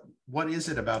 what is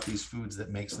it about these foods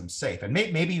that makes them safe? And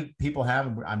maybe people have,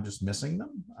 and I'm just missing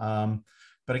them.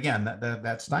 But again,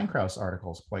 that Steinkraus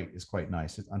article is quite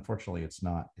nice. Unfortunately, it's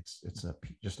not. It's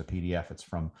just a PDF. It's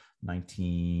from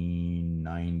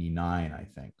 1999, I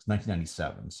think. It's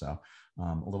 1997. So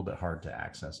a little bit hard to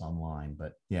access online.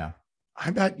 But yeah.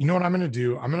 I bet, you know what I'm going to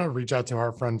do? I'm going to reach out to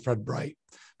our friend Fred Bright,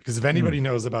 because if anybody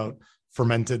knows about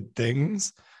fermented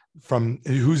things, from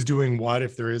who's doing what,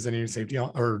 if there is any safety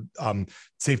or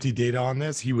safety data on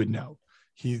this, he would know.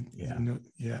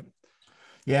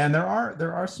 Yeah, and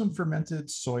there are some fermented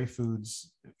soy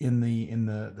foods in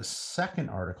the second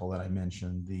article that I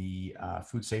mentioned, the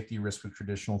food safety risk with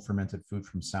traditional fermented food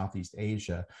from Southeast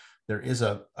Asia. There is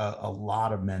a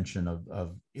lot of mention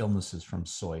of illnesses from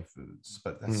soy foods,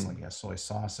 but that's soy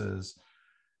sauces.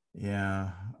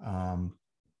 Yeah.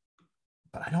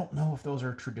 But I don't know if those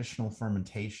are traditional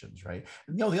fermentations, right?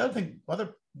 The other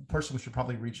person we should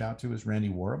probably reach out to is Randy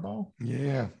Warabo.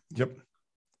 Yeah. Yep.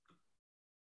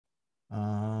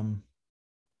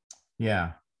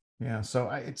 So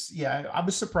I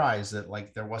was surprised that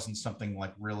like there wasn't something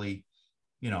like really,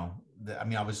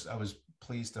 I was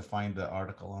pleased to find the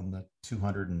article on the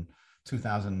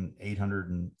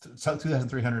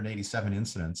 2,387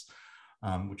 incidents,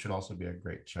 which would also be a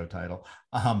great show title.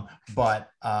 But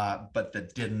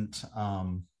that didn't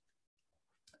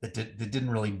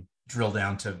really drill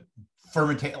down to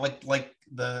fermentate, like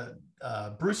the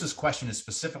Bruce's question is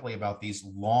specifically about these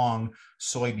long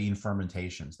soybean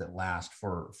fermentations that last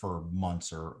for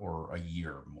months or a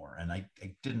year or more. And I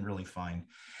didn't really find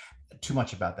too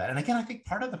much about that. And again, I think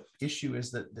part of the issue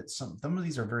is that some of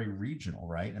these are very regional,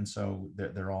 right? And so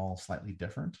they're all slightly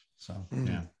different. So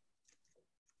yeah.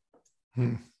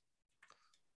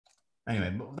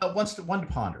 Anyway, one to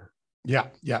ponder. Yeah.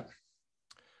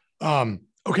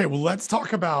 Okay, well, let's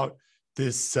talk about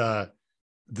this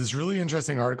this really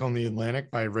interesting article in the Atlantic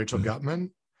by Rachel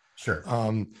Gutman. Sure.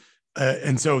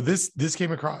 And so this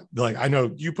came across, like, I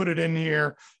know you put it in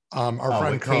here. Our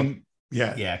friend came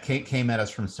at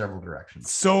us from several directions.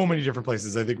 So many different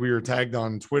places. I think we were tagged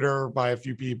on Twitter by a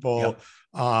few people.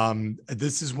 Yep.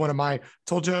 This is one of my,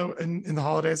 told you in the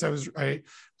holidays, I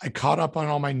caught up on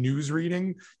all my news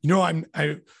reading. There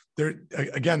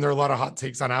are a lot of hot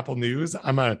takes on Apple News.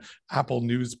 I'm a Apple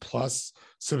News Plus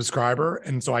subscriber.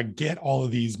 And so I get all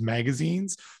of these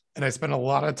magazines, and I spend a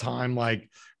lot of time like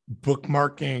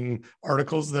bookmarking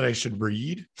articles that I should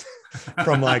read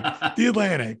from like the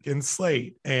Atlantic and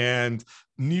Slate and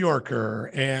New Yorker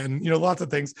and, lots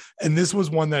of things. And this was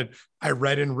one that I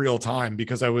read in real time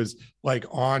because I was like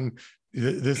on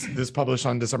this published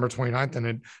on December 29th. And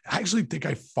I actually think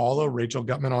I follow Rachel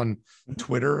Gutman on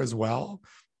Twitter as well.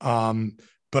 But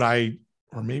maybe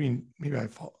I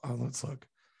follow, let's look.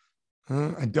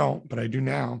 I don't, but I do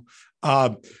now.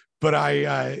 But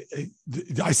I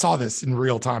saw this in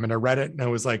real time and I read it and I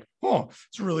was like, oh,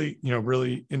 it's really,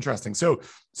 really interesting. So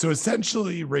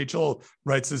essentially Rachel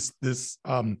writes this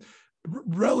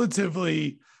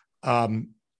relatively, I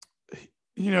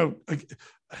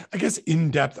guess,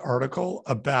 in-depth article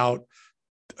about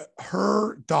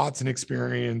her thoughts and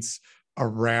experience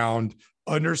around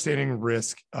understanding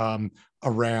risk,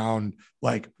 around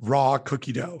like raw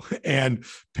cookie dough and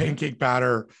pancake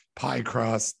batter, pie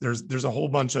crust. There's a whole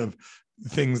bunch of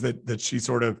things that she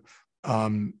sort of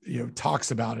talks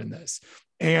about in this.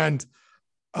 And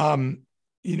through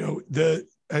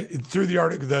the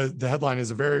article, the headline is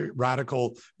a very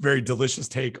radical, very delicious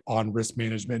take on risk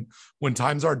management. When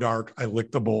times are dark, I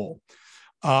lick the bowl.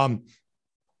 And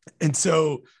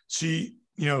so she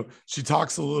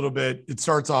talks a little bit. It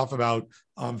starts off about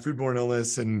foodborne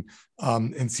illness and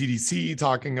CDC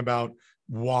talking about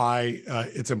why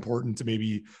it's important to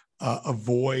maybe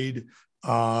avoid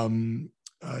raw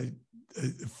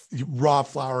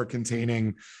flour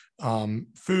containing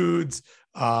foods.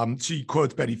 She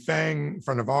quotes Betty Fang, a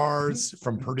friend of ours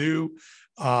from Purdue,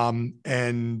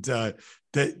 and that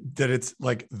it's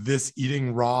like this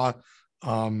eating raw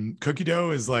cookie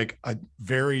dough is like a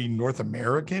very North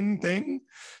American thing.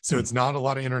 So it's not a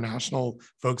lot of international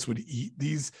folks would eat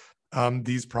these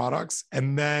products.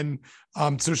 And then,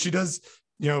 so she does,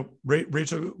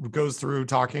 Rachel goes through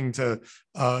talking to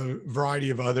a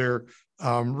variety of other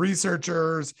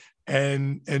researchers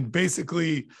and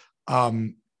basically, at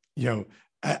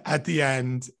the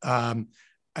end, I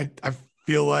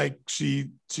feel like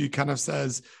she kind of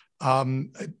says,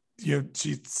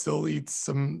 she still eats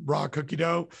some raw cookie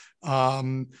dough,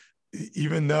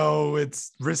 even though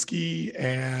it's risky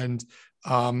and,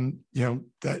 so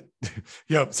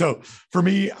for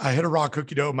me, I hit a raw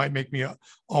cookie dough. It might make me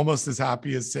almost as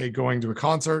happy as say going to a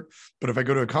concert. But if I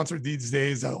go to a concert these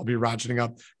days, I'll be ratcheting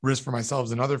up risk for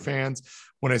myself and other fans.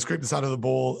 When I scrape this out of the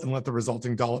bowl and let the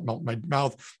resulting dollop melt in my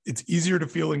mouth, it's easier to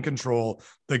feel in control.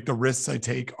 Like the risks I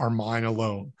take are mine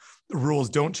alone. The rules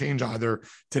don't change either.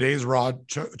 Today's raw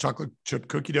chocolate chip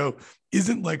cookie dough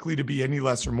isn't likely to be any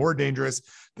less or more dangerous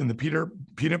than the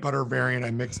peanut butter variant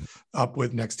I mix up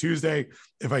with next Tuesday.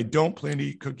 If I don't plan to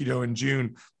eat cookie dough in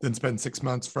June, then spend 6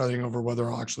 months fretting over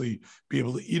whether I'll actually be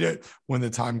able to eat it when the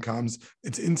time comes.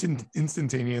 It's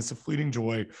instantaneous, a fleeting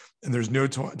joy, and there's no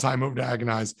time over to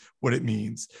agonize what it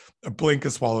means. A blink, a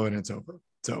swallow, and it's over.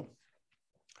 So,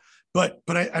 but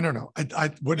I don't know.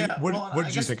 What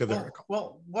did you think of the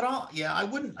article? I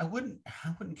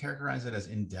wouldn't characterize it as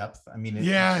in depth. I mean,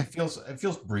 it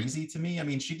feels breezy to me. I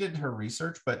mean, she did her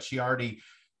research, but she already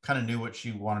kind of knew what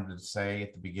she wanted to say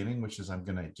at the beginning, which is, I'm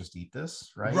going to just eat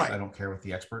this, right? I don't care what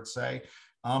the experts say.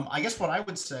 I guess what I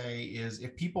would say is,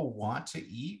 if people want to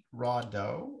eat raw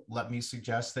dough, let me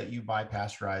suggest that you buy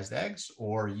pasteurized eggs,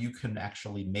 or you can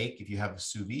actually make, if you have a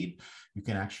sous vide, you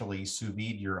can actually sous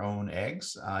vide your own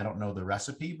eggs. I don't know the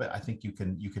recipe, but I think you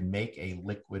can make a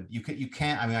liquid. You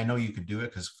can. I mean, I know you could do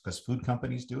it because food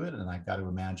companies do it, and I've got to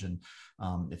imagine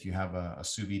if you have a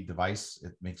sous vide device,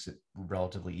 it makes it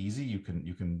relatively easy. You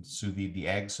can sous vide the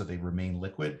eggs so they remain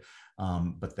liquid.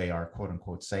 But they are quote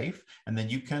unquote safe. And then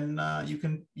you can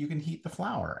heat the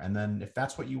flour. And then if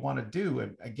that's what you want to do,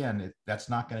 again, that's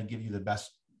not going to give you the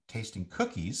best tasting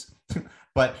cookies.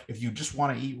 But if you just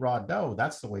want to eat raw dough,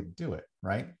 that's the way to do it,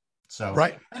 right? So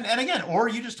and again, or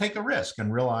you just take a risk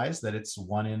and realize that it's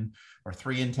 1 in or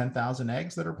 3 in 10,000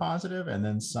 eggs that are positive, and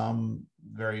then some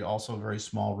very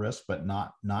small risk, but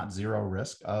not zero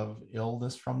risk of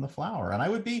illness from the flour. And I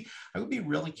would be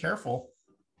really careful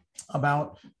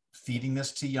about feeding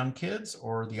this to young kids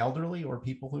or the elderly or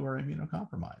people who are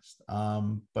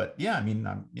immunocompromised. But yeah, I mean,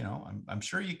 I'm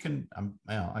sure you can.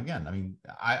 Again, I mean,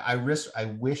 I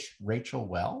wish Rachel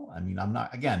well. I mean, I'm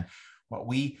not. Again, what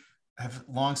we have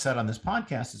long said on this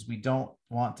podcast is we don't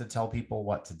want to tell people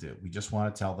what to do. We just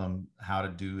want to tell them how to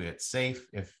do it safe,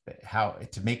 how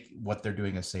to make what they're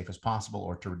doing as safe as possible,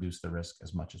 or to reduce the risk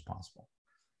as much as possible.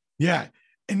 Yeah,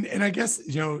 and I guess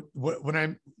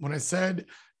when I said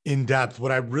in depth,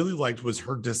 what I really liked was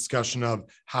her discussion of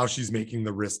how she's making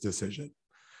the risk decision,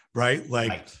 right?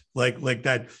 Like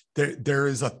that there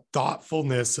is a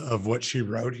thoughtfulness of what she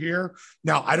wrote here.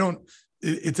 Now,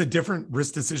 it's a different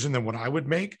risk decision than what I would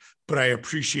make, but I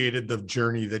appreciated the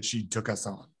journey that she took us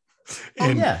on.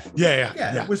 And yeah.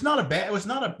 It was not a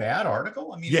bad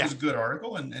article. I mean, it was a good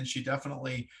article. And she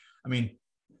definitely, I mean,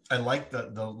 I like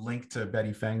the link to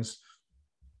Betty Feng's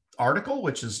article,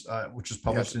 which is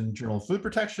published in Journal of Food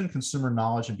Protection, Consumer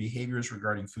Knowledge and Behaviors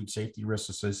Regarding Food Safety Risks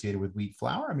Associated with Wheat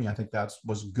Flour. I mean, I think that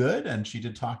was good. And she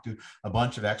did talk to a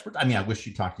bunch of experts. I mean, I wish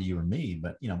she talked to you or me,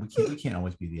 but we can't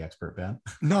always be the expert, Ben.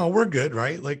 No, we're good,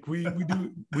 right? Like we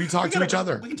talk to each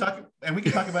other. We can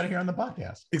talk about it here on the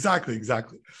podcast. Exactly.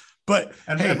 But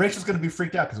and Rachel's going to be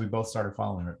freaked out because we both started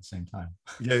following her at the same time.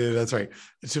 Yeah, that's right.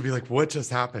 She'll be like, what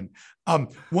just happened?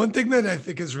 One thing that I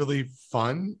think is really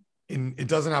fun, and it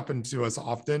doesn't happen to us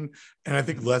often, and I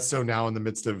think less so now in the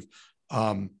midst of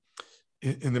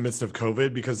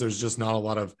COVID, because there's just not a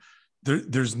lot of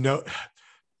there's not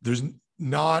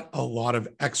a lot of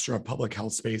extra public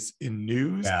health space in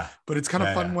news. But it's kind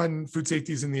of fun when food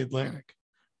safety is in the Atlantic,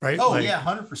 right? Oh,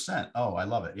 100%. Oh, I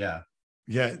love it. Yeah.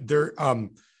 There.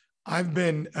 I've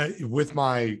been with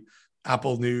my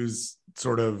Apple News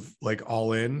sort of like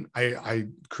all in. I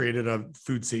created a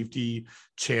food safety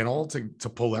channel to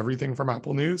pull everything from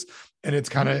Apple News, and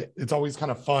it's always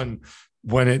kind of fun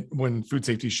when food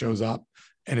safety shows up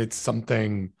and it's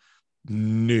something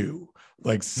new,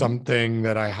 like something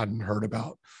that I hadn't heard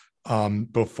about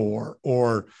before,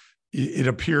 or it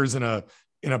appears in a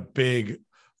big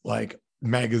like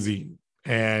magazine.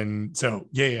 And so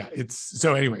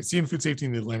anyway, seeing food safety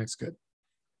in the Atlantic's good.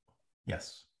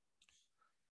 Yes.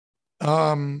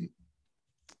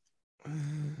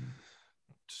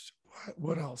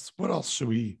 What else should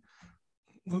we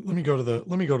let me go to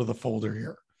the folder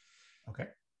here. Okay.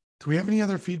 Do we have any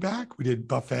other feedback? We did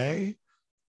buffet.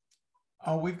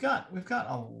 Oh, we've got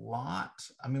a lot.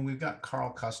 I mean, we've got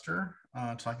Carl Custer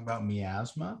talking about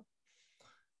miasma.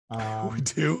 We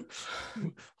do.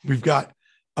 We've got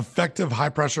effective high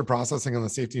pressure processing on the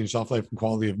safety and shelf life and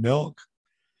quality of milk.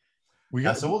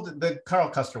 The Carl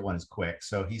Custer one is quick.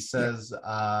 So he says,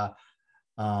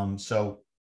 so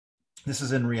this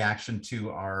is in reaction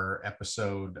to our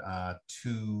episode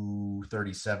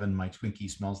 237, My Twinkie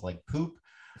Smells Like Poop.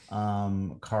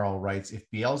 Carl writes, if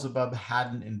Beelzebub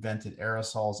hadn't invented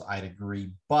aerosols, I'd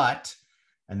agree, but,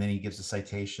 and then he gives a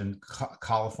citation,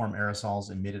 coliform aerosols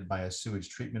emitted by a sewage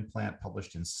treatment plant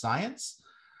published in Science.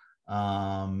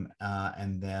 And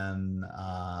then,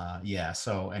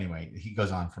 so anyway, he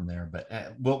goes on from there, but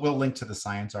we'll link to the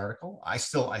Science article. I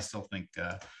still think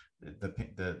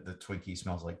the Twinkie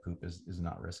smells like poop is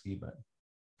not risky, but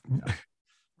yeah.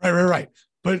 Right.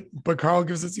 But Carl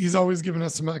gives us, he's always given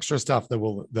us some extra stuff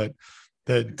that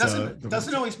it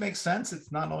doesn't always make sense.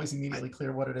 It's not always immediately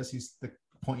clear what it is the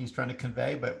point he's trying to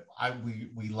convey, but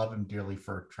we love him dearly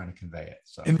for trying to convey it.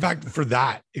 So in fact, for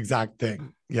that exact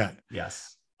thing. Yeah.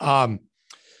 Yes.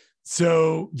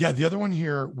 So yeah, the other one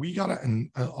here, we got to, and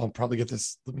I'll probably get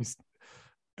this.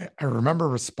 I remember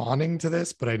responding to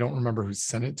this, but I don't remember who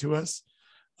sent it to us.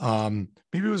 Maybe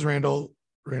it was Randall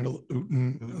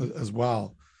Uten as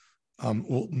well.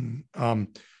 Ulton,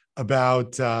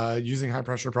 about using high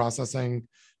pressure processing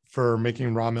for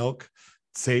making raw milk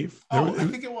safe. I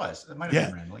think it was. It might have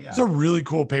been Randall. Yeah, it's a really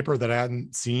cool paper that I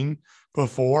hadn't seen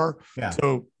before. Yeah.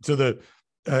 So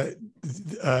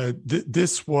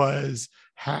this was,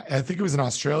 I think it was in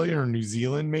Australia or New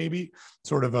Zealand, maybe,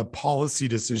 sort of a policy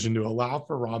decision to allow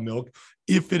for raw milk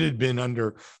if it had been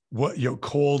under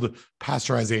cold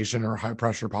pasteurization or high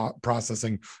pressure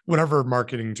processing, whatever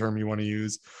marketing term you want to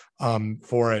use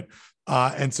for it.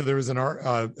 And so there was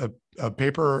a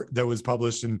paper that was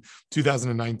published in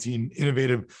 2019,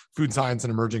 Innovative Food Science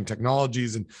and Emerging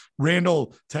Technologies. And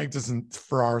Randall tagged us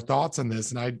for our thoughts on this.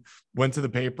 And I went to the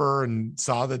paper and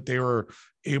saw that they were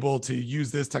able to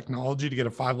use this technology to get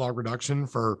a 5-log reduction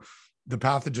for the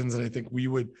pathogens that I think we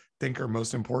would think are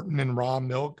most important in raw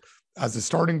milk as a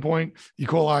starting point: E.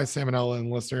 coli, Salmonella,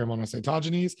 and Listeria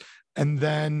monocytogenes. And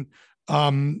then,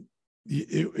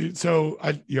 so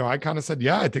I kind of said,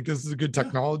 yeah, I think this is a good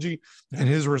technology. And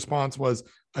his response was,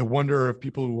 I wonder if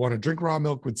people who want to drink raw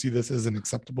milk would see this as an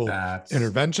acceptable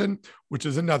intervention, which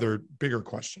is another bigger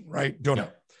question, right? Don't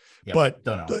know. Yep.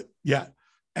 But yeah.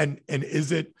 And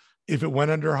is it, if it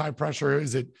went under high pressure,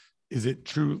 is it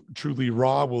truly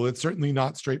raw? Well, it's certainly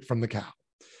not straight from the cow.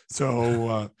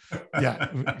 So yeah,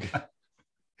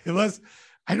 unless,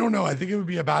 I don't know. I think it would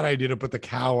be a bad idea to put the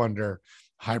cow under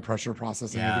high pressure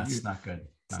processing. Yeah, it's not good.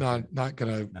 It's not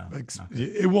gonna. No,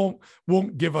 it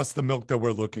won't give us the milk that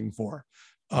we're looking for.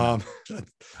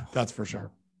 That's for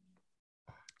sure.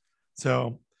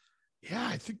 So, yeah,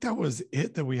 I think that was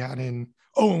it that we had in.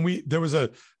 Oh, and there was a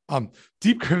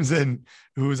Deep Crimson,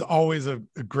 who is always a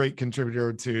great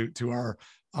contributor to our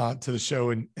to the show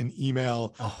and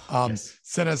email.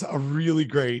 Sent us a really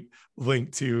great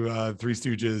link to Three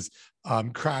Stooges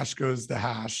Crash Goes the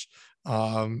Hash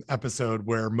episode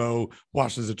where Mo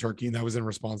washes a turkey, and that was in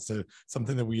response to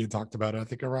something that we had talked about, I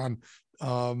think, around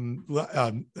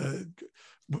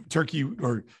turkey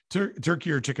or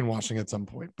chicken washing at some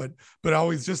point. But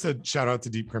always just a shout out to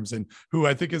Deep Crimson, who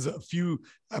I think is a few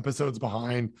episodes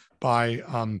behind by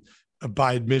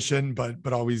admission, but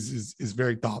always is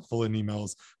very thoughtful in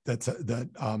emails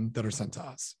that are sent to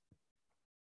us.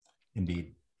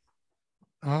 Indeed.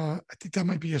 I think that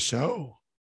might be a show.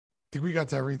 I think we got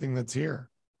to everything that's here.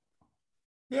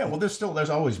 Yeah, well, there's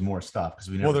always more stuff because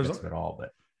we never get to it all.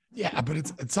 But yeah, but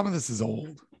it's some of this is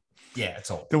old. Yeah,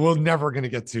 it's old. That we're never going to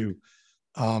get to.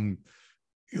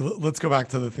 Let's go back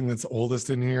to the thing that's oldest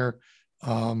in here.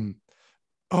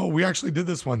 We actually did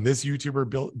this one. This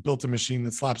YouTuber built a machine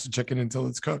that slaps a chicken until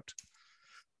it's cooked.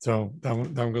 So that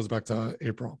one goes back to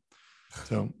April.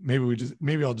 So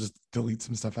maybe I'll just delete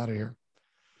some stuff out of here.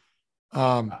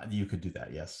 You could do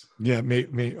that, yes. Yeah,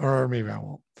 maybe I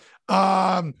won't.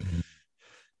 All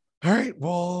right.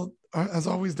 Well, as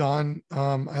always, Don,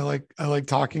 I like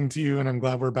talking to you, and I'm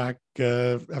glad we're back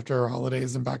after our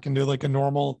holidays and back into like a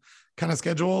normal kind of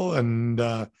schedule. And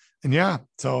yeah,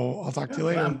 so I'll talk to you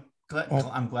later.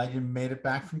 I'm glad you made it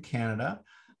back from Canada.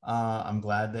 I'm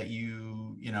glad that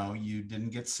you didn't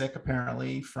get sick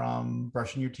apparently from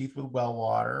brushing your teeth with well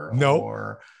water. Nope.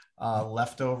 Or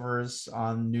leftovers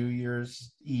on New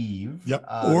Year's Eve. Yep.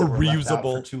 Or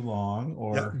reusable for too long.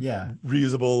 Or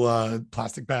reusable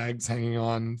plastic bags hanging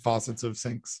on faucets of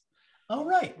sinks. Oh,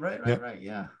 right.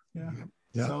 Yeah.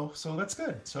 So that's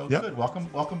good. So good.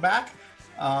 Welcome back.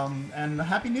 And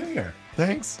Happy New Year.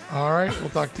 Thanks. All right. We'll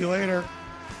talk to you later.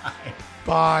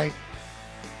 Bye.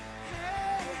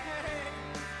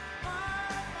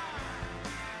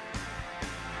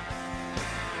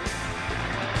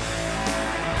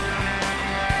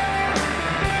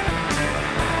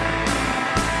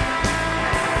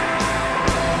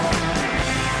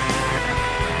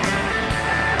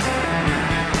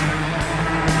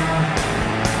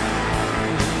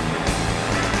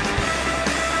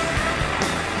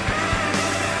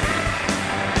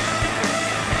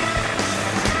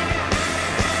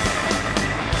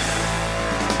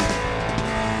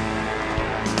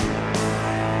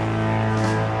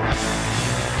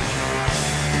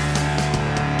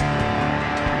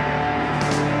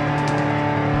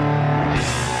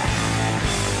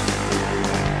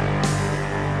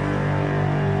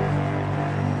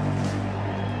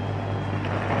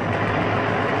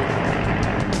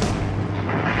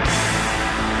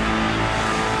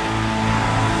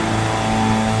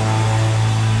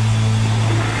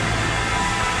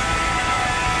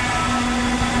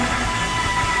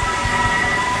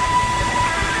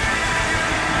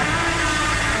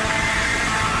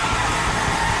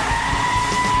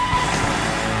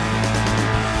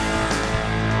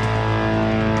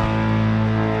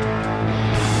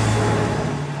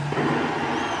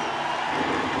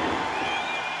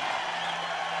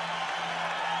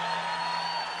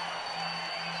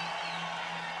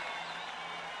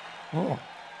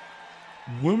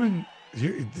 Woman,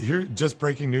 here just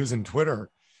breaking news in Twitter.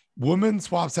 Woman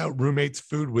swaps out roommate's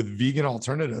food with vegan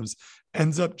alternatives,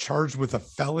 ends up charged with a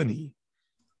felony.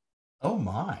 Oh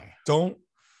my. Don't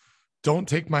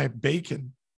take my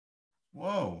bacon.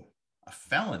 Whoa, a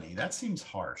felony. That seems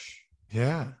harsh.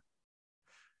 Yeah.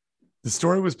 The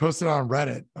story was posted on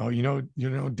Reddit. Oh, you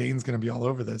know, Dane's going to be all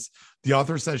over this. The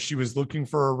author says she was looking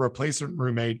for a replacement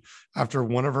roommate after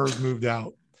one of hers moved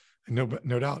out. No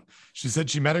doubt. She said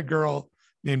she met a girl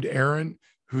named Erin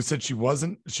who said she was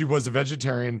a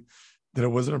vegetarian, that it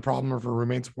wasn't a problem if her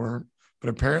roommates weren't. But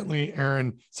apparently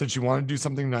Erin said she wanted to do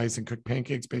something nice and cook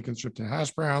pancakes, bacon strips, and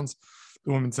hash browns.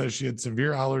 The woman says she had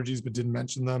severe allergies, but didn't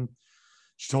mention them.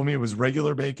 She told me it was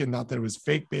regular bacon, not that it was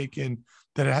fake bacon,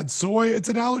 that it had soy. It's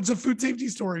a food safety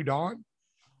story, Dawn.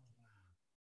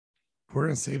 We're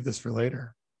going to save this for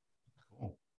later.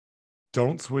 Cool.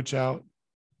 Don't switch out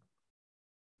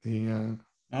the...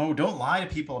 Oh, don't lie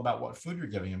to people about what food you're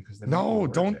giving them, because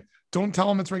don't tell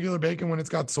them it's regular bacon when it's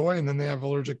got soy and then they have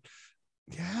allergic.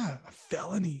 Yeah, a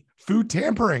felony. Food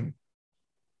tampering.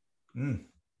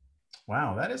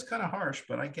 Wow, that is kind of harsh,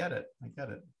 but I get it.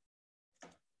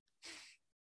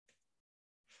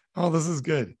 Oh, this is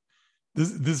good.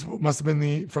 This must have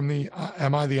been from the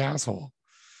Am I the Asshole?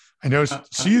 I know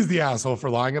she is the asshole for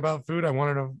lying about food. I want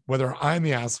to know whether I'm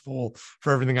the asshole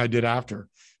for everything I did after,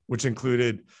 which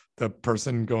included the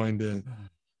person going to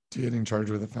getting charged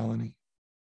with a felony.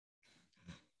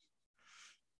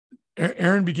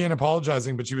 Erin began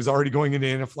apologizing, but she was already going into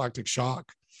anaphylactic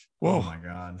shock. Whoa. Oh my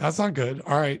God. That's not good.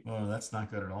 All right. Oh, that's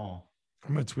not good at all.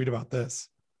 I'm going to tweet about this.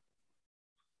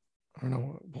 I don't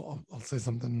know. Well, I'll say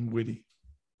something witty.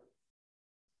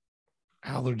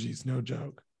 Allergies, no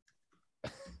joke.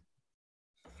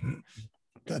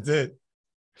 That's it.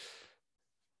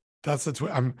 That's the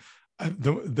tweet.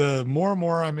 The more and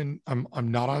more I'm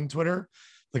not on Twitter,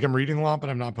 like I'm reading a lot, but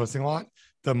I'm not posting a lot.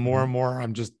 The more and more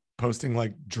I'm just posting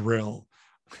like drill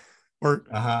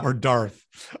or Darth.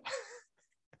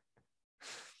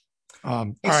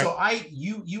 All right. So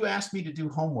you asked me to do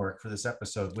homework for this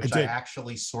episode, which I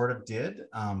actually sort of did,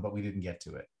 but we didn't get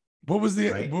to it. What was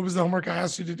the homework I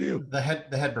asked you to do? The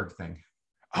Hedberg thing.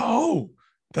 Oh,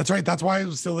 that's right. That's why it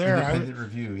was still there. Independent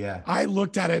review. Yeah. I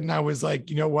looked at it and I was like,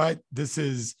 you know what?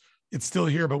 It's still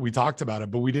here, but we talked about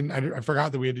it, but we didn't. I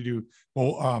forgot that we had to do.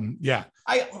 Well, yeah.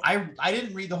 I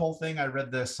didn't read the whole thing. I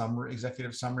read the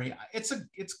executive summary.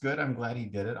 It's good. I'm glad he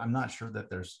did it. I'm not sure that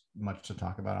there's much to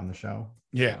talk about on the show.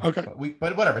 Yeah. Okay.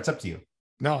 But whatever. It's up to you.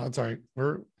 No, that's all right.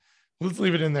 Let's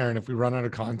leave it in there. And if we run out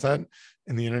of content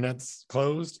and the internet's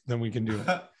closed, then we can do it.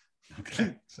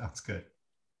 Okay. Sounds good.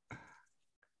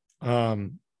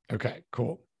 Okay,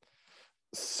 cool.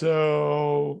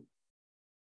 So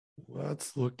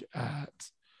let's look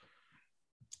at,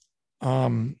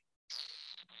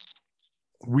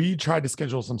 we tried to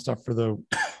schedule some stuff for the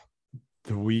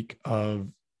week of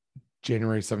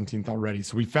January 17th already.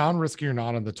 So we found Risky or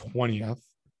Not on the 20th.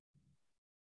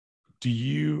 Do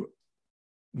you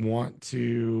want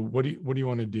to, what do you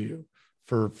want to do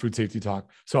for food safety talk?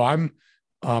 So I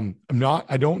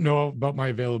don't know about my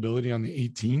availability on the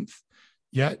 18th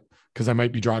yet, because I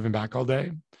might be driving back all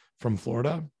day from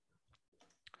Florida.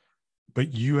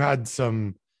 But you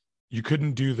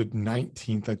couldn't do the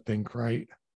 19th, I think, right?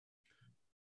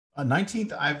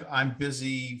 19th, I'm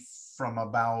busy from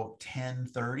about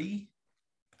 10:30.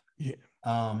 Yeah.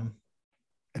 And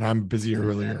I'm busy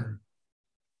earlier.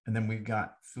 And then we've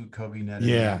got Food Kobe Net in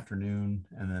the afternoon,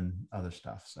 and then other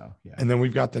stuff. So yeah. And then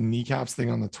we've got the kneecaps thing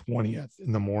on the 20th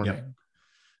in the morning.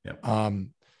 Yep.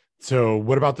 So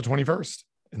what about the 21st?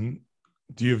 And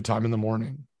do you have time in the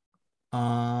morning?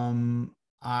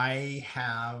 I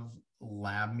have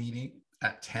lab meeting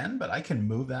at 10, but I can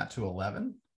move that to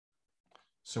 11.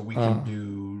 So we can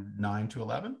do 9 to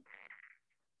 11.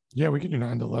 Yeah, we can do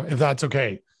 9 to 11 if that's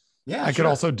okay. Yeah, I could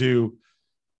also do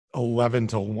 11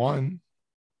 to 1.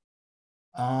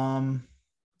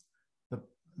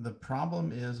 The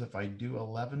problem is if I do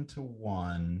 11 to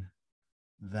 1,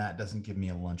 that doesn't give me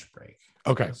a lunch break.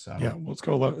 Okay. So yeah, let's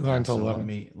go 9 to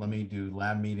 11. Let me do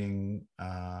lab meeting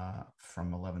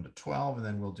from 11 to 12, and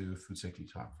then we'll do food safety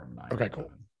talk from 9. Okay,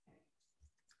 cool.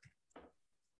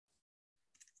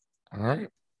 All right.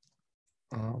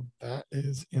 That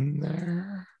is in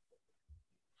there.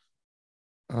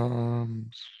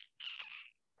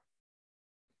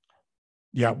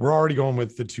 Yeah, we're already going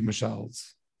with the 2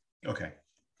 Michelles. Okay.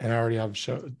 And I already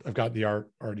I've got the art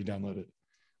already downloaded.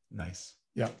 Nice.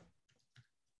 Yeah.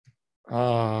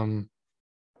 Cool.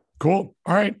 All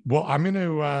right. Well, I'm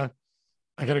gonna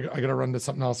I gotta run to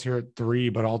something else here at 3,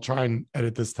 but I'll try and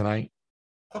edit this tonight.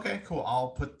 Okay, cool. I'll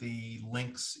put the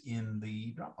links in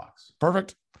the Dropbox.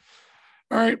 Perfect.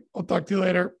 All right. I'll talk to you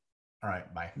later. All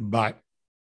right. Bye. Bye.